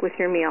perfect with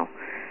your meal.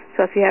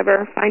 So if you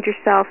ever find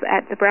yourself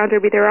at the Brown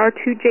Derby, there are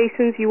two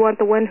Jasons. You want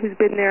the one who's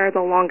been there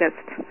the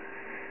longest.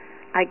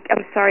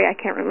 I'm sorry, I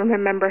can't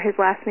remember his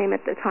last name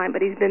at the time,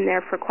 but he's been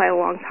there for quite a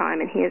long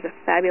time, and he is a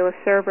fabulous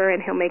server,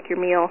 and he'll make your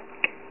meal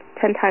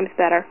 10 times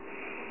better.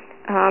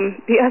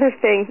 The other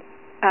thing,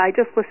 I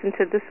just listened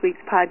to this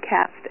week's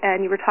podcast,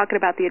 and you were talking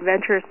about the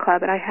Adventurers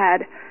Club, and I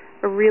had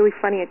a really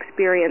funny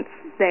experience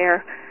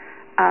there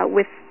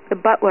with the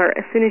butler.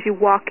 As soon as you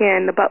walk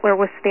in, the butler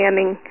was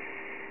standing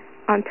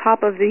on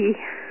top of the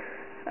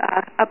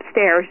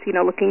upstairs,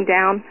 looking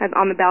down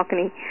on the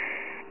balcony,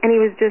 and he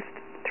was just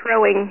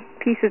throwing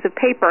pieces of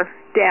paper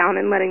down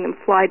and letting them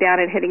fly down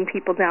and hitting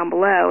people down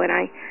below. And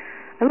I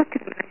looked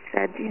at him and I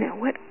said,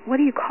 what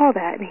do you call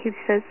that? And he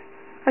says,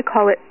 I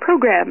call it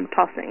program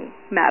tossing,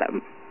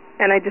 madam.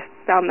 And I just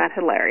found that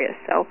hilarious.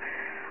 So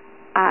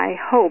I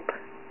hope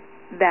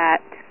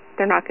that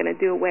they're not going to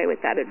do away with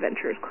that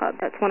Adventurers Club.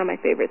 That's one of my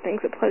favorite things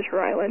at Pleasure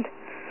Island.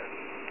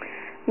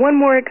 One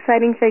more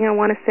exciting thing I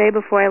want to say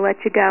before I let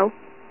you go.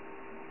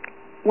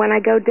 When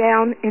I go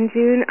down in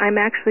June, I'm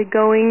actually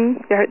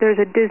going, there's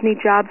a Disney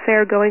job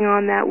fair going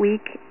on that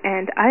week,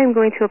 and I am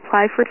going to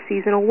apply for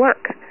seasonal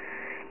work.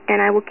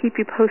 And I will keep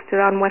you posted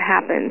on what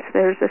happens.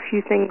 There's a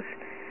few things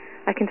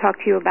I can talk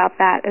to you about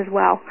that as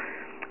well.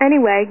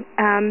 Anyway,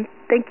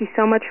 thank you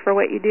so much for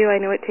what you do. I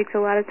know it takes a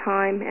lot of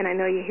time, and I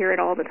know you hear it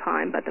all the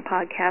time, but the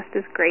podcast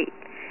is great.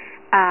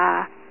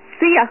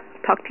 See ya.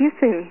 Talk to you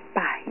soon.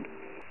 Bye.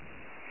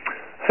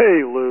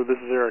 Hey, Lou, this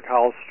is Eric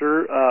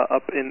Hollister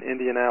up in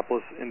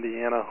Indianapolis,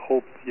 Indiana.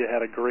 Hope you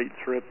had a great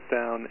trip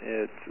down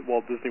at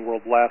Walt Disney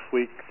World last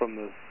week. From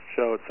the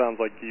show, it sounds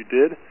like you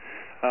did.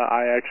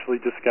 I actually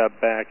just got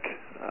back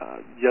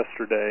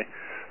yesterday,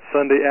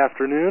 Sunday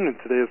afternoon, and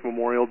today is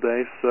Memorial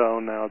Day, so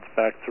now it's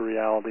back to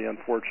reality,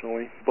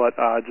 unfortunately. But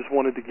I just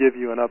wanted to give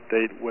you an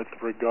update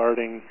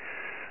regarding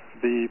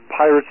the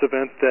Pirates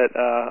event that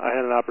I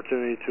had an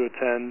opportunity to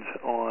attend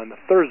on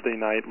Thursday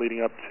night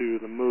leading up to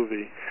the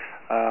movie.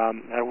 I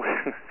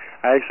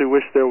actually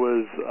wish there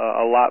was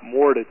a lot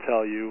more to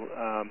tell you.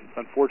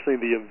 Unfortunately,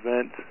 the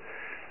event,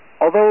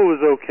 although it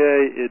was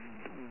okay, it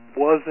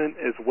wasn't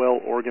as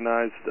well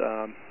organized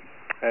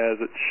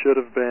as it should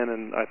have been,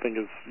 and I think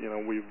as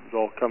we've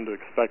all come to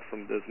expect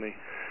from Disney.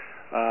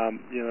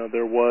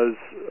 There was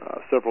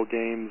several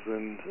games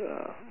and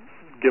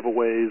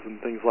giveaways and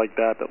things like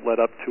that led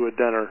up to a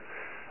dinner.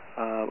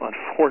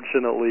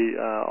 Unfortunately,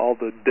 all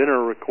the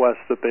dinner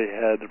requests that they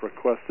had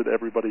requested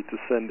everybody to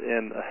send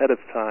in ahead of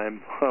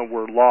time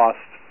were lost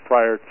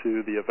prior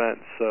to the event,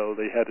 so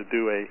they had to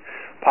do a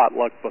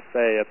potluck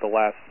buffet at the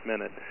last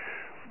minute.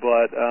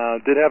 But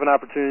did have an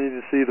opportunity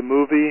to see the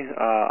movie.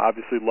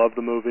 Obviously loved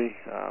the movie.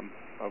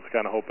 I was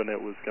kind of hoping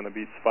it was going to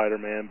beat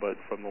Spider-Man, but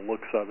from the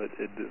looks of it,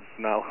 it does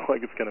not look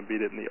like it's going to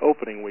beat it in the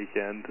opening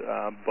weekend,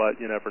 but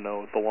you never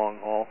know with the long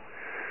haul.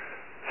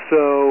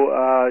 So,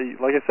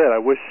 like I said, I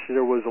wish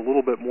there was a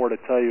little bit more to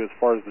tell you as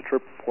far as the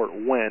trip report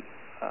went.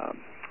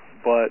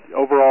 But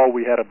overall,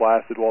 we had a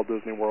blast at Walt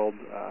Disney World.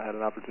 I had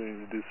an opportunity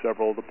to do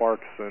several of the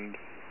parks and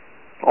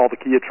all the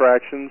key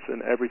attractions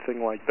and everything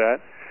like that.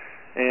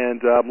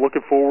 And I'm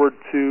looking forward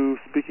to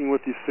speaking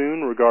with you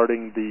soon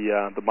regarding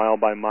the Mile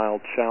by Mile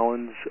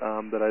challenge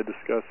that I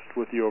discussed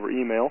with you over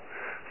email.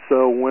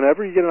 So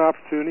whenever you get an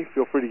opportunity,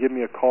 feel free to give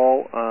me a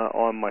call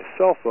on my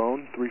cell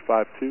phone,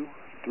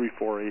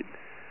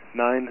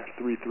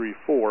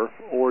 352-348-9334,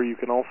 or you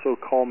can also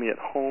call me at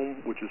home,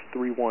 which is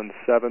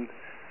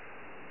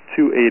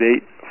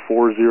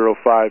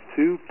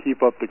 317-288-4052.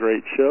 Keep up the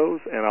great shows,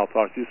 and I'll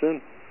talk to you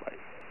soon. Bye.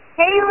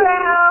 Hey,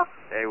 Lou.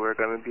 Hey, we're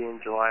going to be in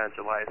July on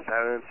July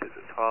 7th to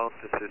the 12th.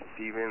 This is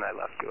Steven. I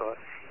left you an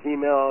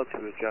email to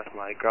address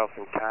my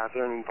girlfriend,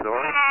 Catherine.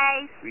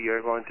 Hey. We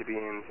are going to be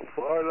in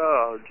Florida.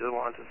 I just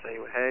wanted to say,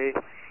 hey,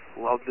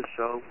 love the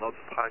show, love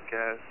the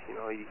podcast. You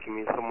know, you give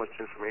me so much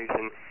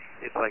information.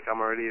 It's like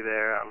I'm already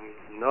there. I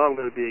know I'm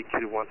going to be a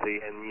kid once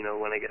again. You know,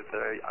 when I get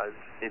there,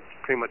 it's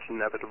pretty much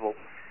inevitable.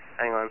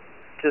 Hang on.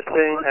 Just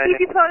saying, we'll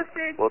keep you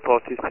posted. We'll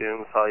talk to you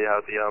soon. Tell you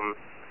how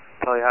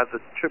the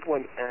trip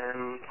went,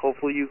 and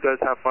hopefully you guys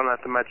have fun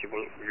at the Magic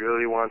Meet. We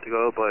really wanted to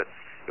go, but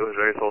it was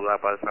very sold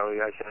out by the time we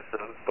got a chance to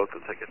book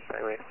the tickets.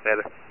 Anyway,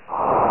 later.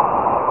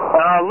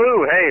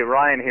 Lou, hey,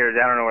 Ryan here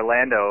down in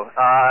Orlando.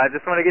 I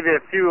just want to give you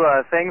a few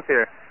things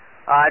here.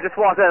 I just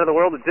walked out of the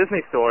World of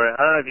Disney store. I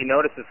don't know if you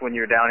noticed this when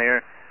you were down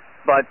here,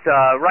 but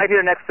right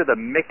here next to the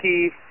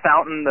Mickey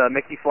fountain, the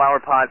Mickey flower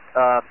pot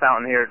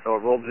fountain here at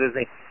World of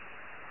Disney,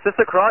 just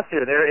across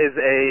here there is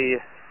a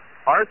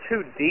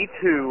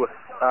R2-D2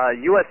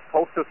 U.S.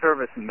 Postal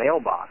Service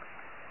mailbox.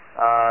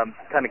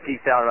 Kind of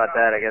geeked out about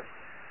that, I guess.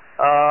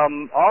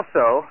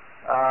 Also,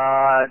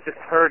 just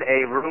heard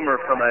a rumor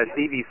from a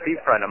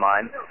DVC friend of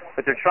mine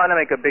that they're trying to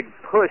make a big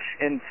push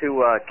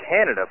into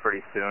Canada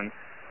pretty soon,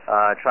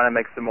 trying to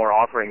make some more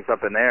offerings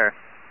up in there.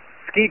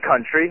 Ski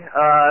country.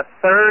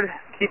 Third,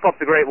 keep up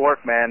the great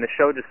work, man. The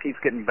show just keeps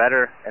getting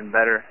better and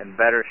better and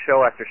better,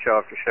 show after show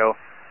after show.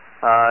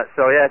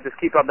 So, yeah, just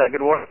keep up that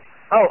good work.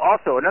 Oh,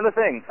 also, another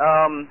thing.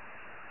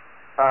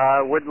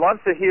 Would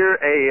love to hear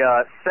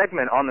a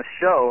segment on the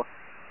show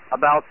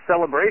about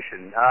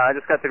Celebration. I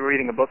just got through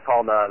reading a book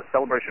called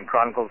Celebration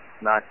Chronicles.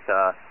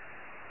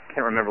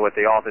 Can't remember what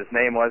the author's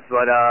name was,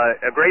 but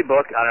a great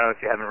book. I don't know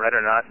if you haven't read it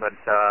or not, but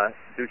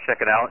do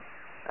check it out.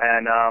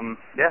 And,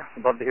 yeah,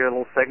 I'd love to hear a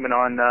little segment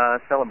on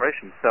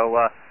Celebration.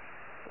 So,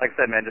 like I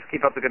said, man, just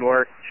keep up the good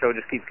work. The show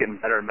just keeps getting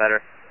better and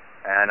better.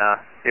 And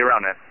see you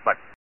around, man. Bye.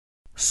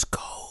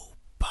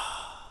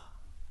 Scopa.